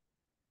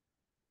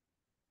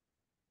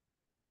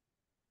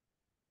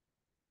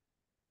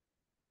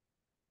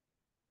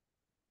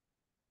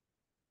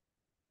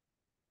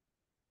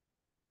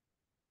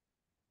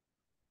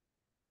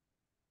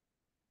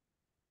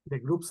 The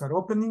groups are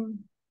opening.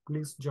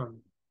 Please join.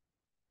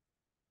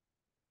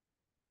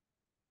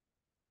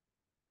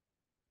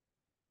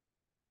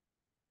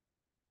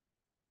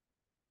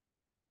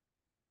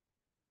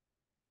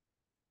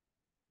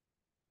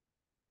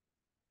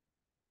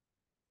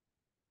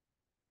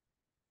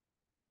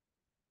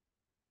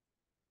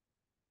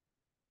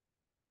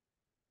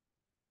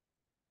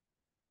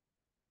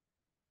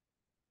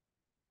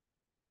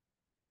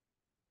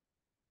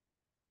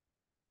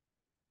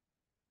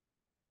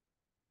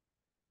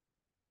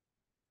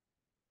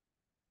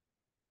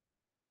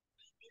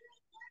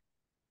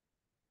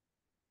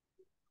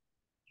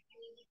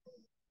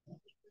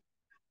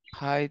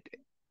 Hi,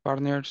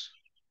 partners.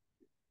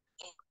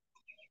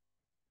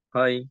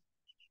 Hi.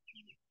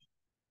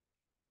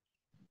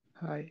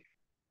 Hi.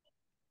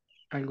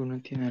 ¿Alguno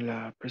tiene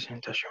la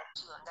presentación?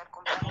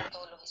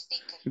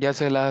 Ya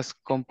se las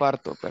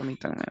comparto,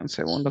 permítanme un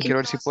segundo, quiero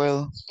ver si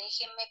puedo.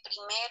 Déjenme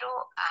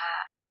primero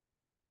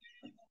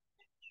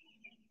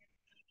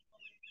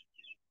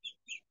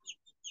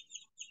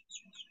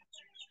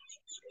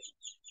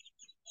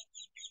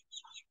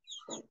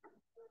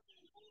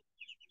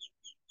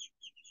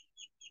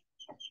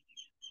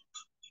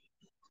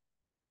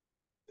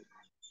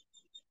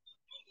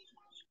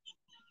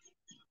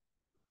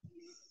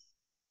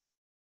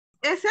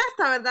Es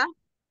esta, ¿verdad?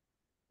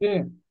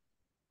 Sí.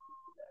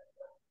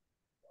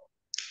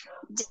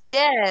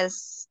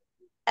 Yes,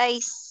 I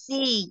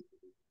see.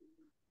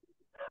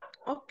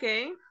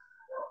 Okay.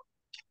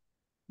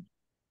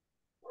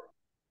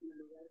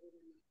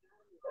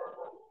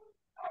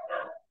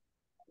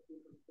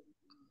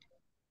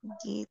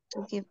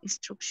 To give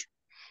instruction.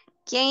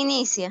 ¿Quién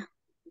inicia?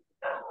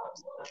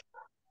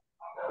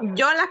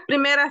 Yo las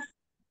primeras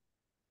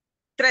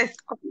 3.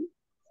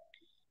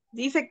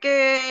 Dice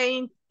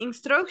que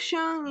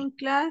instruction in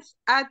class,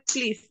 add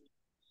please.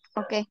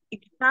 Okay.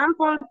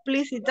 Example,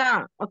 please sit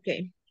down.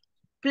 Okay.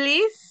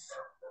 Please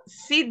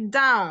sit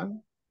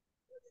down.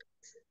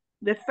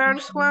 The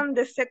first one,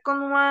 the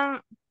second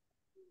one,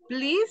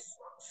 please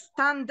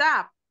stand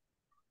up.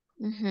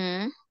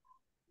 The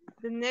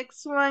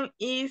next one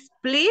is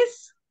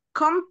please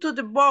come to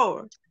the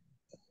board.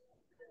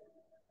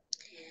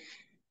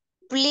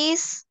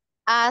 Please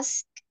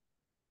ask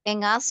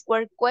and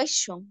answer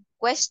question.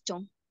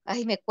 Question.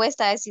 Ay, me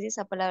cuesta decir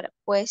esa palabra.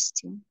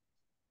 Question.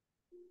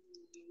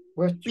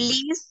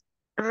 Please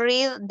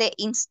read the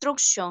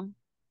instruction.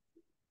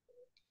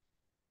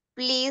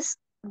 Please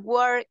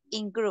work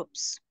in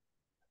groups.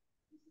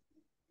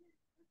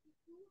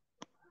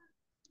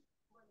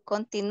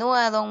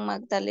 Continúa, don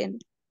Magdalena.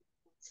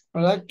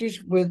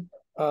 Practice with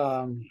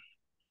a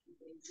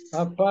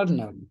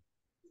partner.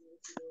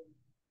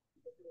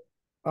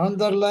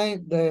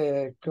 Underline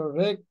the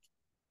correct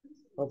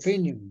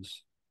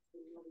opinions.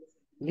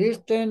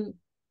 Listen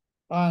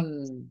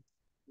and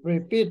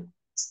repeat.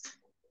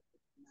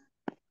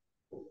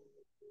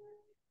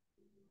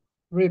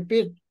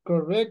 Repeat,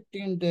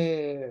 correcting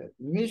the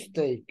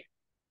mistake.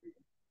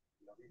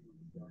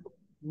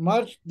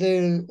 Match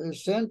the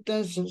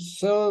sentence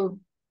so.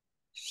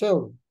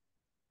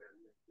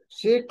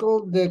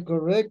 Circle the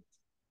correct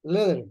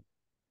letter.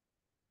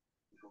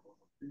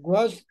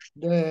 Watch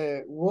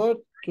the word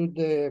to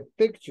the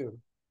picture.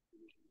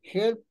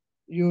 Help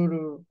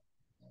your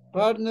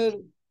partner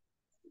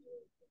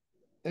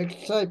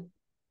accept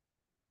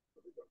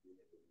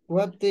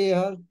what they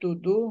have to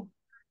do.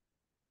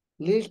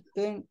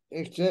 Listen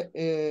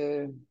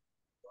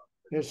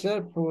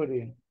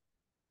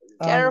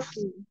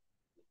carefully.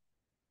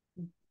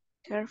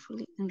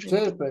 Carefully and repeat.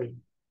 Carefully.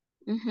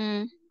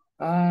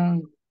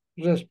 And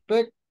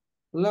respect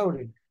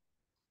loudly.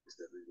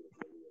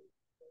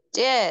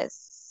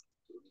 Yes.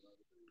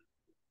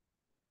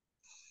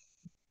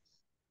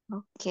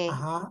 Okay.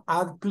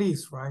 Add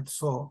please, right?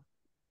 So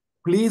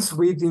please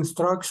read the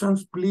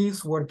instructions,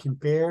 please work in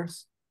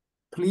pairs,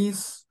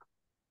 please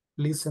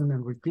listen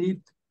and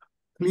repeat,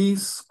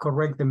 please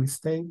correct the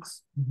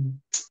mistakes.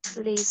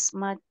 Please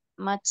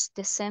match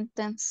the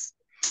sentence.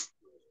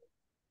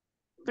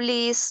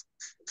 Please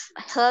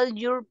help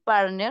your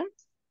partner.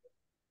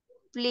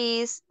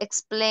 Please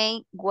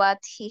explain what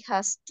he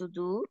has to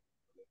do.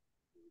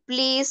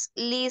 Please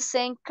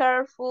listen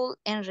careful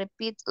and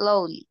repeat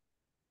loudly.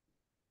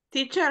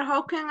 Teacher,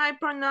 how can I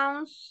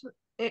pronounce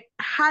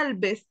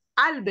halves?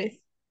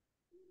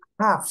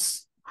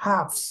 Halves.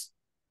 Halves.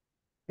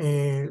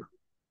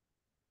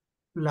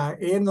 La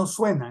E no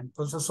suena,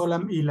 entonces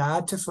y la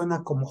H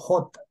suena como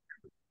J.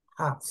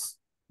 Halves.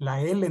 La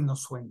L no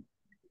suena.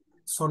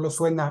 Solo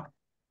suena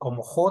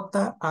como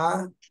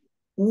J-A-V-S.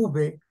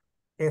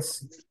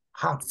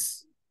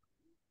 Halves.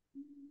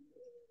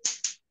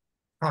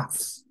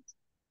 Halves.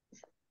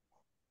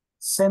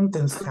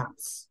 Sentence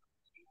halves.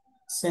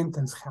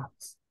 Sentence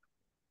halves.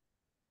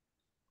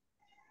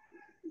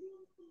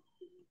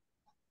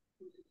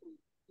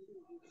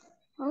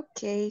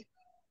 Ok.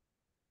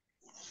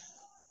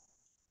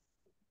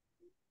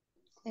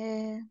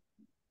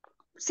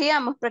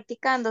 Sigamos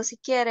practicando si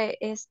quiere.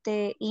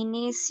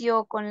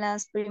 Inicio con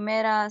las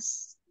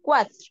primeras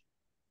 4.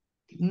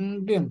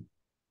 Bien.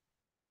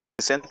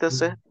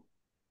 Sentence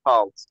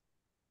halves.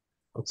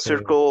 Okay.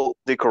 Circle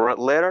the correct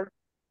letter.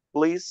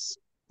 Please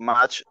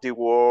match the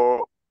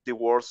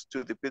words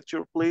to the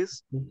picture,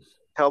 please.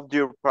 Help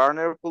your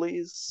partner,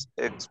 please.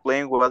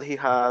 Explain what he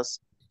has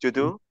to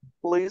do,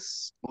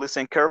 please.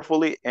 Listen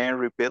carefully and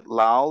repeat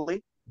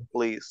loudly,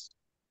 please.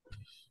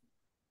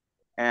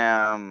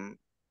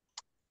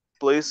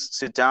 Please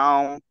sit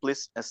down,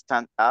 please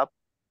stand up,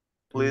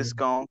 please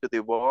come to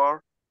the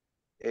board,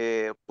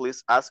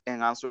 please ask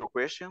and answer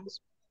questions,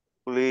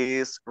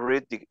 please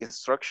read the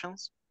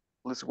instructions,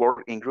 please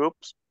work in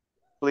groups,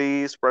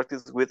 please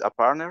practice with a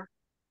partner,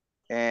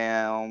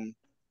 and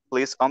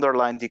please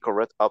underline the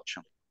correct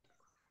option.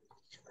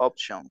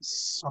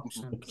 Options.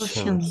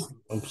 Excellent.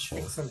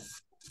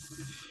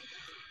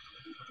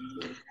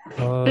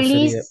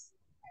 Please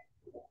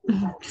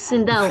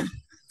sit down.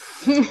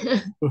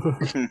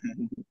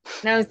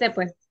 No, usted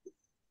pues.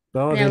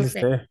 No, dile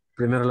usted.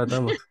 Primero la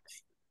damos.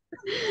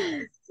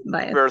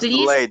 Vaya, First,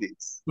 please,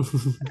 ladies.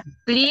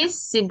 Please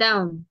sit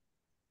down.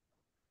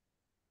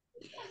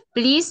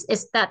 Please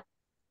stand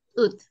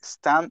up.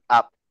 Stand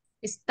up.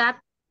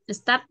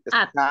 Stand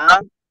up.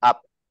 Stand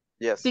up.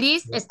 Yes.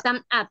 Please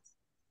stand up.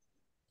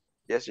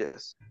 Yes,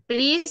 yes.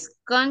 Please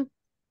come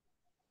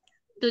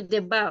to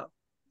the bar.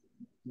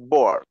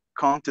 Board.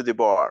 Come to the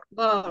bar.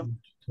 Bar.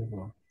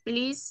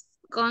 Please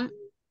come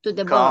to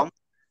the bar. Come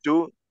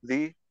to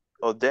the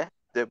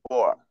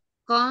bar.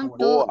 Come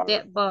Board. to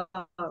the bar.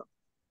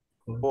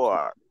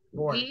 Board.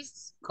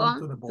 Please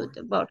come to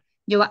the bar.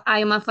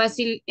 Hay más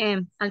fácil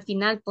al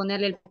final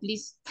ponerle el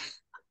please.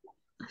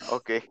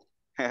 Okay.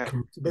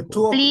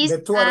 Please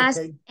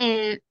ask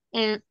okay.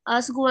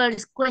 Ask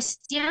words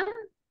question.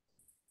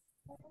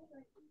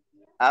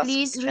 Ask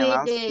Please and read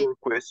answer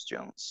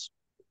questions.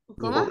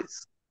 ¿Cómo?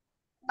 Please.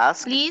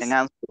 Ask Please and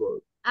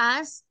answer.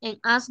 Ask and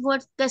answer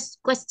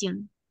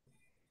question.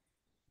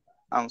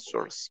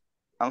 Answers.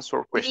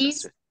 Answer questions.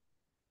 Please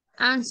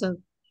answer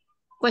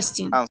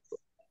question. Answer.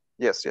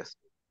 Yes, yes.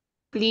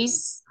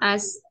 Please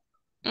ask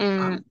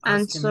and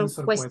answer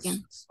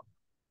question.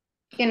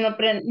 Que no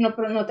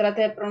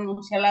trate de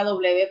pronunciar la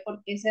W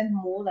porque esa es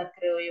muda,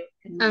 creo yo.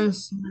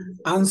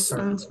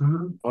 Answer.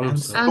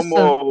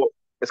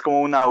 Es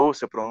como una U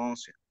se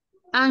pronuncia.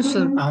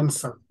 Answer.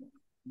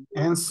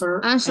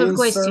 Answer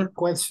question.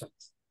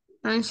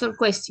 Answer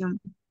question.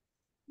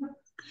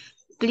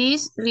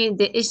 Please read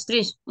the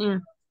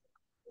instruction.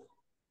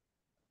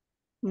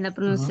 La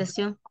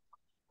pronunciación.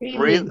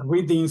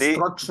 Read the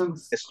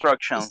instructions.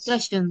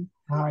 Instruction.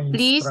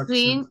 Please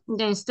read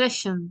the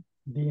instruction.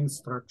 The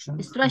instructions.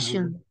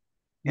 Instruction.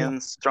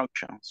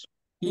 Instructions.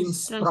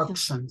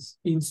 Instructions.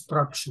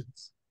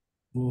 Instructions.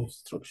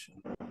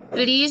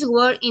 Please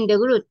work in the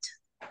group.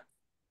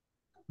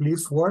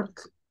 Please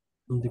work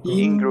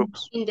in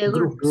groups. In the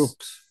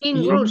groups.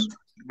 In groups.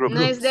 Groups.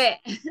 No es de.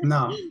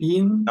 No.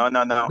 In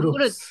No.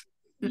 groups.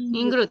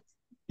 In group.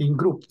 In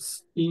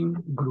groups. In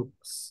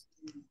groups.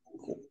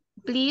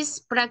 Please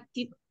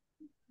practice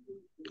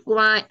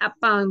one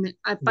appointment.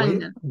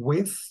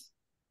 With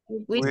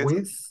With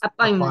a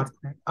appointment.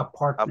 partner. A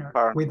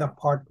partner. With a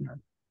partner.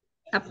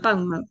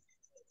 Appointment.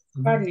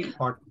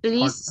 Partner.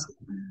 Please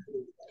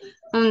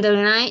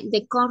underline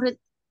the correct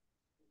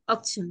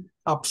option.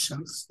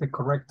 Options. The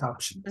correct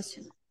options.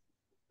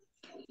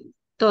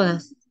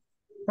 Todas.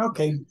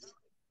 Okay.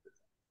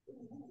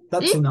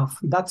 That's enough.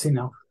 That's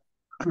enough.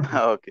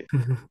 Okay.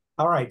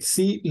 All right.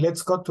 See,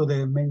 let's go to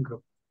the main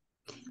group.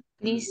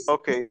 Please.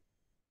 Okay.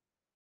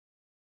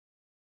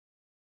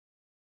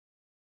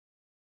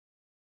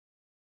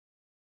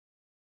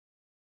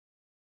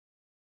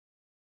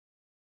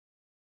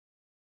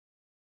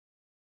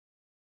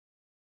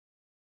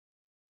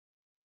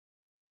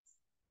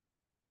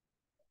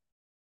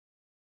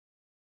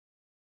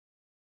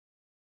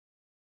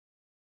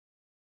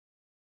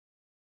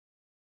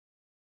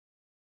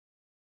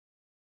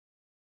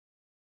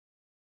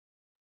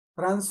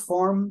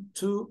 Transform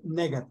to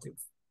negative.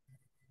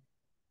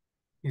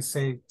 You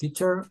say,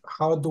 teacher,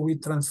 how do we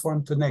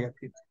transform to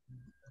negative?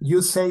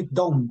 You say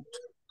don't.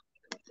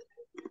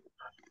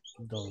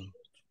 Don't.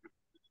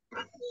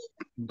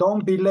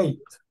 Don't be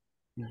late.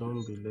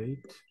 Don't be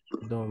late.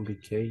 Don't be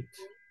late.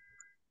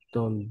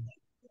 Don't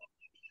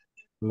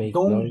make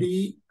Don't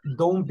noise.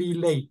 don't be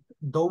late.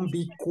 Don't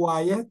be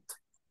quiet.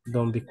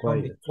 Don't be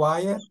Don't be quiet.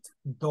 quiet.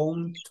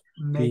 Don't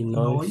make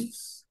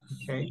noise.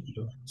 Okay.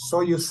 So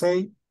you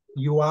say,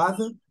 you add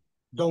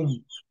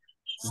don't.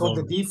 So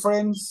Don't.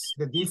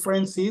 the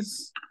difference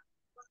is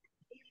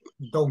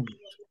don't.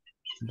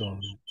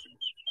 Don't.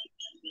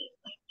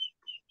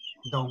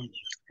 Don't.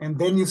 And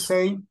then you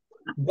say,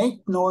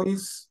 make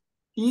noise,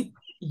 eat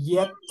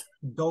yet,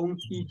 don't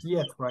eat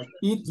yet, right?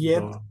 Eat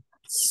yet, Don't.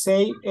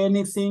 say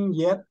anything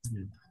yet,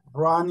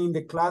 run in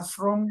the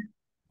classroom,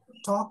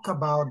 talk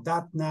about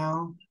that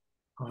now,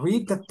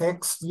 read the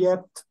text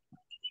yet.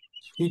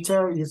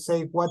 Teacher, you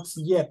say, what's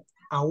yet?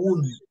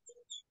 Aún.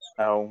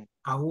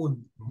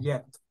 Aún,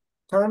 yet.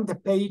 Turn the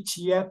page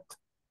yet,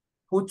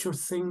 put your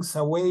things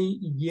away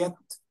yet,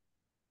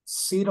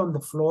 sit on the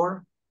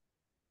floor,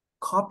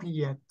 copy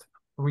yet,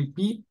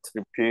 repeat,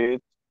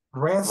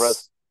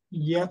 rest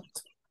yet,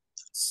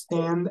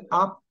 stand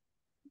up,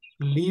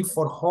 leave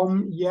for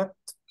home yet,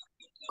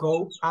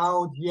 go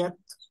out yet,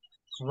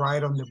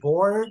 write on the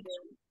board,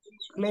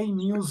 play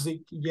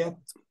music yet,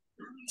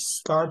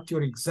 start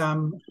your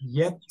exam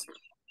yet,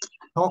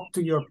 talk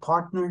to your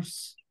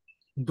partners,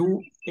 do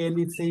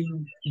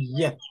anything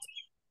yet.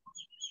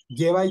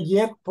 Lleva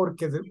yet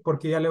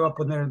porque ya le va a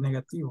poner el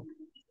negativo.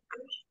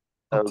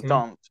 Okay.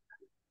 Don't.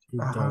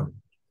 Don't.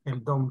 El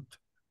don't.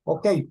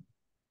 Okay.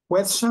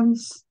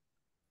 Questions?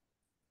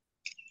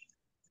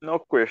 No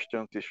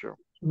question, teacher.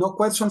 No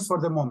questions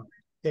for the moment.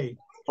 Okay.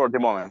 For the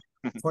moment.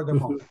 For the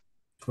moment.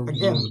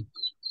 Again,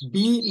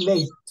 be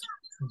late.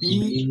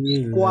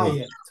 Be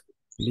quiet.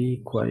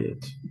 Be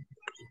quiet.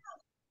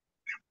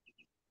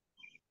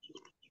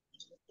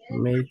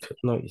 Make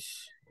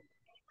noise.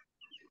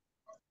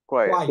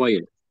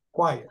 Quiet.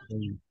 Quiet.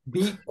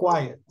 Be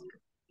quiet.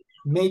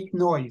 Make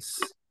noise.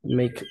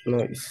 Make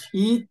noise.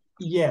 Eat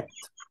yet.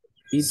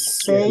 Eat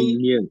Say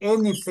yet.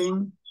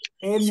 anything.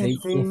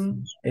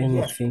 Anything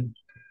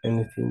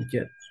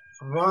yet.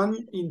 Run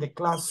in the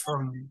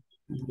classroom.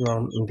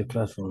 Run in the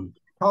classroom.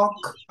 Talk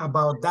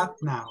about that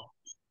now.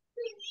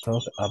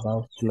 Talk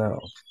about now.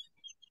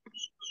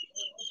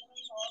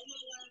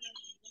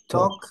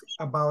 Talk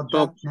about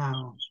that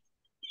now.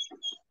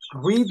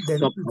 Read the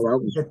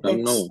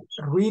text.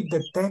 Read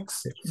the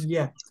text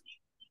yet.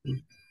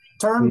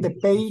 Turn the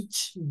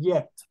page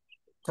yet.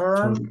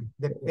 Turn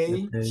the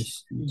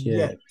page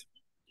yet.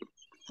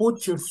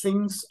 Put your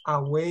things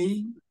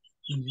away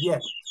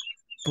yet.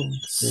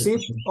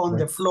 Sit on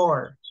the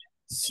floor.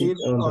 Sit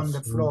on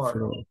the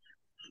floor.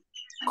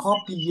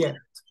 Copy yet.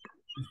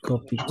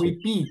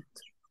 Repeat.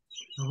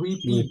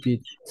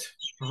 Repeat.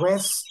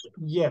 Rest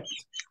yet.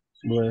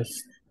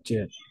 Rest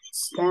yet.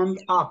 Stand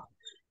up.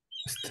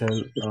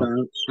 Stand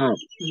up.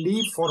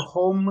 Leave for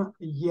home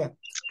yet.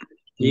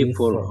 Leave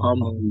for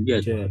home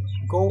yet.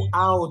 Go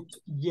out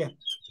yet.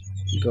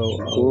 Go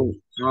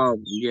out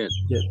yet.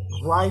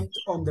 Write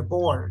on the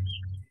board.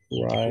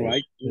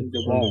 Write on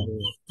the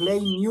board. Play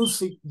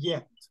music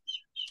yet.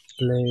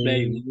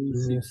 Play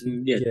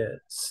music yet.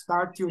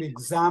 Start your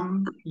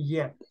exam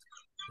yet.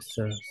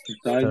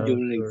 Start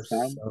your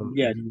exam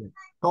yet.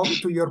 Talk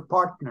to your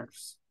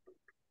partners.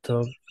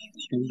 Talk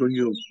to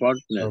your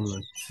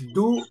partners.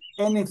 Do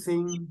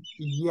anything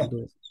yet.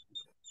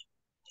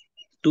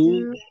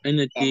 Do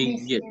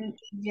anything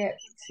yet.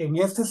 En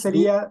este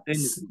sería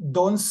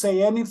don't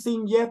say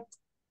anything yet.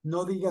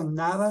 No digan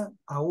nada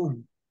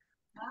aún.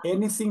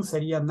 Anything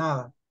sería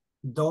nada.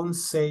 Don't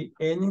say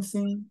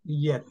anything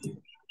yet.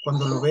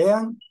 Cuando lo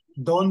vean,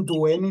 don't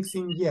do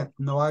anything yet.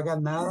 No haga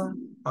nada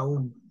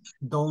aún.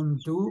 Don't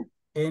do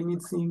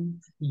anything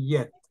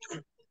yet.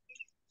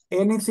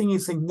 Anything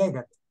is en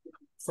negative.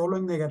 Solo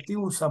en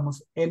negativo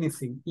usamos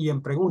anything y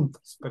en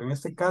preguntas. Pero en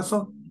este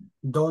caso,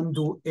 don't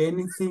do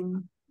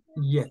anything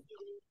yet.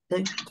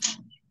 Okay.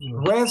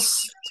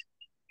 Rest,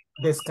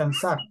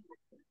 descansar.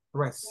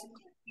 Rest.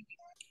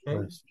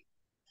 Okay.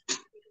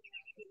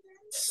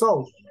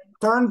 So,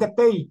 turn the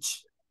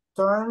page.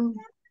 Turn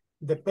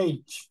the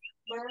page.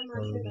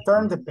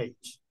 Turn the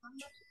page.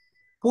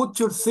 Put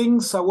your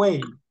things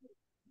away.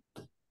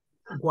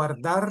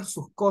 Guardar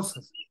sus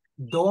cosas.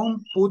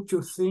 Don't put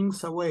your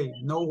things away.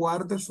 No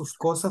guarde sus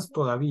cosas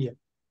todavía.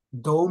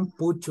 Don't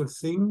put your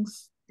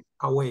things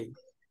away.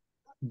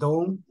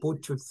 Don't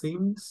put your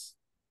things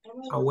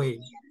away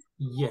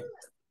yet.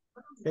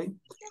 Okay.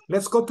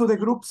 Let's go to the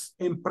groups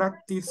and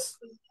practice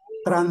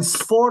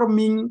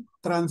transforming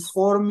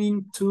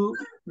to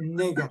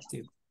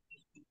negative.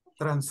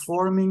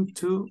 Transforming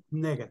to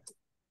negative.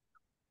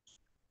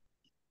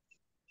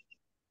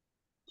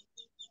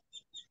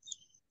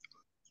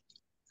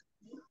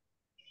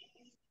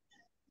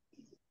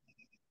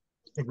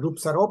 The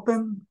groups are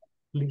open.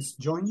 Please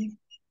join.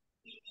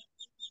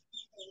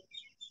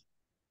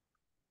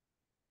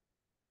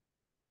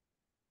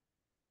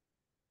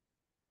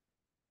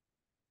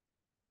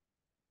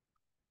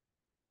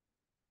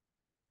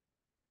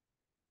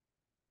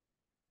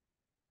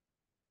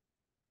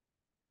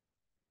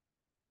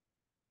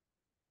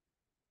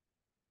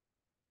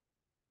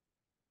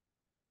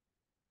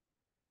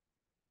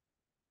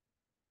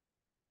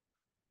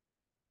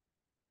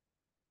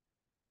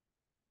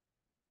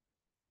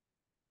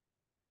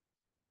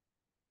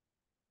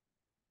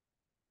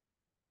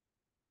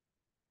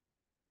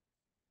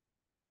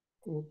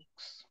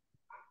 Oops.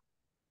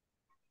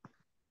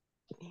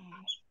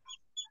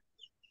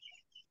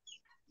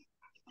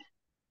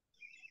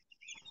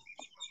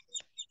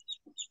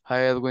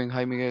 Hi Edwin,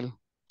 hi Miguel,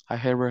 hi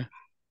Herbert.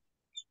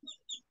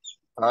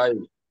 Ay,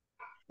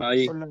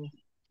 Ahí. Hola.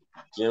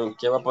 ¿quién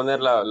va a poner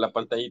la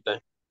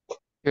pantallita?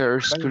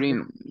 Share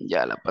screen,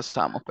 ya la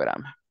pasamos,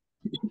 espérame.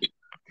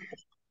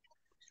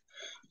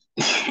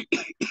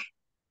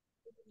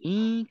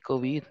 Y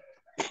COVID.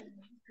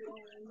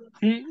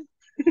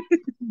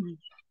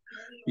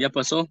 Ya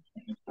pasó.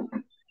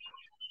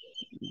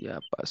 Ya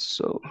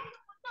pasó.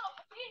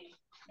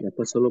 Ya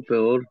pasó lo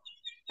peor.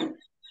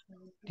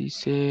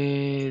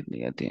 Dice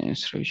negative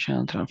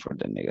instruction, transfer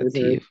the Esa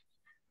negative.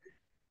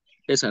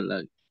 Esa es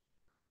la.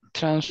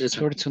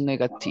 Transfer to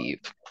negative.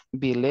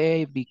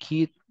 Delay, be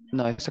kid.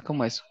 No, esa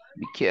como es.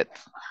 Be kid.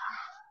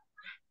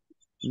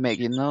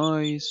 Make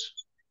noise.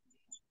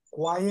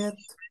 Quiet.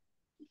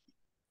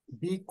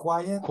 Be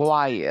quiet.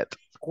 Quiet.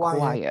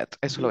 Quiet.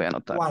 Eso lo voy a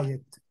anotar.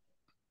 Quiet.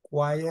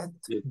 Quiet.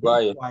 Be Be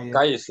quiet. quiet.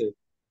 Cállese.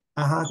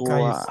 Ajá,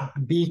 cállese.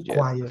 Be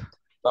quiet.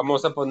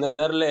 Vamos a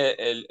ponerle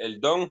el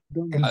don.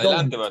 El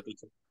Adelante, don't.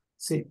 Batista.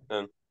 Sí.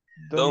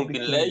 Don't be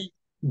late.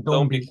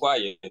 Don't be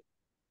quiet.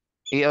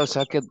 Y o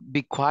sea que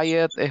be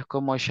quiet es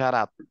como shut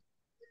up.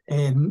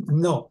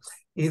 No,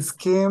 es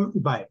que,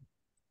 vaya,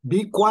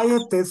 be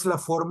quiet es la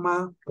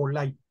forma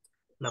polite,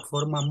 la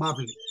forma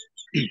amable.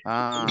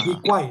 Ah, Be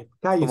quiet,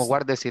 cállese. como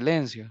guarde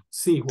silencio.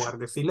 Sí,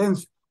 guarde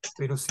silencio.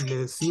 Pero si le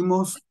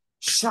decimos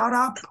shut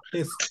up,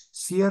 es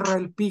cierra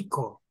el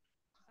pico.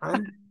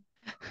 ¿Vale?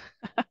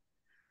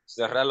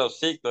 Cerrar los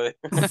hocico.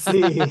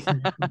 Sí. Se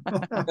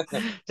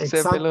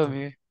peló, Exacto.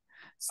 Miguel.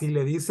 Si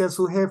le dice a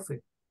su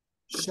jefe,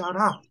 shut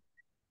up.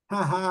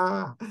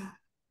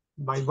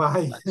 Bye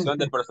bye. Acción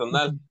de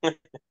personal.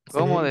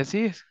 ¿Cómo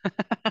Sí. decís?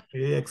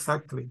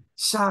 Exactly.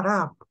 Shut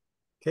up.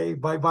 Okay,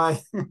 bye bye.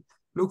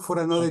 Look for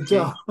another Okay.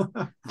 job.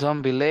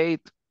 Don't be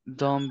late.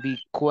 Don't be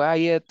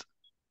quiet.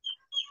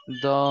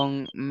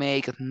 Don't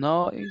make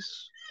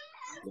noise.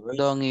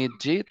 Don't eat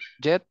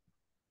yet.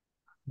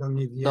 Don't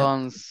eat yet.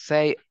 Don't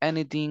say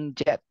anything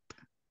yet.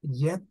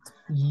 Yet.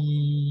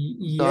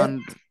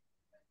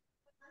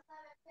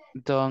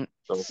 Don't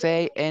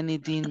say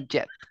anything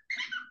yet.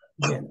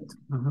 Yet.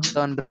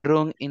 Don't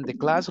run in the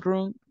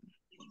classroom.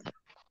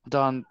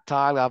 Don't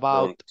talk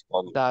about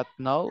that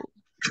now.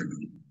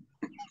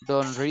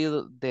 Don't read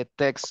the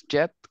text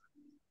yet.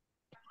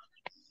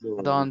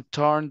 Don't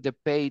turn the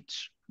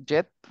page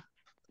yet.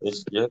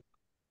 It's yet.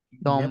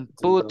 Don't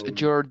put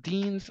your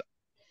things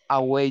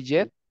away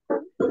yet.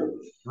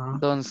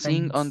 Don't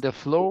sing on the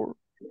floor.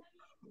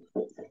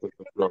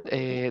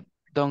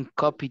 Don't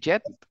copy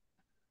yet.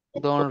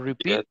 Don't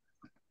repeat.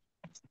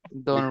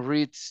 Don't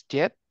read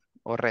yet.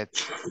 Or read.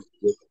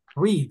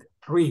 Read.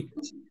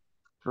 Reads.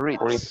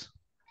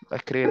 A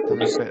escribir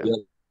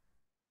también.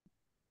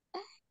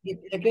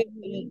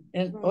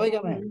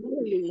 Óigame,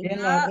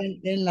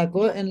 en la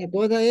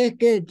cosa es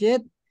que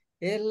jet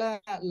es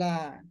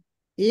la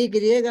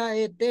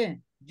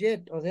YET,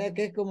 jet, o sea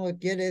que es como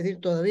quiere decir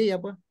todavía,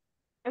 pues.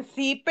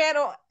 Sí,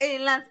 pero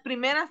en las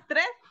primeras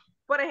tres,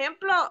 por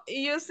ejemplo,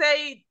 you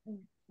say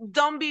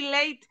don't be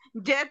late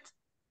yet,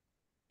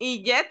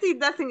 y yet it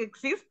doesn't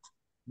exist.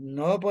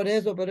 No por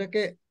eso, pero es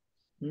que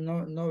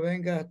no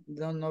venga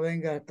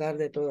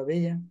tarde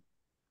todavía.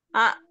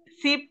 Ah,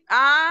 sí,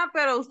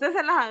 pero usted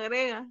se las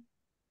agrega.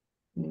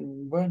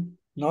 Bueno,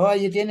 no,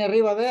 allí tiene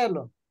arriba,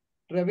 véalo.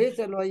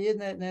 Revíselo allí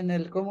en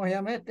el, ¿cómo se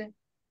llama este?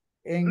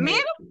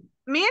 Mire.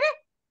 Mire,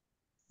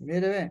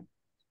 ve.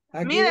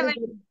 Aquí Mire, dice,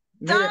 mire,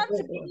 don't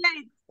be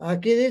late.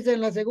 Aquí dice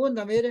en la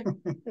segunda, mire.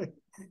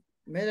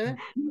 Mire, ve.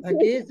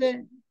 Aquí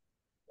dice,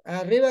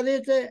 arriba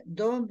dice,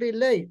 don't be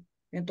late.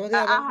 Entonces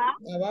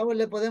abajo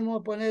le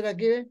podemos poner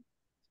aquí, ¿ve?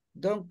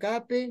 Don't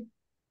copy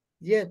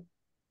yet.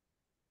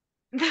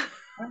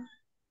 ¿Ah?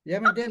 ¿Ya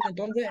me entiende?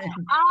 Entonces,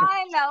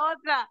 La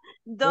otra.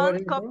 por Don't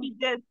eso. copy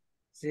that.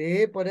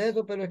 Sí, por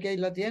eso, pero es que ahí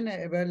la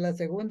tiene, ve, la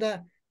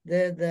segunda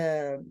de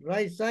the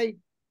right side.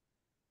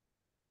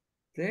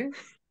 ¿Sí?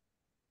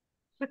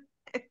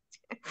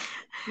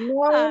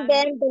 No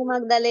invento,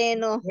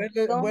 Magdaleno.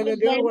 Don't Vuelve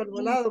yo invent al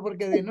volado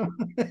porque si no.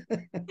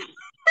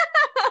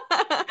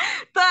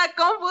 Toda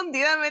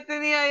confundida me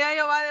tenía ya,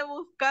 yo va de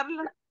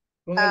buscarla.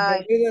 Con el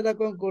permiso de la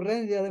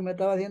concurrencia me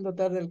estaba haciendo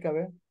tarde el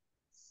cabello.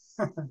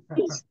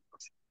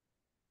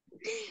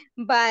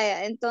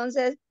 Vaya,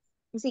 entonces,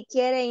 si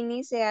quiere,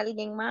 inicie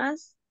alguien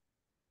más.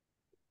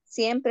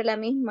 Siempre la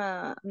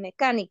misma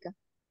mecánica.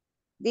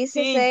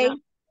 Dice Sí, say yo.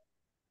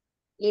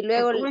 y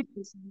luego...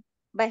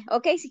 Vaya,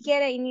 ok, si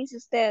quiere, inicie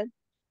usted.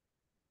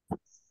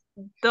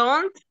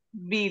 Don't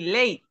be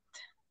late.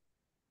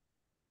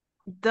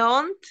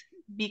 Don't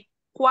be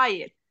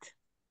quiet.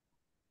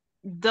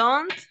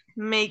 Don't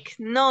make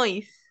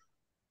noise.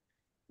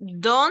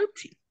 Don't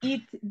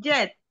eat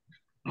yet.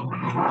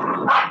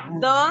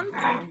 Don't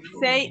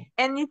say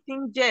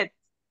anything yet.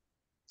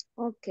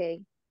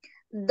 Ok.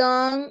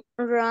 Don't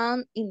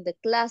run in the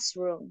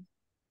classroom.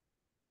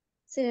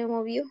 Se me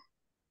movió. No,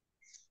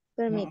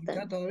 Permítanme.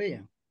 está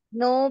todavía.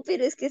 No,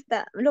 pero es que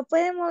está. ¿Lo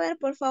puede mover,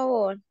 por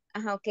favor?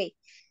 Ajá, ok.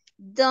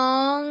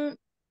 Don't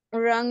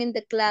run in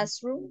the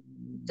classroom.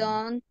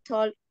 Don't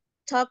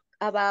talk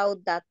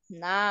about that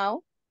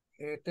now.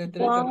 Está estrecha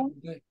la Don't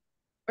pantalla.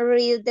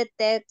 read the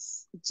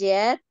text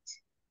yet.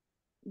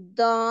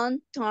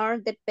 Don't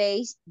turn the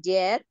page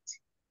yet.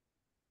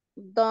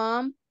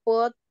 Don't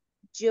put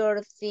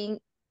your thing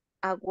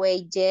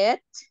away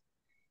yet.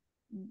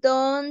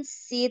 Don't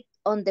sit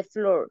on the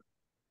floor.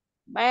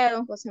 Vaya,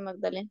 don José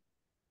Magdalena.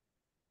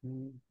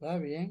 Está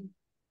bien.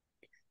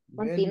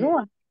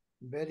 Continúa.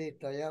 Very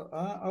tallado.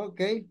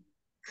 Ok.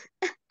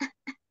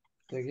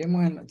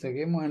 Seguimos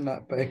en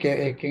la, es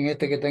que en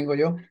este que tengo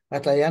yo,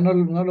 hasta allá no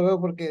lo veo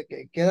porque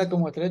queda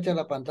como estrecha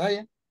la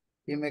pantalla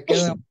y me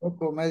queda un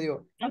poco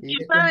medio, Aquí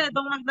y está,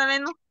 don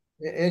Magdaleno.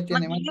 este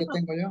animal que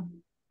tengo yo.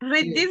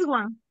 Read Sí, this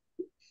one.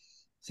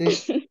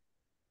 sí,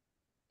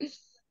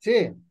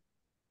 sí,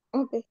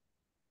 Ok.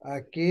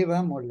 aquí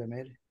vamos,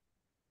 mire.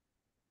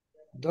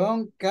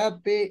 Don't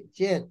copy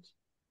yet.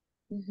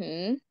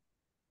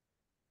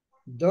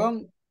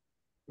 Don't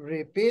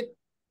repeat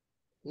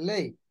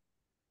late.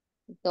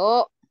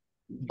 Don't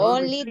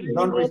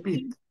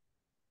repeat.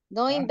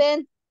 No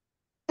invent.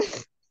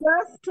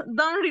 Just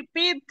don't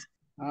repeat.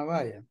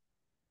 Vaya.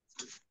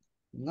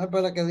 No es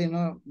para que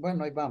no,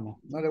 bueno, ahí vamos.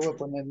 No le voy a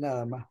poner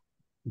nada más.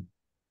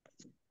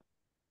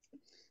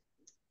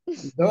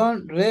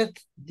 Don't rest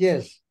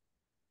yes.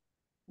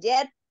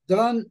 Yet.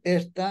 Don't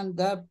stand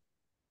up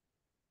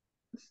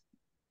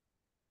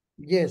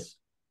yes.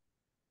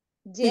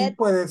 Sí, Yet.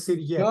 puede decir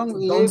yet. Don't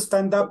Don't leave.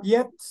 stand up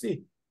yet,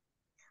 sí.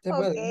 Se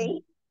puede.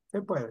 Ok.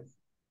 Se puede.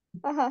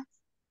 Ajá.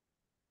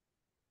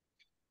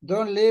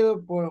 Don't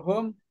leave for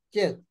home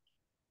yet.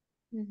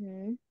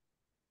 Ujú.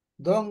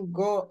 Don't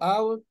go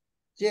out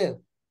yet.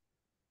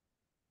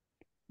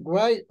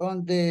 Write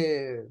on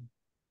the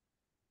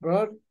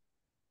board.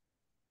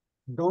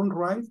 Don't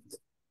write.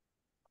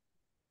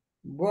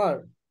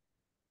 Board.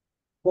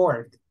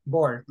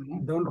 Board.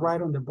 Don't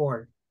write on the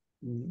board.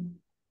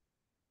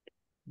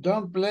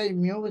 Don't play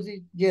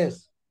music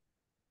yes.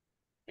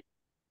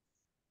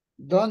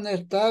 Don't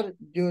start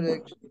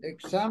your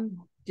exam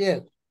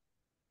yet.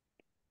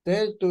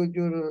 Tell to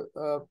your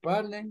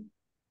partner.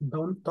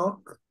 Don't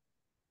talk.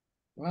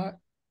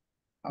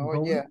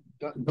 Oh yeah.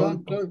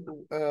 Don't talk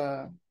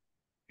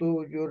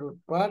to your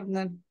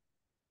partner.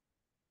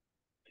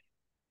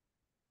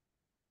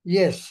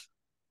 Yes.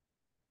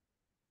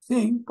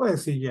 Sí, puede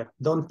decir yeah.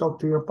 Don't talk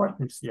to your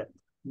partners yet.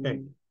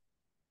 Okay.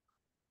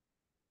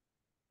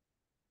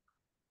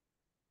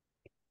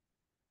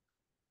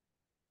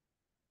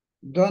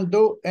 Don't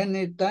do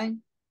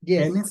anything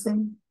yes.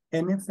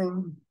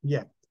 Anything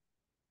yet.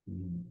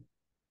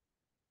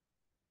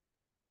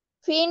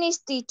 Finish,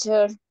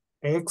 teacher.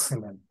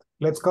 Excellent.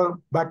 Let's go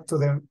back to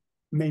the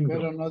main group.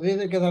 Pero nos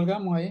dice que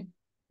salgamos ahí.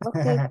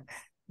 Okay.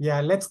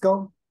 Yeah, let's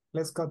go.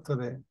 Let's go to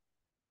the...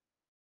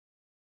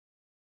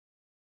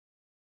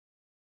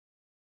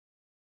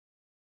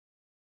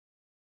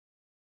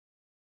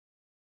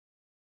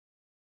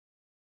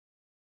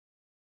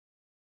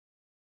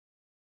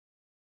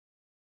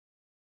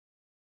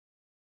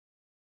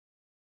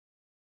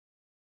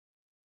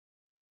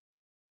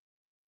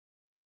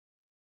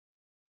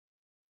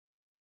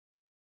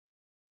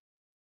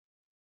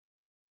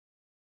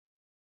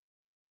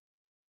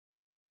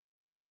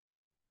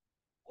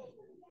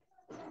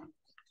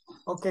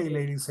 Okay,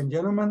 ladies and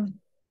gentlemen,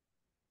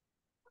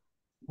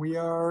 we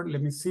are,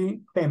 let me see,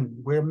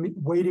 10. We're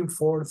waiting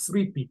for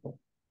 3 people.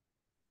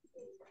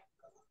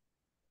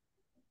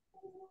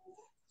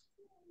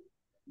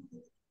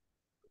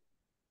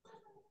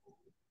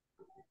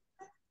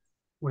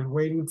 We're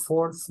waiting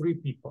for 3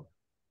 people.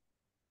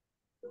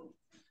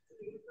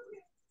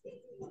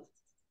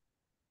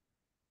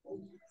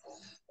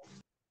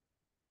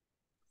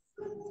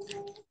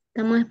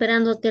 Estamos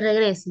esperando que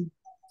regresen.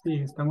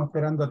 Sí, estamos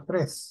esperando a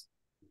 3.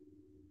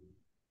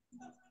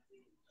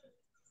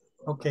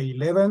 Okay,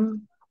 11,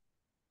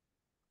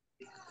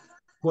 Se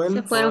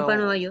 12, fueron para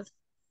Nueva York.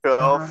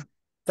 12,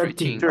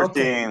 13.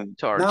 13.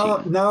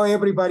 Okay. Now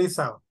everybody's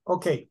out.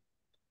 Okay.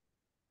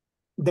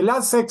 The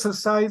last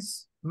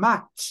exercise,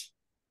 match.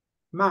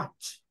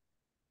 Match.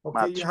 Okay,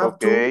 Match. you have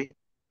to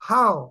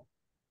how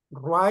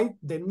write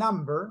the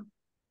number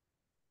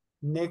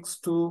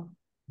next to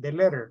the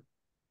letter.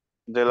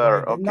 The Write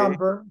letter, the okay.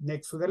 number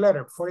next to the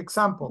letter. For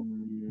example,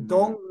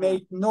 don't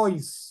make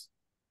noise.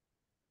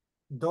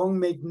 Don't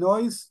make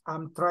noise.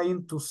 I'm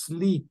trying to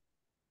sleep.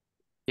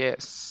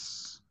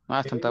 Yes.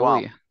 Bastante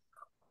Okay. bulla.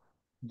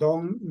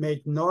 Don't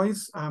make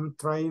noise. I'm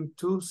trying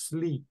to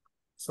sleep.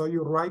 So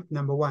you write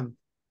number 1.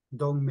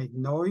 Don't make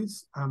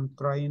noise. I'm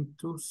trying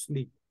to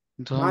sleep.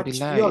 Don't be Match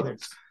the loud.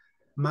 others.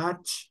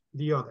 Match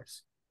the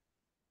others.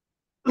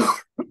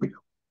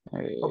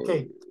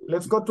 Okay,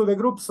 let's go to the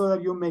group so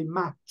that you may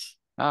match.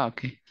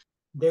 Okay.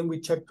 Then we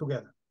check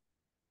together.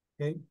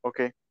 Okay.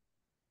 Okay.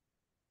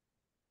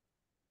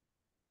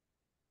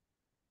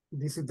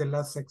 This is the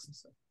last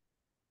exercise.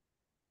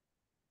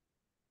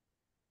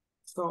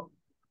 So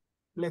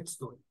let's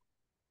do it.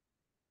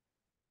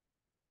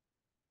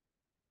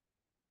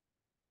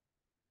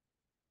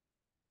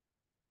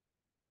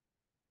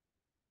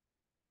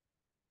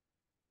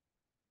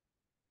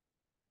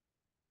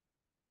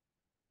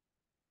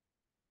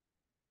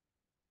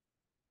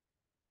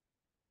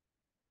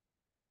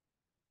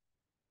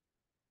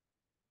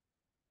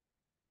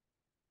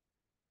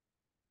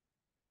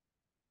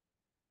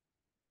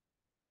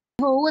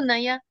 Una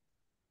ya.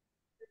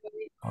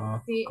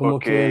 Como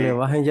que le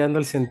vas hallando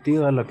el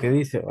sentido a lo que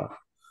dice, va.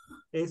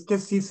 Es que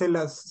si se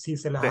las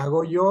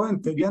hago yo,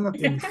 entonces ya no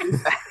tiene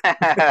chiste.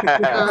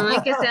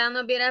 Ay, que sea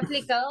nos hubiera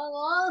aplicado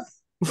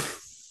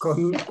 2.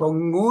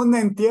 Con una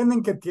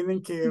entienden que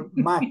tienen que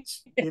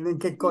match, tienen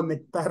que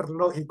conectar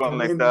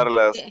lógicamente.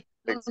 Conectarlas.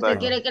 Usted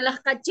quiere que las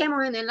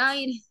cachemos en el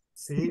aire.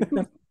 Sí,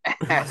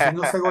 así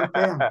no se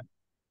golpean.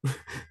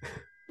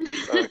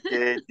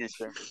 Okay,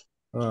 teacher.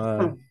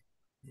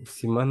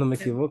 Si más no me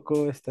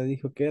equivoco, esta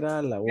dijo que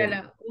era la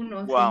 1.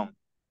 1, Wow.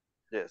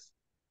 Yes.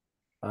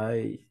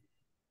 Ay.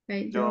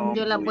 Yo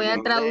la voy a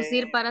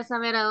traducir para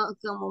saber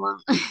cómo van.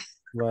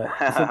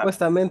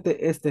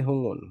 Supuestamente este es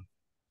un 1.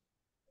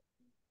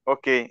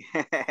 Okay.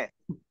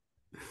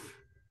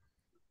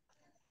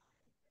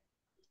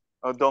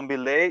 Oh, don't be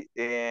late.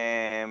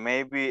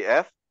 Maybe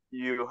F,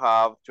 you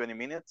have 20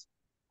 minutes.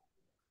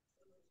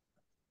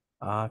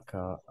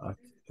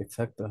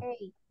 Exacto.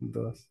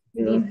 2.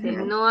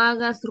 Dice, no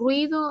hagas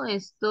ruido,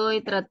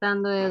 estoy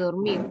tratando de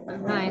dormir.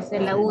 Ajá, esa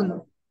es la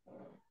 1.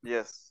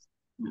 Yes.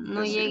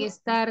 No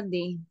llegues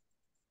tarde.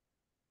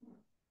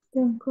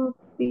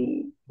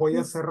 Voy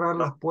a cerrar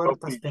las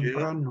puertas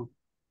temprano.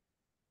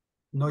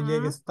 No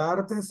llegues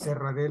tarde,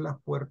 cerraré las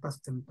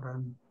puertas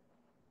temprano.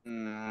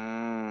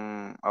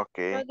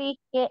 Okay. Yo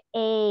dije,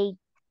 ey,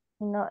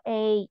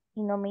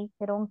 y no me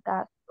hicieron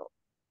caso.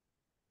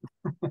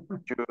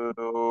 You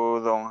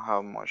don't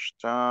have much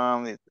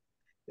time.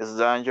 It's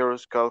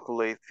dangerous.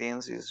 Calculate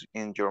things is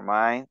in your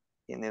mind.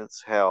 He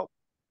needs help.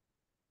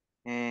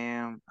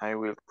 And I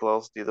will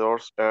close the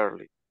doors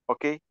early.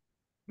 Okay.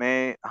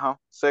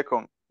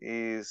 Second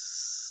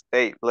is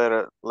A.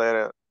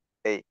 Letter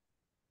A.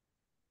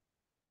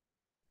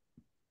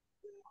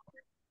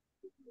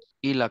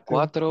 Y la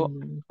 4,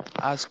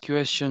 ask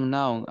question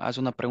now. Haz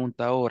una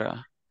pregunta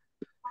ahora.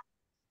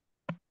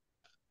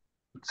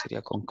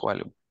 Sería con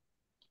cuál.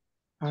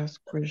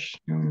 Ask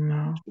question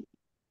now.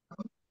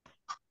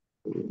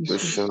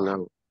 Question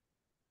now.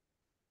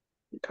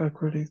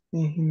 Calculate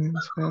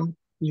things help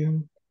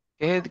you.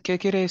 ¿Qué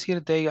quiere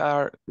decir they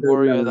are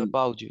worried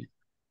about you?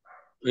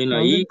 En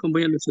la I,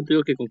 compañero, yo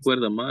digo que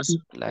concuerda más.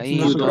 La I,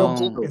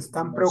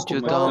 Están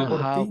preocupados por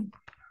ti.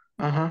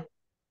 Ajá.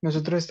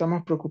 Nosotros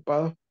estamos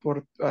preocupados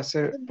por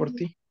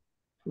ti.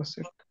 Lo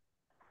cerca.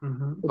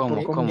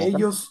 ¿Cómo?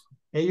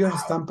 Ellos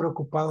están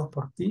preocupados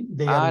por ti.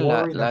 They are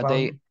worried about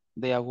you.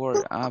 They are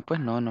worried. Pues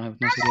no sería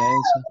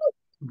eso.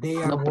 They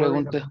are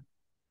worried about.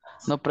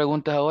 No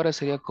preguntes ahora,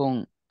 sería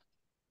 ¿con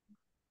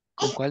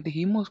cuál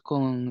dijimos?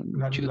 Con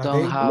you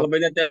don't have. No,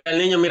 vete al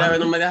niño, mira,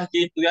 no me dejas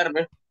aquí estudiar,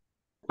 ¿ves?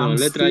 Con la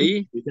letra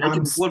I.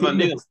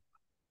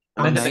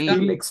 I'm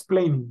still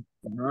explaining.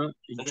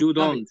 You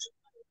don't.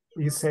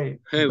 You say,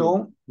 Have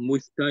don't.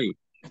 Much time.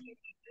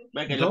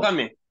 Ve que lo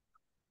cambie.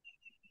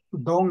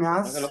 Don't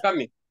ask. Que lo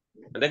cambie.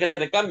 De que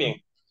te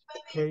cambien.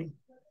 Okay.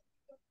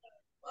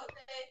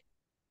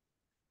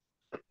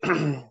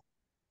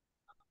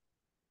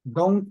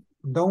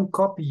 Don't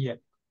copy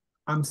yet.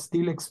 I'm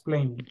still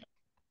explaining.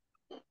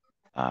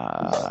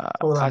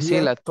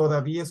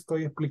 Todavía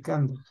estoy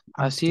explicando.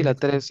 Así, la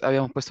 3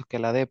 habíamos puesto que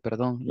la D,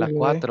 perdón. La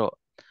 4,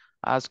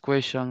 ask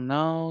question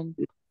now.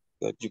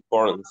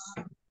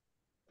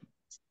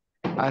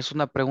 Haz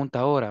una pregunta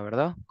ahora,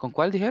 ¿verdad? ¿Con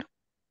cuál dijeron?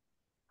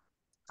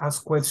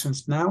 Ask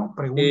questions now.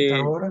 Pregunta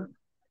ahora.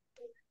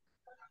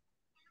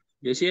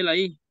 Decía él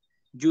ahí,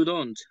 you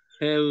don't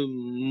have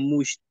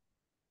much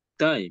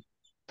time.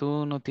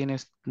 Tú no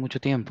tienes mucho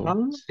tiempo.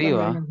 No, Sí,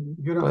 va.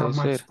 You don't Puede have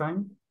ser. much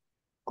time.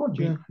 Could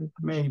be,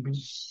 maybe.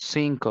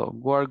 5.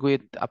 Work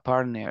with a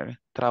partner.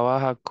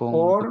 Trabaja con tu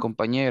Or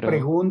compañero.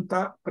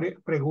 pregunta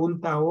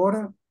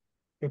ahora.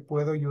 Te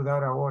puedo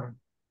ayudar ahora.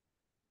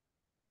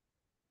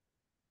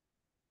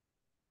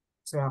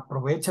 O sea,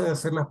 aprovecha de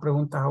hacer las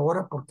preguntas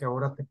ahora porque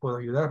ahora te puedo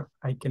ayudar.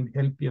 I can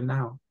help you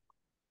now.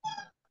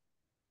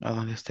 ¿A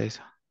dónde está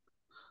eso?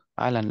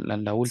 Ah,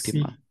 la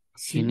última.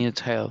 Sí, He sí.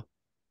 needs help.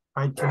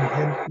 I can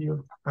help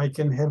you. I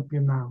can help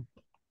you now.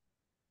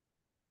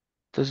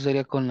 Entonces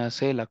sería con la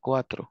C, la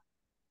 4.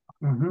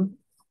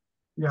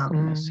 Ya.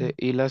 Con la C.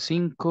 Y la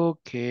 5,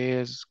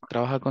 que es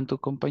trabaja con tu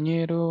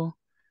compañero.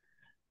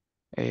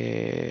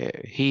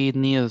 He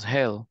needs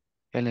help.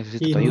 Él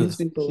necesita tu ayuda.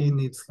 He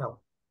needs help.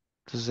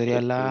 Entonces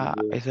sería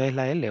esa es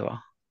la L,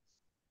 ¿va?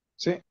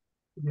 Sí.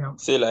 Yeah.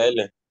 Sí, la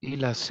L. Y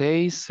la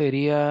 6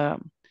 sería,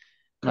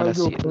 no, la Call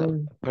your 6,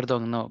 parent.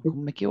 perdón, no,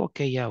 me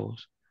equivoqué ya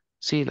vos.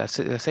 Sí, la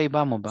 6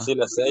 vamos, va. Sí,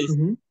 la 6.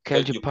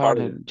 Call your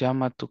partner,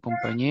 llama a tu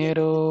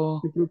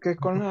compañero. Yo creo que es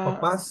con Tus la...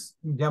 papás,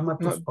 llama a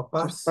tus No,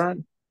 papás.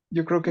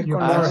 yo creo que es Your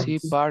con Ah, la... sí,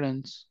 parents.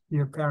 parents.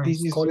 Your parents.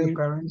 This is Call your very,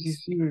 parents. this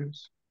is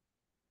serious.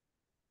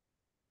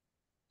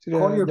 Call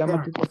Sería, your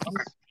llama a tu parents.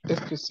 papá.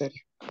 Esto es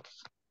serio.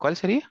 ¿Cuál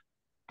sería?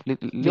 Yo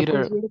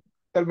Letter considero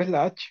tal vez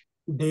la H.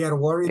 They are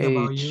worried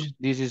about you. H,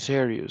 this is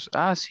serious.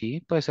 Ah,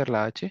 sí, puede ser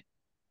la H.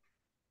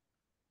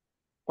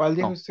 ¿Cuál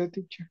dijo No, usted,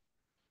 teacher?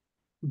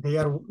 They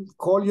are,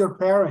 call your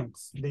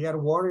parents. They are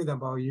worried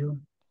about you.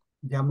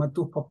 Llama a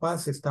tus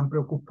papás, están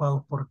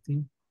preocupados por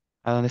ti.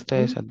 ¿a dónde está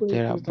esa? Puede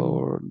They're ser también.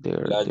 aboard,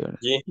 La they're.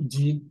 G.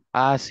 G.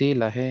 Ah, sí,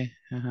 la G.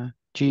 Ajá.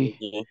 G.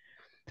 G.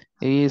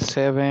 Y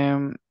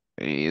 7,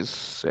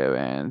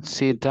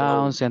 sit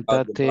down, At the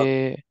back.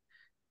 sentate.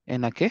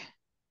 ¿En la qué?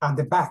 At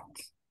the back.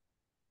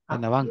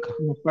 En la banca.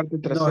 En la parte No,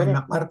 en trasera.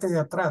 la parte de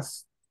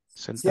atrás.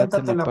 Sentate en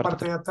Siéntate la en la parte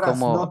parte de atrás.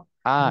 como,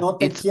 No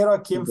te quiero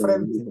aquí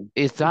enfrente.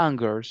 it's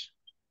hangers.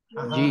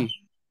 Ajá.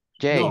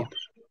 J. No,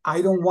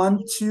 I don't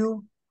want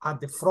you at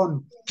the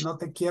front. No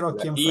te quiero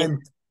La aquí I.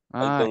 enfrente. I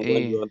don't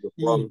want you at the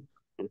front.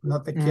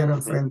 No te quiero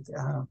enfrente.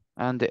 Ajá.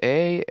 And the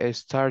A,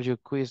 start your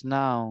quiz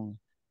now.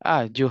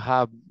 Ah, you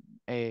have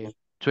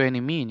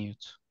 20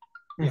 minutes.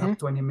 You have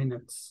 20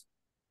 minutes.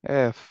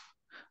 F.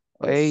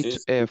 And 8,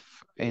 six.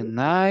 F. And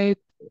 9,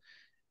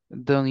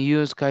 don't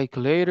use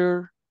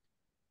calculator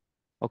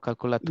o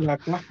calculator. La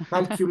K.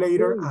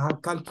 Calculator.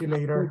 Ajá,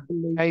 calculator. Don't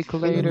use a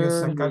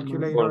Calculator. Con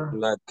calculator.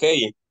 la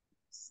K.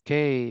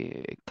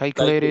 Okay,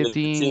 calculate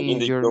thing Calculating in in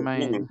the your your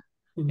mind. meaning.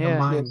 In your Yeah,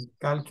 mind.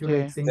 Calculate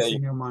yeah. things K.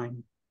 in your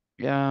mind.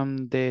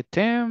 The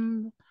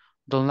term,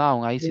 don't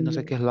laugh. Ahí sí no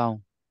sé qué es laugh.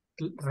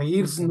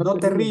 Reírse. No No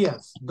te te rías.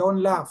 rías.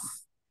 Don't laugh.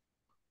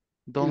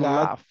 Y Don't la H.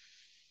 laugh.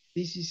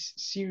 This is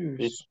serious.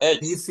 It's H.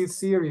 This is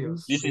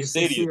serious. This is This is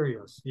serious.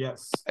 serious.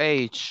 Yes.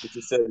 H. This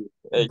is serious.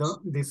 H.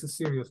 This is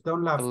serious.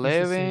 Don't laugh. This is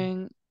serious.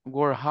 11,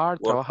 work hard,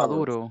 Work trabaja hard.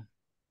 duro.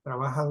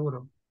 Trabaja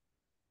duro.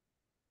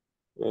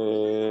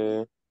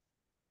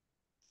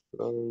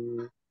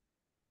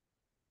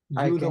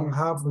 I You can don't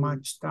have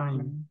much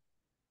time.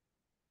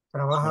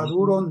 Trabaja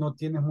duro, no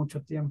tienes mucho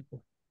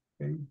tiempo.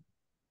 Okay.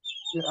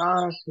 Sí.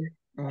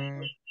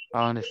 ¿A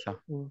dónde está?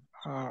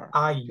 Hard.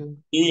 I.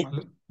 I.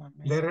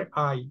 Letter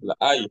I. La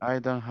I. I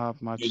don't have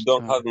You much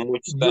don't time. have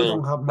much You time.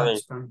 don't have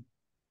much time.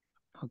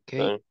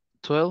 Okay.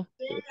 12,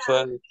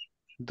 12.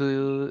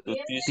 do Do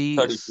this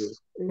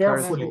this carefully.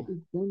 Carefully.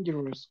 It's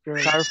dangerous,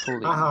 girl.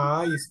 carefully.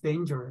 Ajá, it's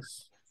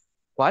dangerous.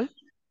 ¿Cuál?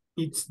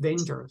 It's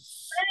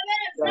dangerous.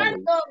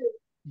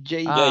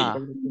 J. Ah,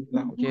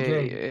 J.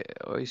 J.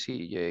 Hoy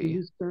sí, J.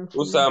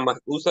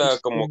 Usa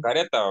como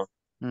careta.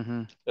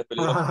 Es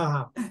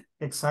peligroso.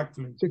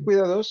 Exactly. Ser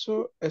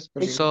cuidadoso es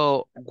peligroso.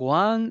 So,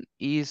 1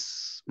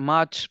 is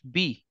match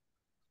B.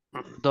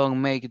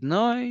 Don't make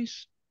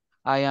noise.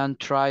 I am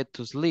trying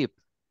to sleep.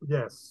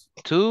 Yes.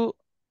 2,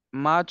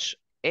 match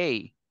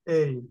A.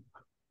 A.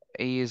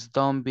 Is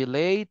don't be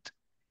late.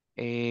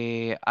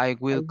 I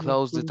will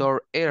close the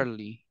door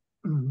early.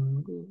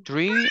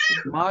 3,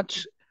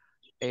 match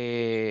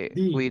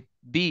with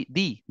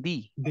D.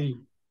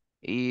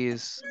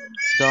 Is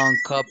don't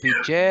copy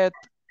yet.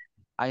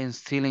 I am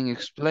still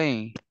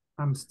explain.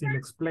 I'm still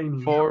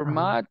explaining. 4,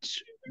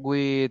 match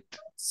with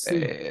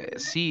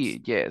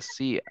C. Yes,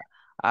 C.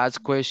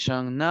 Ask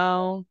question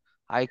now.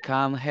 I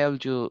can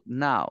help you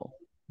now.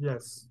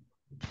 Yes.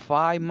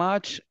 5,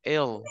 match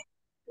L.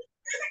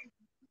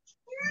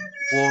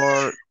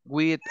 Work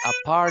with a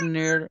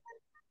partner.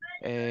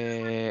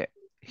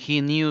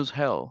 He needs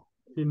help.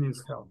 He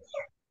needs help.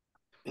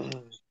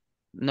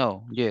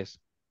 No, yes.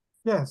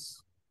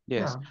 Yes.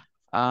 Yes.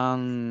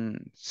 Yeah.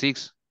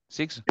 6.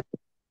 6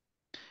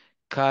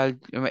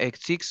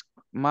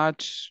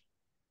 match.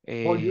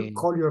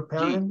 Call your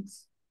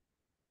parents.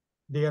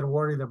 They are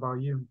worried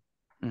about you.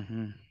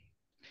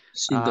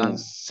 Sit down.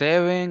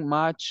 7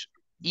 match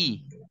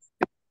E.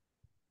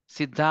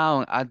 Sit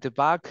down at the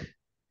back.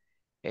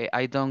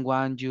 I don't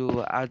want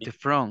you at the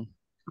front.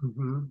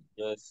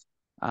 Yes.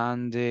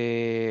 And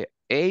the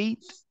 8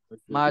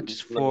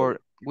 match for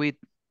with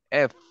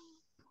F.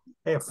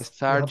 F.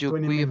 Start You your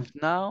have 20 quiz minutes.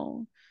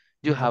 now.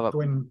 You You have have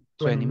a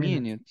 20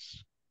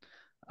 minutes.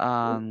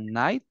 And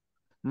night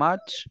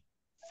match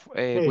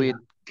with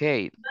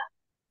Kate.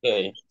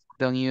 Okay.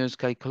 Don't use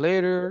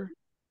calculator.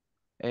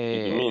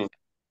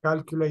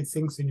 Calculate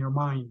things in your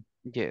mind.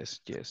 Yes,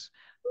 yes.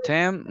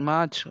 10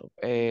 match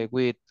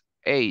with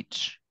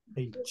H.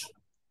 H.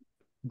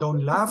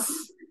 Don't laugh.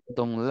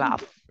 Don't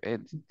laugh.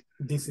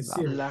 This is Laugh.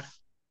 serious.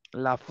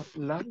 Laugh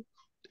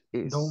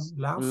is Don't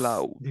laugh.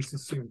 loud. This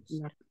is serious.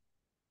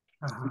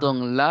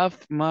 Don't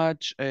laugh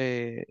much.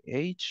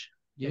 H.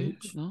 Yeah,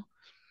 H. no.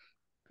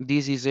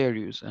 This is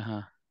serious.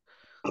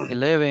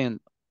 11.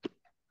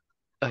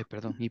 Ay,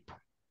 perdón, hipo.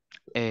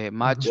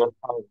 Match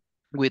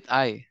with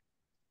I.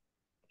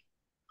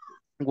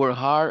 Work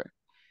hard.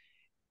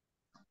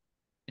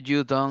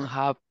 You don't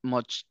have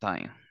much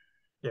time.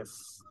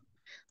 Yes.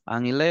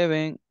 And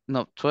 11,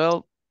 no,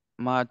 12,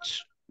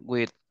 match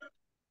with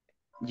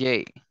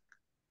J.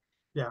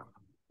 Yeah.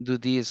 Do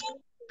this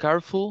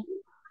carefully.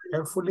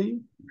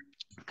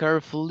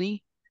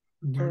 Carefully.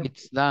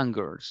 It's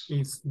dangerous.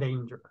 It's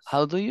dangerous.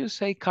 How do you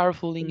say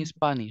carefully in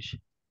Spanish?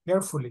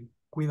 Carefully,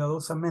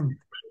 cuidadosamente.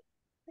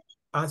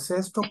 Haz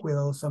esto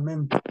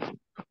cuidadosamente.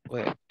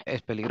 Pues,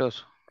 es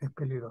peligroso. Es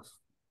peligroso.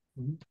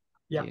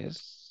 Yeah.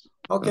 Yes.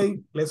 Okay,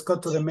 let's go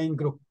to the main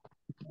group.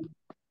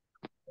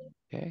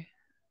 Okay.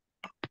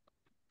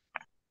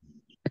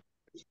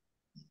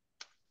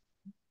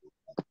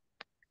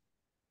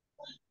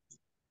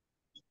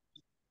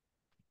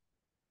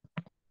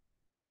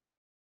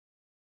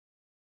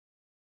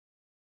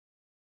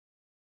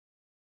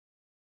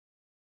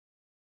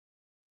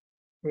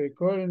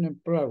 Recording in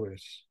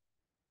progress.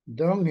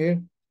 Down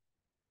here.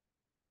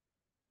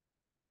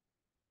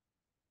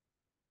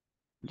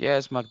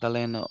 Yes,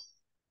 Magdalena.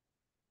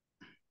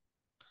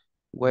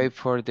 Wait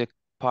for the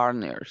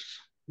partners.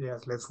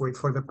 Yes, let's wait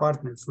for the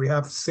partners. We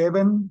have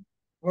 7.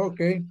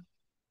 Okay.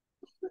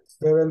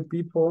 7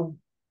 people.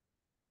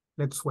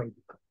 Let's wait.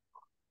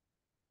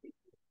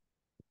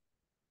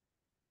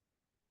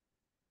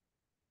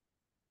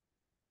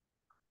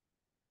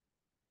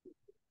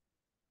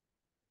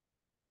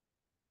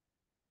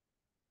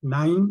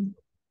 Nine.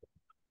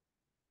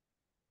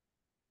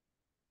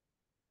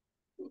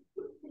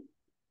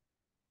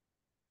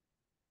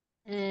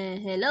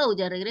 Hello,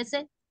 ya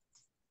regresé.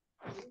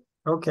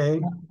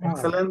 Okay,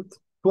 excellent.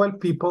 12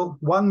 people,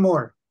 one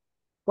more.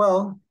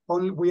 Well,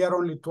 we are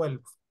only 12.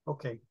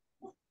 Okay.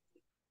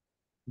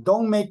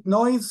 Don't make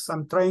noise.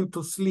 I'm trying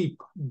to sleep.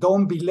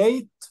 Don't be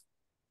late.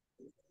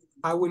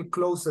 I will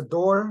close the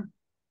door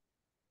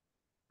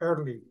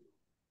early.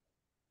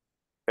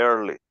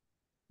 Early.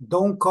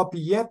 Don't copy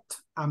yet.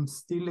 I'm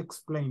still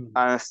explaining.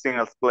 I'm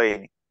still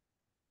explaining.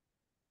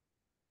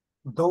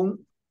 Don't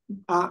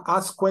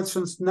ask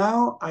questions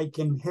now. I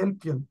can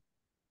help you.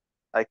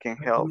 I can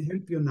help. I can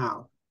help you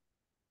now.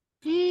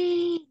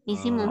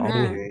 Hicimos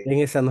nada. En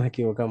esa nos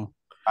equivocamos.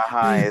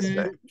 Ajá,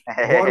 ese.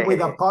 Work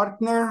with a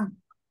partner.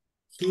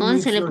 He 11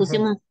 needs le your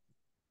pusimos. help.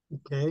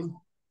 Okay.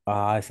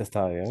 Ah, esa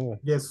estaba bien, güey.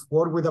 Yes,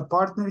 work with a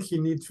partner. He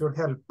needs your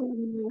help.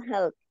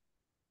 Help.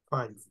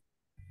 5.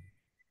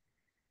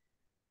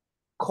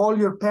 Call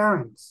your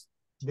parents.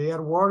 They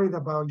are worried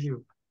about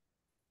you.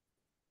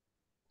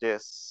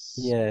 Yes.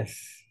 Yes.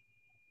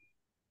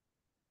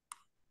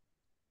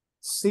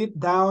 Sit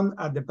down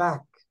at the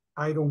back.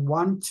 I don't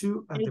want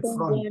you at the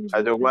front.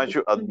 I don't want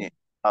you at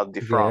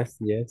the front.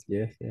 Yes,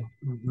 yes, yes, yes.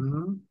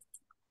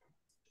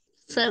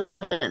 7.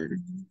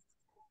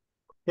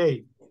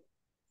 Okay.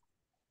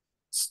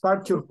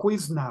 Start your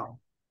quiz now.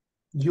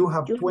 You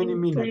have 20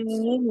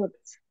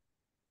 minutes.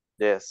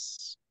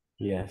 Yes.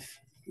 Yes.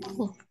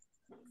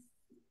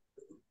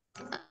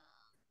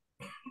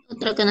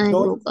 Otra que nos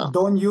equivocamos.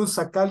 Don't use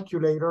a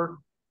calculator.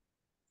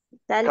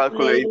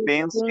 Calculate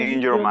things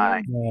in your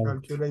mind.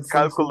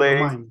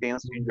 Calculate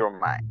things in your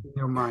mind. in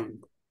your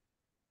mind.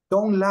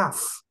 Don't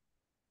laugh.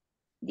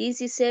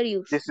 This is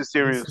serious. This is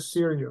serious. This is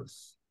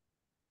serious.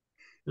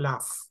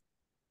 Laugh.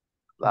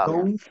 Laugh.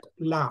 Don't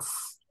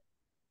laugh.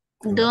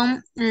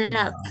 Don't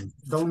laugh.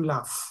 Don't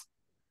laugh.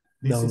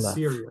 This Don't is laugh.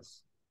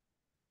 serious.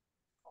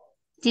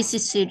 This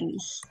is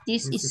serious.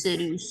 This is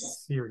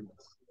serious. Serious.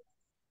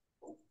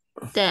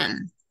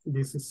 10.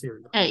 This is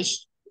serious. 8.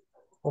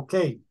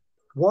 Okay.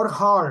 Work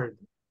hard.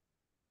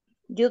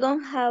 You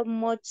don't have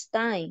much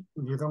time.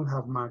 You don't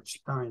have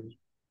much time.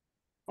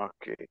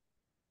 Okay.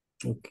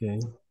 Okay.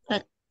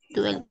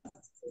 12.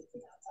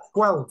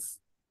 12.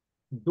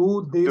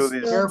 Do this Do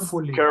this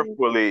carefully.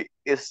 carefully.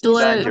 It's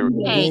 12.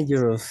 dangerous.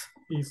 Dangerous.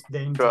 It's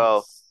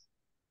dangerous.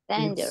 12.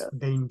 Dangerous. It's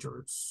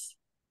dangerous.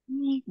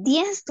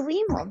 10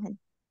 estuvimos.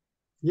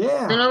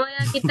 Yeah. No lo voy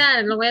a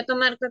quitar, lo voy a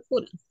tomar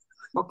captura.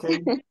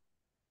 Okay.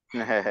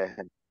 La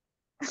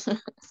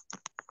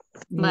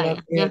Vaya,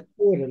 ya.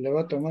 criatura, le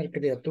va a tomar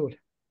criatura.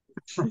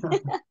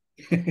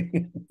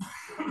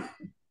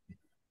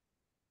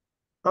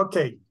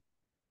 Okay.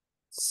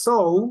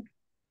 So,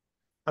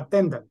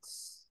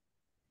 attendance.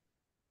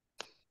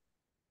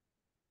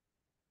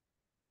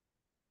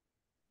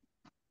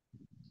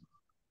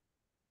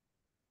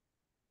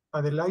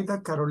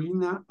 Adelaida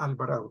Carolina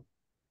Alvarado.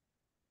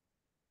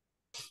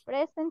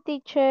 Present,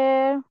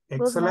 teacher.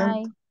 Good Excellent.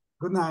 night.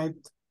 Good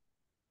night.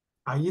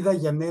 Aida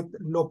Janet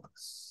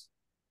López.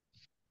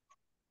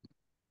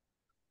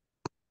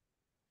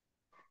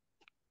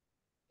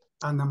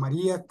 Ana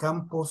María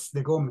Campos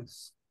de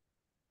Gómez.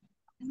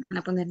 Van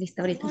a poner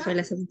lista ahorita, soy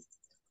la segunda.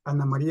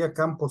 Ana María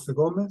Campos de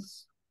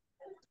Gómez.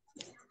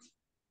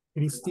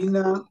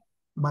 Cristina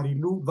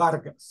Marilú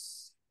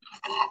Vargas.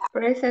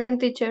 Present,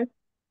 teacher.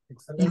 Y a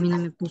Excelente. mí no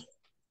me puso.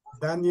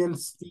 Daniel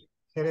Steel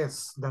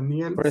Jerez.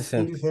 Daniel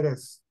Present. Steel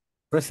Jerez.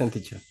 Present,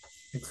 teacher.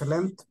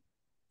 Excelente.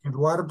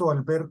 Eduardo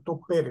Alberto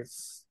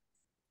Pérez.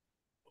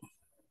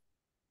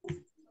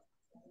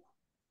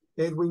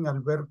 Edwin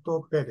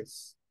Alberto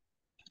Pérez.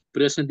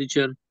 Present,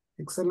 teacher.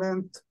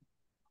 Excelente.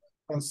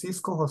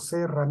 Francisco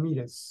José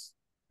Ramírez.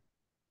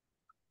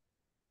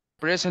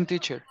 Present,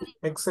 teacher.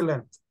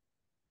 Excelente.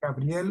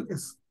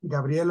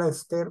 Gabriela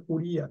Esther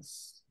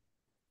Urias.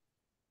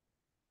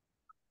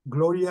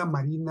 Gloria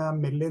Marina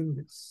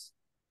Meléndez.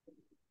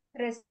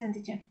 Present,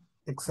 teacher.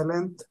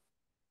 Excelente.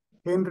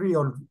 Henry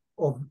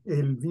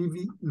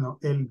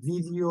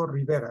Elvidio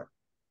Rivera.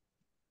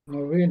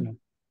 No vino.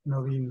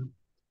 No vino.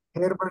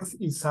 Herbert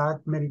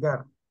Isaac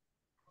Melgar.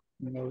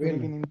 No Good vino.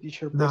 evening,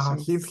 teacher. No, Present.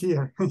 he's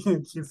here.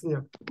 He's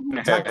here.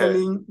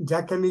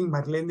 Jacqueline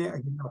Marlene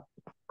Aguilar.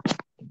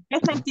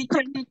 Present,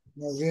 teacher.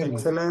 No vino.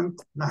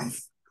 Excelente.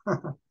 Nice.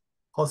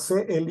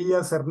 José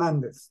Elías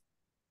Hernández.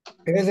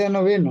 Ese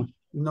no vino.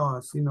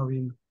 No, sí no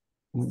vino.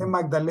 José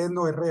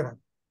Magdaleno Herrera.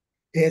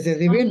 Ese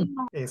sí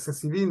vino. Ese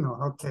sí vino.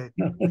 Ok.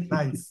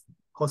 Nice.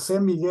 José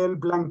Miguel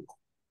Blanco.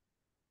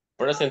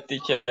 Present,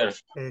 teacher.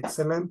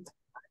 Excelente.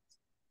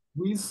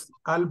 Luis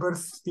Albert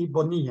Steve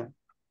Bonilla.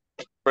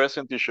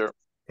 Present, teacher.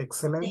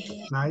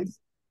 Excelente. Nice.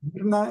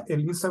 Mirna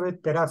Elizabeth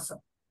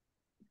Peraza.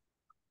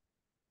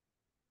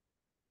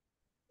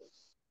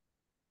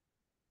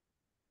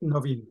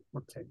 No vino.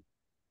 Ok.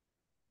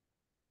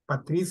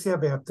 Patricia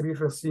Beatriz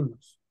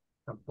Recinos.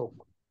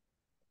 Tampoco.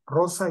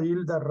 Rosa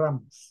Hilda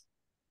Ramos.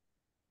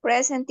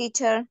 Present,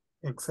 teacher.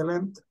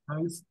 Excelente.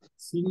 Nice.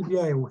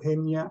 Silvia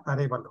Eugenia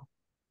Arevalo.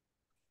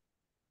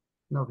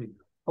 No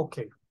vino. Ok.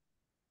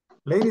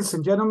 Ladies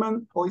and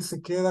gentlemen, hoy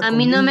se queda A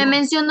mí no me conmigo.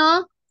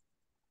 mencionó.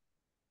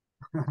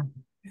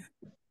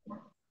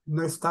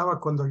 No estaba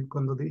cuando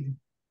dije.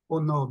 O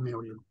no me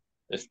oyó.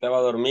 Estaba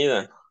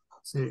dormida.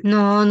 Sí.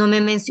 No, no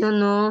me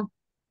mencionó.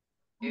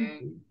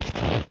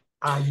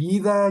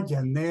 Aida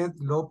Janet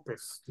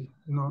López.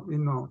 No, y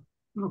no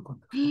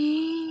contestó.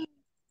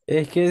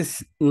 Es que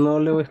no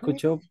lo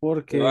escuchó Se va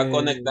porque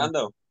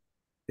conectando.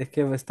 es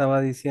que me estaba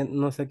diciendo,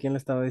 no sé quién le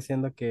estaba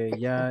diciendo que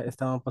ya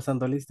estaban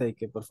pasando lista y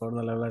que por favor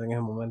no le hablara en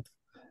ese momento.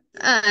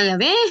 A la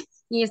vez.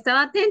 Y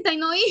estaba atenta y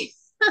no oí.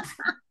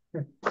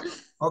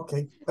 Ok.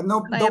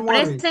 No, Vaya, don't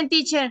worry. present,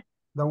 teacher.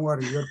 Don't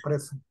worry, you're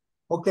present.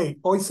 Ok,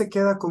 hoy se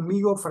queda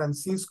conmigo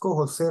Francisco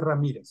José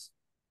Ramírez.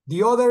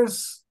 The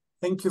others,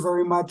 thank you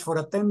very much for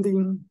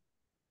attending.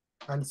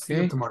 I'll see you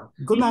Okay. tomorrow.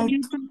 Good night.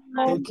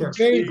 Take care.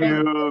 Okay. See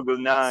you. Good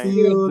night. See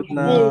you.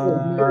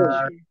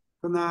 Nah,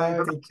 Good night.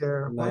 Bye. Take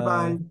care. nah,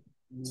 Bye-bye.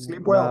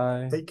 Sleep well.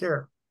 bye. Take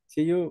care.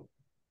 See you.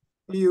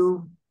 See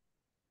you.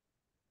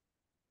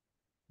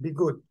 Be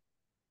good.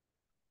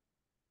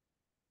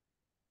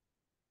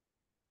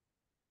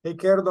 Take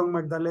care, Don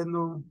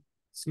Magdaleno.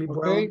 Sleep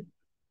well. Okay.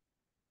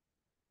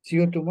 See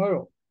you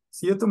tomorrow.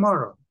 See you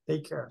tomorrow.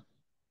 Take care.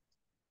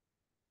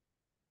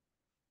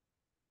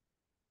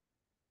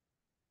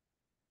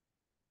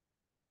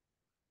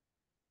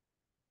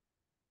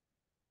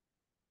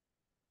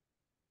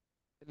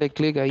 Le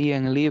clic ahí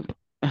en leave.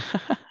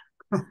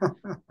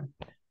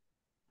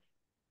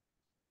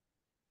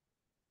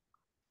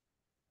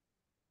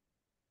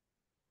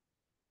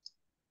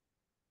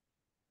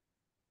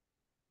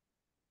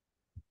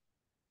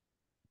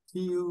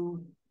 See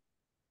you.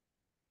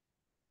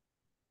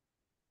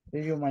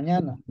 See you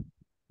mañana.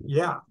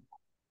 Yeah.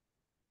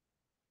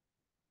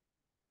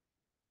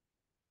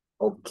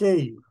 Ok.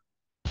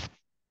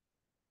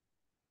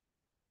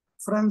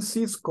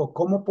 Francisco,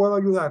 ¿cómo puedo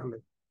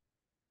ayudarle?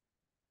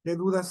 ¿Qué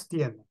dudas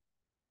tiene?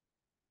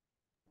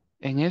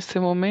 En este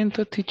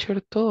momento,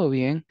 teacher, todo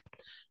bien.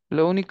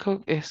 Lo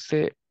único,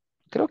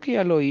 creo que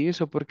ya lo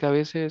hizo porque a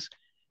veces,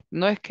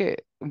 no es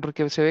que,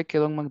 porque se ve que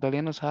don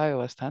Magdaleno sabe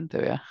bastante,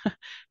 vea,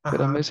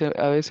 pero Ajá.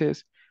 a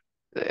veces,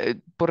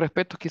 por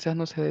respeto quizás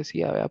no se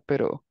decía, vea,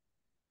 pero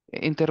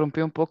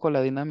interrumpió un poco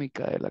la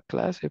dinámica de la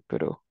clase,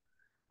 pero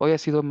hoy ha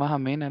sido más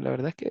amena, la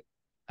verdad es que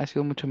ha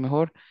sido mucho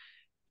mejor.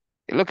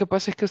 Lo que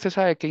pasa es que usted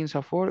sabe que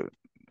INSAFOR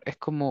es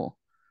como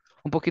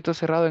un poquito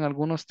cerrado en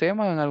algunos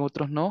temas, en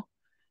otros no.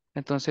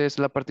 Entonces,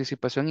 la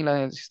participación y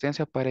la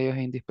asistencia para ellos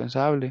es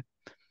indispensable.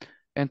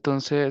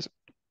 Entonces,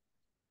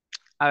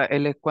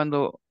 él es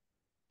cuando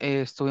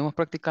estuvimos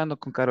practicando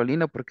con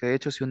Carolina, porque de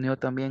hecho se unió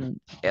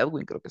también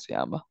Edwin, creo que se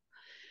llama.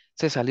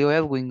 Se salió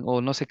Edwin o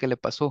no sé qué le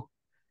pasó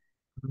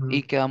y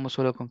Ujú. quedamos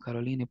solo con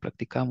Carolina y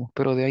practicamos.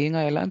 Pero de ahí en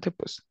adelante,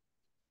 pues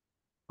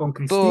Con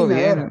todo Cristina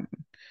era. bien.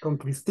 Con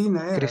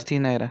Cristina era.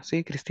 Cristina era,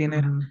 sí, Cristina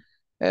era. Ujú.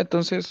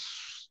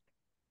 Entonces,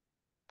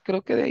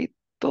 creo que de ahí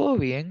Todo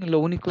bien, lo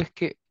único es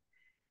que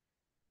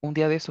un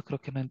día de eso creo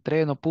que no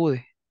entré, no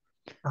pude,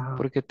 Ajá,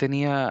 porque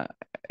tenía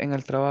en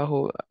el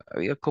trabajo,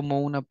 había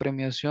como una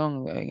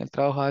premiación, en el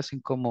trabajo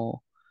hacen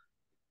como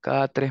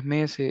cada 3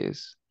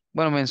 meses,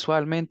 bueno,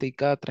 mensualmente y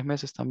cada 3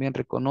 meses también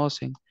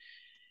reconocen,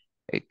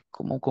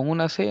 como con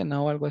una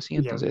cena o algo así,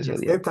 entonces y a ese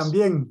día usted pues,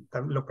 también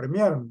lo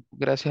premiaron.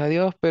 gracias a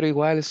Dios, pero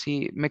igual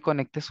sí, me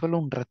conecté solo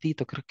un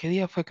ratito, creo que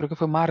día fue, creo que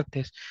fue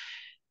martes,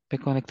 me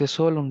conecté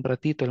solo un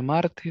ratito el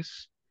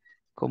martes,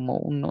 como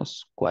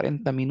unos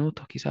 40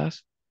 minutos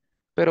quizás,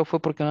 pero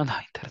fue porque no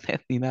andaba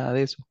internet ni nada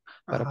de eso,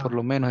 para por Ajá.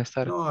 lo menos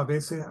estar. No, a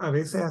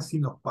veces así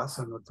nos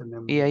pasa, no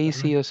tenemos Y ahí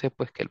sí internet. yo sé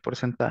pues que el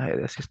porcentaje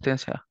de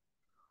asistencia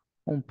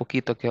un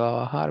poquito que va a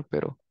bajar,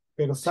 pero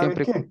Pero ¿sabe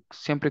siempre, qué?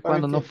 siempre y ¿Sabe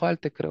cuando no qué?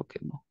 falte, creo que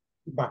no.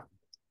 Va,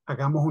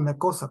 hagamos una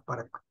cosa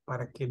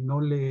para que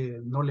no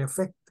le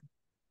afecte.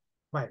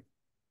 Vaya,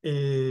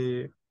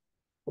 eh,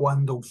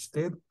 cuando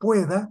usted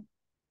pueda,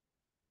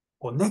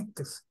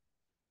 conéctese,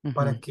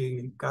 para Ujú, que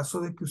en el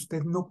caso de que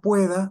usted no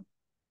pueda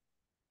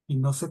y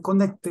no se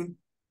conecte,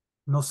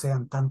 no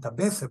sean tantas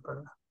veces,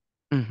 ¿verdad?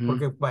 ujú,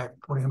 Porque, vaya,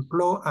 por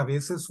ejemplo, a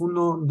veces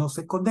uno no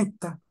se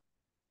conecta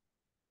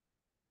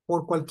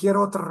por cualquier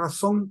otra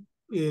razón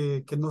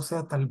que no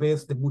sea tal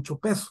vez de mucho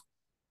peso.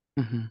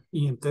 ujú.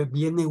 Y entonces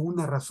viene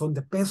una razón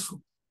de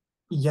peso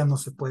y ya no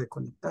se puede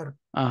conectar.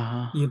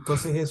 Ajá, Y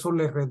entonces eso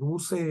le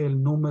reduce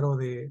el número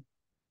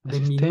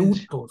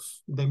asistencia.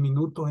 de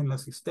minutos en la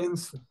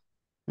asistencia.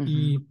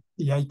 Ujú,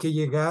 Y hay que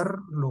llegar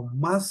lo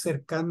más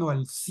cercano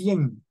al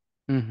 100,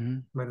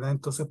 ujú. ¿verdad?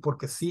 Entonces,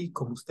 porque sí,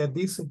 como usted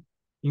dice,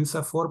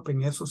 INSAFORP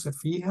en eso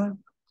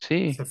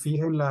Sí, se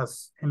fija en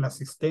la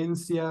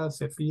asistencia,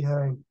 se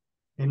fija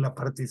en la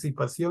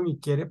participación y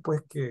quiere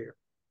pues que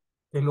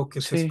lo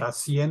que se sí. está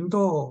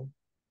haciendo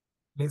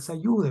les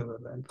ayude,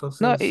 ¿verdad?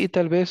 No, y Entonces,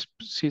 tal vez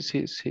sí,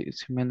 sí, sí,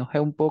 sí me enojé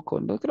un poco.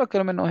 No creo que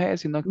no me enojé,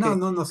 no,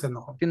 no, no se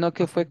enojó. sino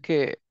que No, fue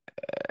que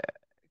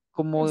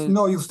como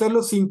no, y usted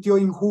lo sintió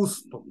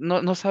injusto.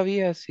 no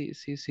sabía si,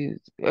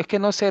 es que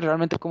no sé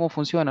realmente cómo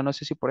funciona. No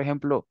sé si, por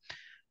ejemplo,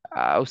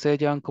 ustedes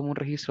llevan como un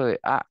registro de,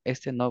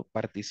 este no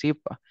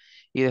participa.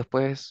 Y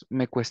después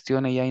me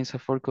cuestione ya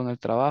INSAFORP con el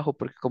trabajo,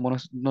 porque como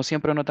no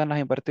siempre notan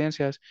las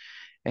advertencias,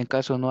 en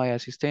caso no hay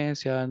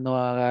asistencia, no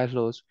hagas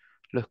los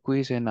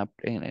quiz en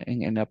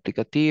el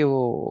aplicativo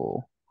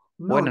o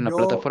No, bueno, en la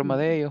plataforma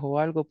de ellos o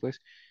algo,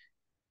 pues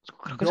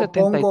creo que yo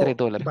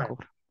pongo, $73 bueno,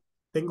 cobra.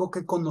 tengo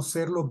que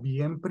conocerlo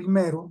bien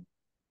primero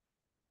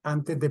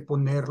antes de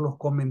poner los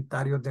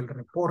comentarios del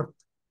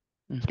reporte.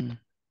 Ujú,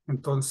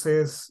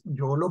 Entonces,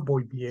 yo los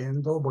voy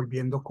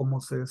viendo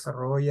cómo se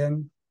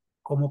desarrollan,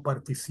 cómo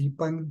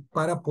participan,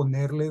 para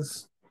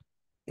ponerles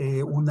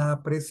una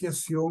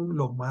apreciación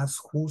lo más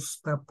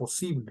justa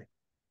posible.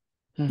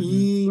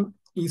 ujú, Y,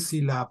 y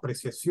si la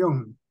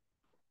apreciación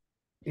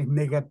es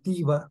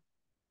negativa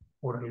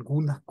por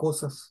algunas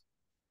cosas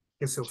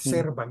que se sí,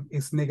 observan,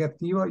 es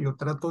negativa, yo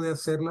trato de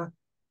hacerla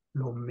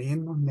lo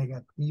menos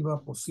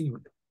negativa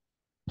posible.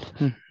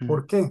 ujú.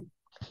 ¿Por qué?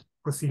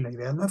 Pues si la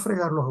idea no es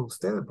fregarlos a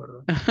ustedes,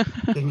 ¿verdad?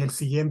 Que en el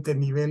siguiente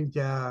nivel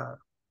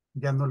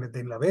ya no les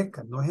den la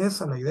beca, no es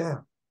esa la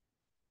idea.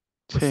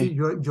 Pues sí,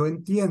 Sí, yo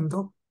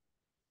entiendo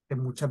que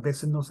muchas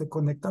veces no se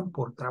conectan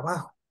por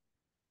trabajo,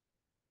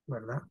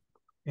 ¿verdad?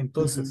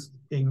 ujú, Entonces,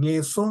 en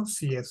eso,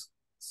 si es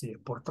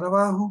por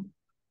trabajo,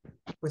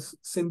 pues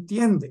se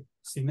entiende.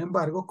 Sin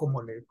embargo,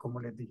 como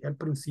les dije al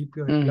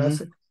principio de ujú.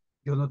 clase,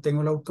 yo no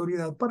tengo la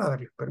autoridad para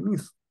darles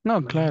permiso,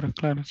 No, ¿verdad? claro,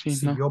 claro, sí,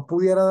 Si no. yo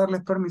pudiera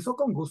darles permiso,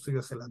 con gusto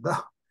yo se las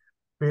daba,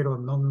 pero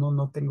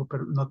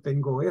no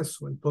tengo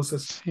eso.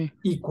 Entonces, Sí.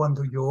 y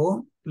cuando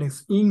yo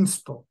les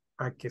insto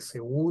a que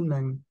se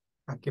unan,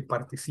 a que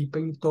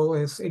participen y todo,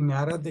 es en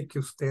aras de que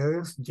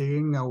ustedes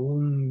lleguen a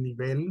un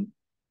nivel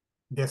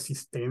de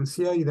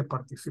asistencia y de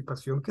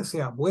participación que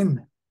sea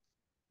buena,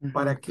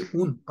 Ujú,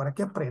 para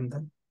que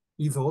aprendan,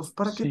 y dos,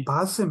 para que sí.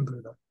 pasen,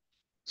 ¿verdad?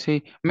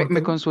 Sí, me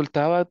Porque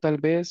consultaba tal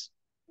vez,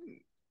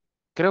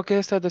 creo que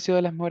esta ha sido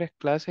de las mejores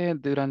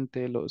clases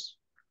durante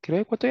creo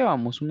que cuánto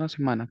llevamos, una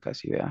semana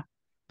casi, vea.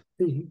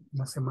 sí,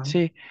 una semana.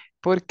 Sí,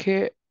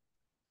 porque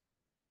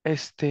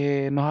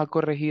nos ha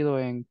corregido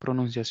en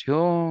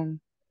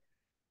pronunciación,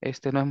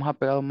 nos hemos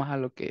apegado más a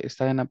lo que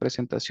está en la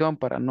presentación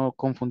para no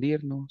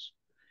confundirnos.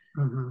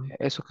 Ujú,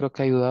 Eso creo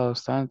que ha ayudado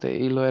bastante.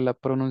 Y lo de la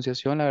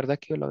pronunciación, la verdad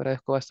que yo lo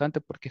agradezco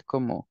bastante porque es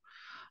como,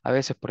 a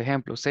veces, por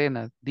ejemplo,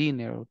 cena,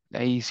 dinner,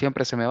 ahí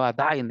siempre se me va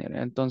diner.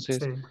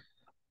 sí, Entonces,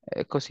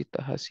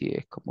 cositas así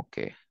es como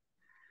que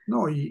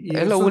no, y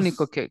es lo eso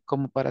único es, que,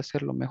 como para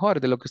hacerlo mejor,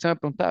 de lo que usted me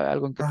preguntaba,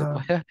 algo en que te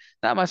ajá. pueda,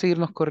 nada más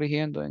seguirnos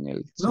corrigiendo en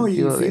el No,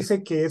 y sentido de,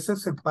 fíjese que eso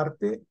es en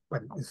parte,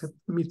 bueno, ese es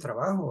mi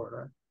trabajo,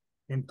 ¿verdad?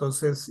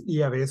 Entonces,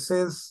 y a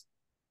veces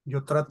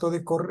yo trato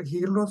de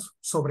corregirlos,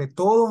 sobre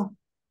todo,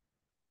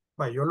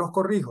 yo los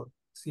corrijo.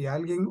 Si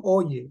alguien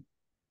oye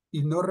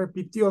y no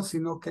repitió,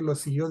 sino que lo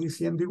siguió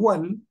diciendo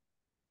igual,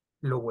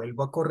 lo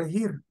vuelvo a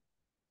corregir.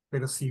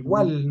 Pero si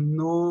ujú, igual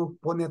no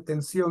pone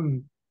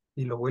atención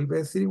y lo vuelve a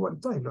decir igual,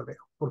 entonces lo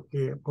dejo. ¿Por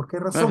qué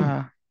razón?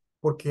 ajá,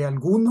 Porque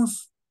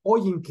algunos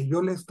oyen que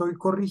yo le estoy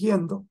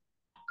corrigiendo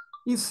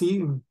Y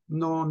sí,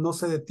 no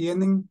se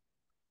detienen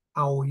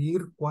a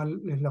oír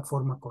cuál es la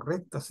forma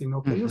correcta,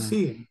 sino que ellos Ujú,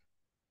 siguen.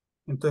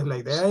 Entonces la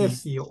idea es,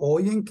 sí, si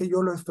oyen que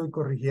yo lo estoy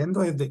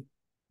corrigiendo, es de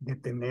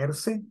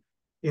detenerse,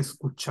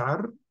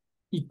 escuchar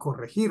y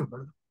corregir,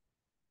 ¿verdad?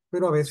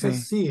 Pero a veces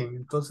sí, siguen.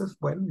 Entonces,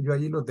 bueno, yo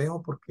allí los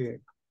dejo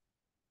porque,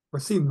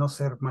 pues sí, no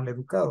ser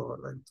maleducado,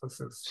 ¿verdad?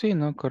 sí,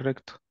 no,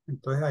 correcto.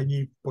 Entonces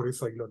allí, por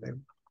eso ahí lo dejo.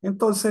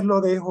 Entonces lo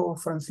dejo,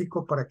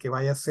 Francisco, para que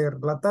vaya a hacer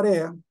la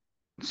tarea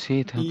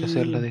Sí, tengo que y,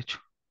 hacerla, de hecho.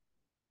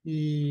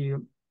 y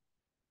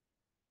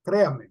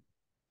créame,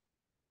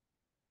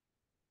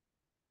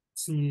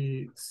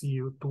 si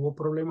tuvo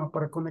problemas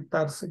para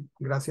conectarse,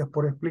 gracias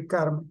por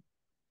explicarme,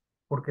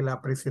 porque la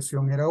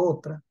apreciación era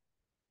otra,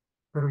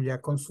 pero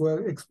ya con su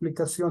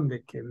explicación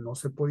de que no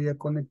se podía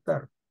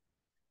conectar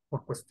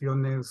por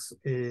cuestiones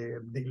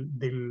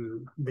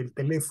del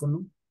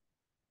teléfono,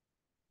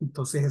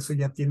 entonces eso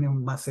ya tiene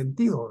más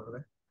sentido,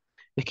 ¿verdad?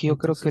 Es que yo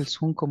creo que el Entonces,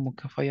 Zoom como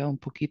que ha fallado un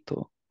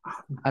poquito.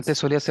 ah, Antes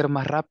solía ser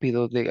más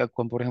rápido,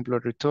 con, por ejemplo,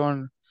 el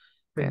return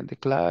sí, de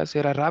clase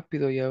era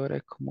rápido y ahora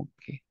es como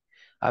que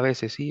a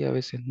veces sí, a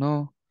veces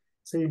no.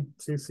 sí,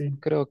 sí, sí.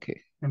 Creo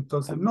que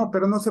Entonces, también. no,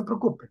 pero no se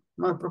preocupe,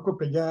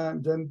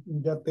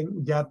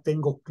 ya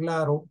tengo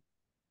claro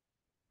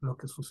lo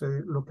que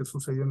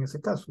sucedió en ese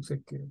caso. O sea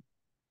que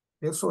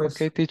eso Ok,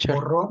 es teacher.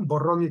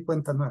 borrón y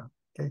cuenta nueva.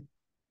 Ok,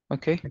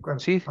 Ok, de acuerdo.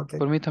 sí, Ok,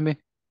 por mí también.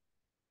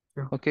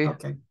 sure, Ok,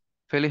 ok.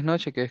 feliz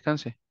noche, que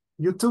descanse.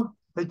 You too.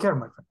 Take care,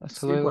 my friend. Hasta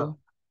Sleep well. luego.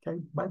 Okay,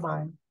 bye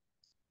bye.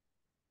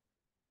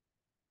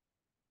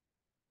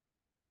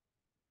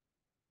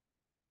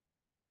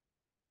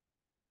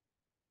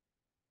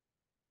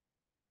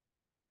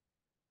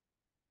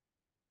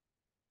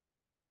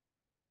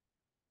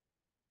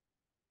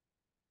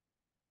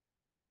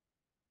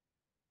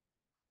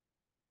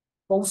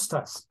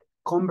 Post-task,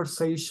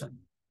 conversation,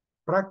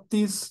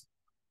 practice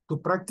to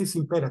practice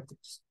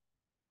imperatives.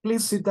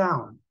 Please sit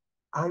down.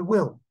 I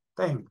will.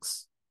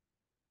 Thanks.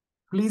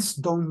 Please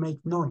don't make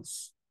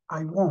noise.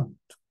 I won't.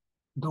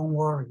 Don't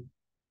worry.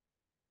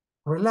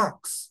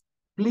 Relax.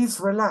 Please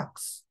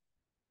relax.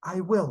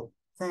 I will.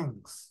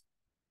 Thanks.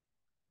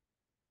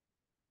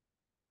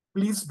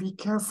 Please be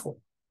careful.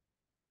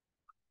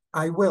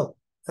 I will.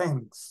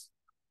 Thanks.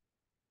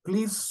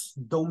 Please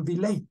don't be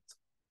late.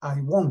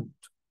 I won't.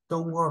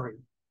 Don't worry.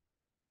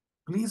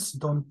 Please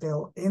don't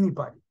tell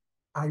anybody.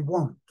 I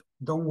won't.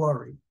 Don't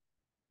worry.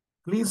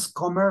 Please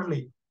come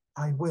early.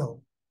 I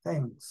will.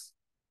 Thanks.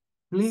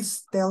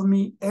 Please tell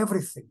me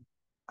everything.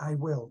 I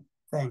will.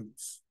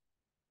 Thanks.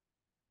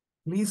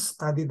 Please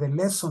study the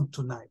lesson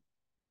tonight.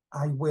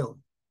 I will.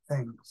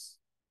 Thanks.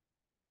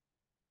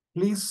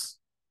 Please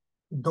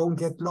don't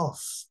get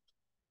lost.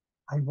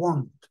 I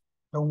won't.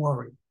 Don't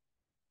worry.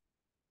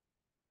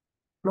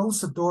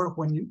 Close the door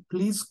when you,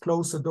 please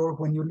close the door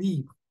when you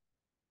leave.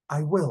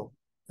 I will.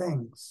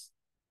 Thanks.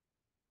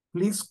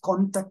 Please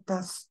contact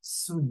us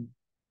soon.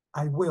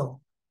 I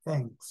will.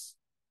 Thanks.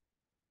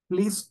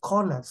 Please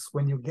call us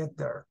when you get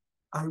there.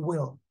 I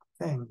will.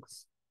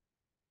 Thanks.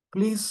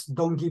 Please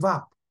don't give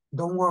up.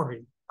 Don't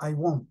worry. I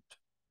won't.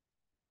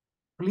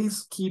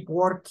 Please keep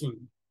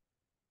working.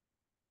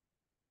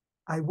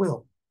 I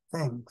will.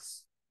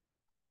 Thanks.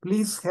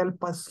 Please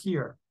help us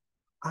here.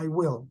 I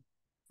will.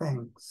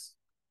 Thanks.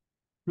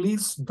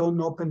 Please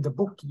don't open the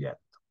book yet.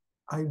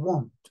 I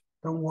won't.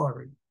 Don't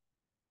worry.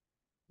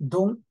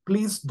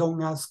 Please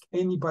don't ask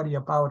anybody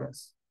about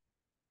us.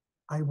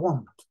 I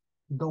won't.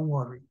 Don't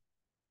worry.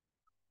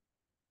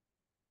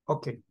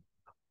 Okay.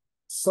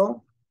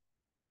 So,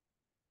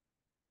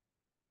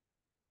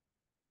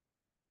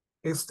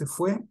 este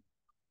fue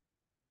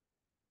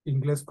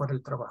Inglés para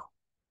el Trabajo.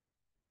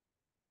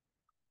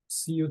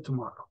 See you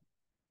tomorrow.